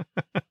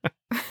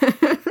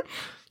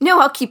 No,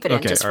 I'll keep it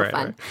in just for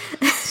fun.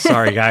 Right.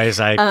 Sorry, guys.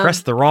 I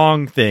pressed the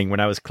wrong thing when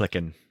I was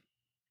clicking.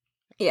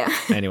 Yeah.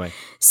 Anyway.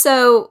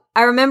 So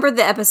I remember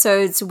the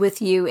episodes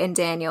with you and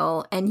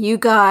Daniel, and you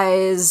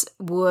guys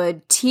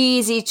would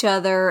tease each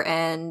other,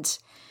 and,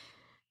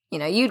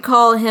 you'd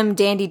call him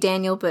Dandy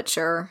Daniel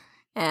Butcher,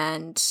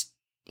 and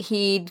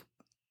he'd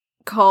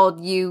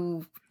called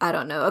you, I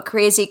don't know, a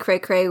crazy cray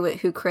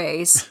who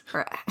crays.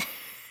 Or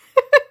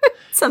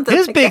something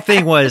His like big that.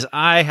 thing was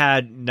I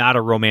had not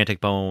a romantic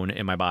bone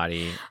in my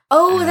body.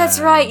 Oh, that's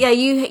right. Yeah,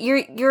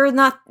 you're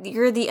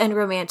the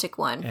unromantic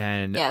one.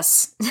 And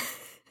yes.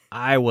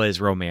 I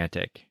was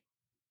romantic.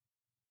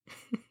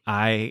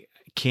 I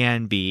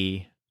can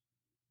be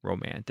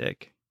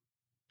romantic.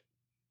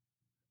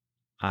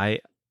 I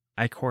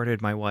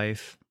courted my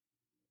wife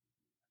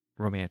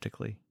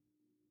romantically.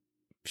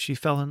 She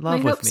fell in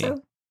love with me,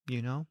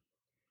 so.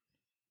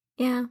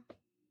 Yeah.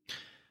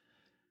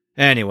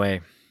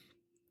 Anyway.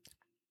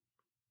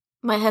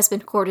 My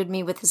husband courted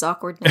me with his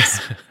awkwardness.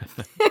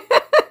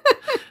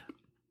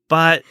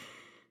 But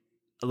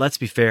let's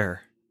be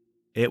fair.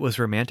 It was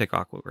romantic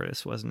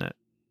awkwardness, wasn't it?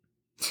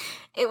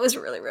 It was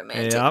really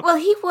romantic. Yep. Well,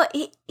 he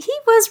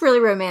was really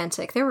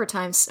romantic. There were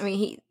times. I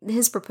mean,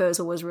 his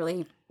proposal was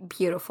really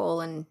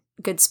beautiful and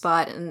good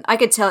spot, and I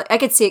could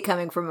see it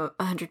coming from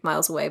 100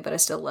 miles away, but I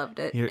still loved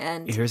it.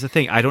 Here's the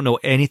thing: I don't know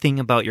anything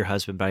about your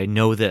husband, but I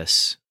know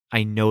this.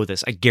 I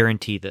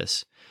guarantee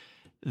this: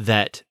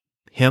 that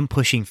him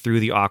pushing through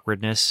the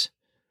awkwardness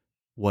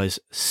was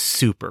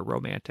super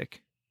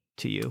romantic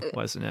to you,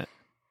 wasn't it?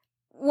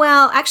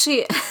 Well,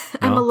 actually,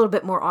 I'm No? a little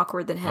bit more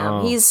awkward than him.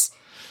 Oh. He's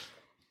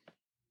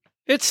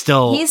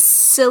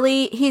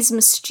silly, he's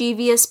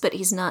mischievous, but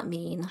he's not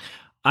mean.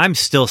 I'm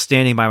still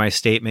standing by my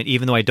statement,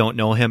 even though I don't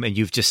know him, and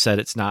you've just said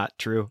it's not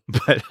true.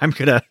 But I'm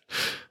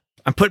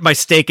putting my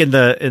stake in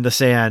the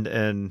sand,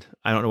 and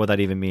I don't know what that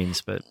even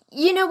means. But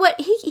you know what?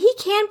 He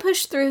can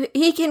push through.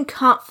 He can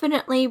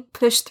confidently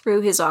push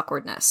through his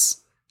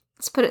awkwardness.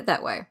 Let's put it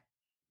that way.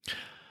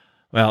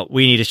 Well,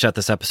 we need to shut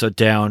this episode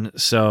down.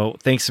 So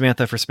thanks,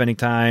 Samantha, for spending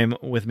time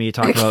with me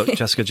talking about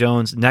Jessica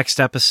Jones.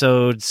 Next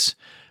episodes,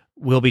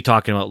 we'll be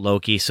talking about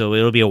Loki. So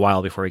it'll be a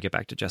while before we get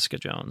back to Jessica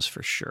Jones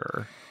for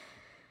sure.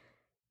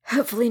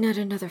 Hopefully not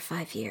another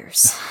 5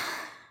 years.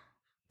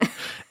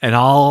 And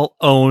I'll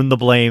own the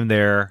blame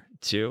there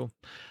too.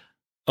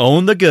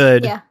 Own the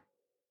good. Yeah.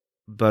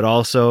 But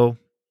also,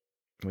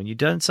 when you've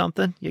done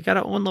something, you got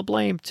to own the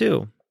blame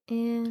too.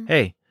 Yeah.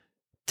 Hey,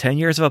 10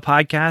 years of a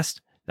podcast,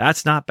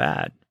 that's not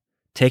bad.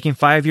 Taking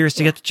 5 years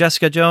to get to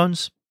Jessica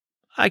Jones,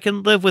 I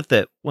can live with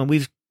it when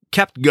we've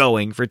kept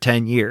going for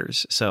 10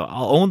 years. So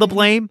I'll own the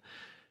blame.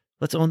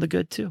 Let's own the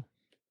good too.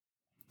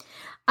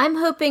 I'm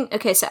hoping,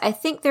 okay, so I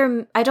think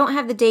I don't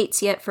have the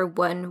dates yet for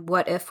when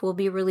What If will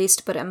be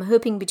released, but I'm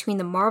hoping between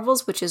the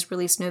Marvels, which is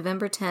released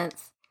November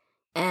 10th,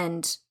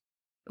 and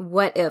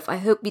What If, I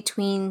hope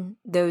between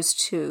those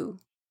two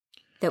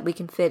that we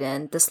can fit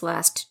in this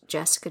last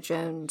Jessica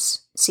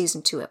Jones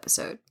season 2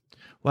 episode.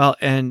 Well,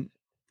 and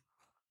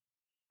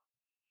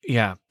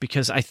yeah,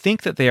 because I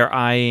think that they are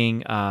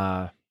eyeing,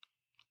 I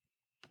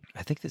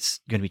think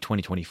it's going to be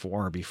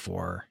 2024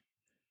 before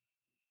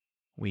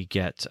we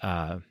get,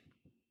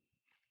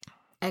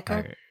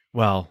 Echo?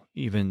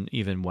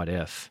 even What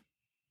If.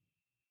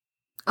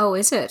 Oh,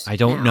 is it? I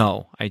don't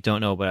know.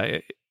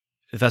 But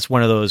that's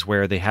one of those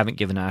where they haven't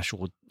given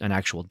an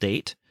actual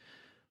date,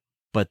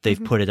 but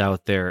they've put it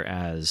out there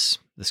as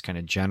this kind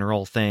of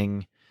general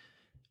thing.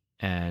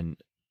 And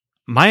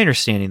my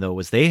understanding, though,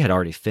 was they had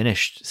already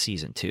finished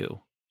season 2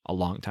 a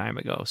long time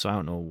ago. So I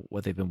don't know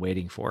what they've been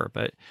waiting for,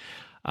 but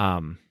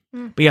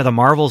yeah, the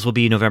Marvels will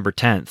be November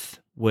 10th,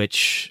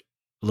 which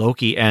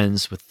Loki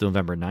ends with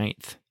November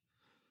 9th.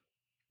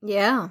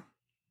 Yeah.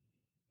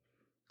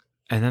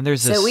 And then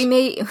there's this. So we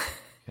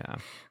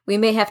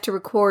may have to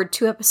record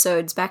 2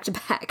 episodes back to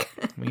back.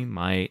 We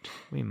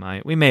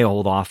may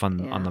hold off on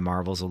the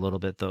Marvels a little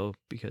bit though,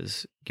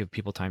 because give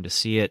people time to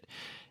see it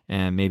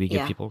and maybe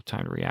give people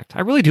time to react.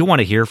 I really do want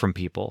to hear from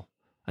people.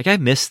 Like I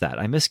miss that.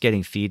 I miss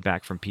getting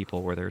feedback from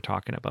people where they're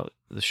talking about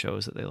the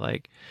shows that they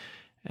like,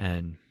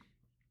 and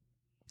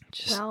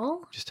just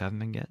haven't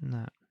been getting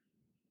that.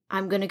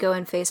 I'm going to go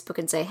on Facebook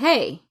and say,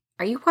 "Hey,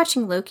 are you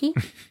watching Loki?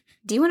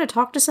 Do you want to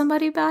talk to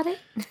somebody about it?"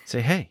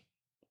 Say, "Hey,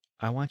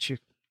 I want you,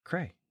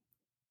 Cray.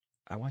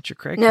 I want your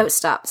Cray." No,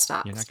 stop.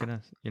 You're not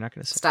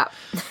gonna say. Stop.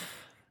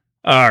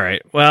 All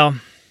right. Well,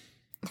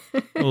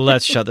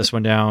 Let's shut this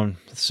one down.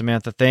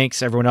 Samantha,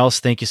 thanks. Everyone else,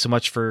 thank you so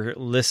much for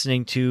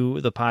listening to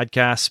the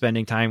podcast,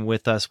 spending time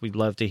with us. We'd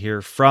love to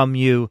hear from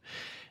you.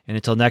 And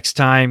until next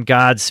time,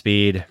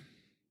 Godspeed.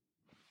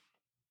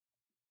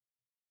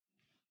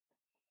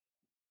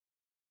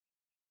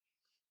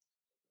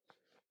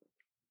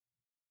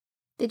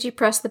 Did you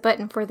press the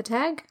button for the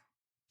tag?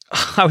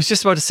 I was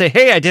just about to say,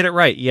 hey, I did it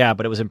right. Yeah,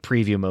 but it was in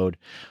preview mode.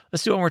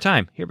 Let's do it one more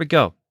time. Here we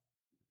go.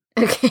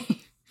 Okay.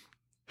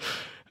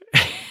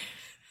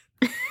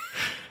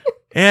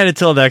 And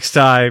until next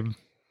time,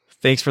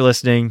 thanks for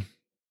listening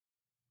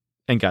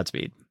and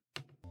Godspeed.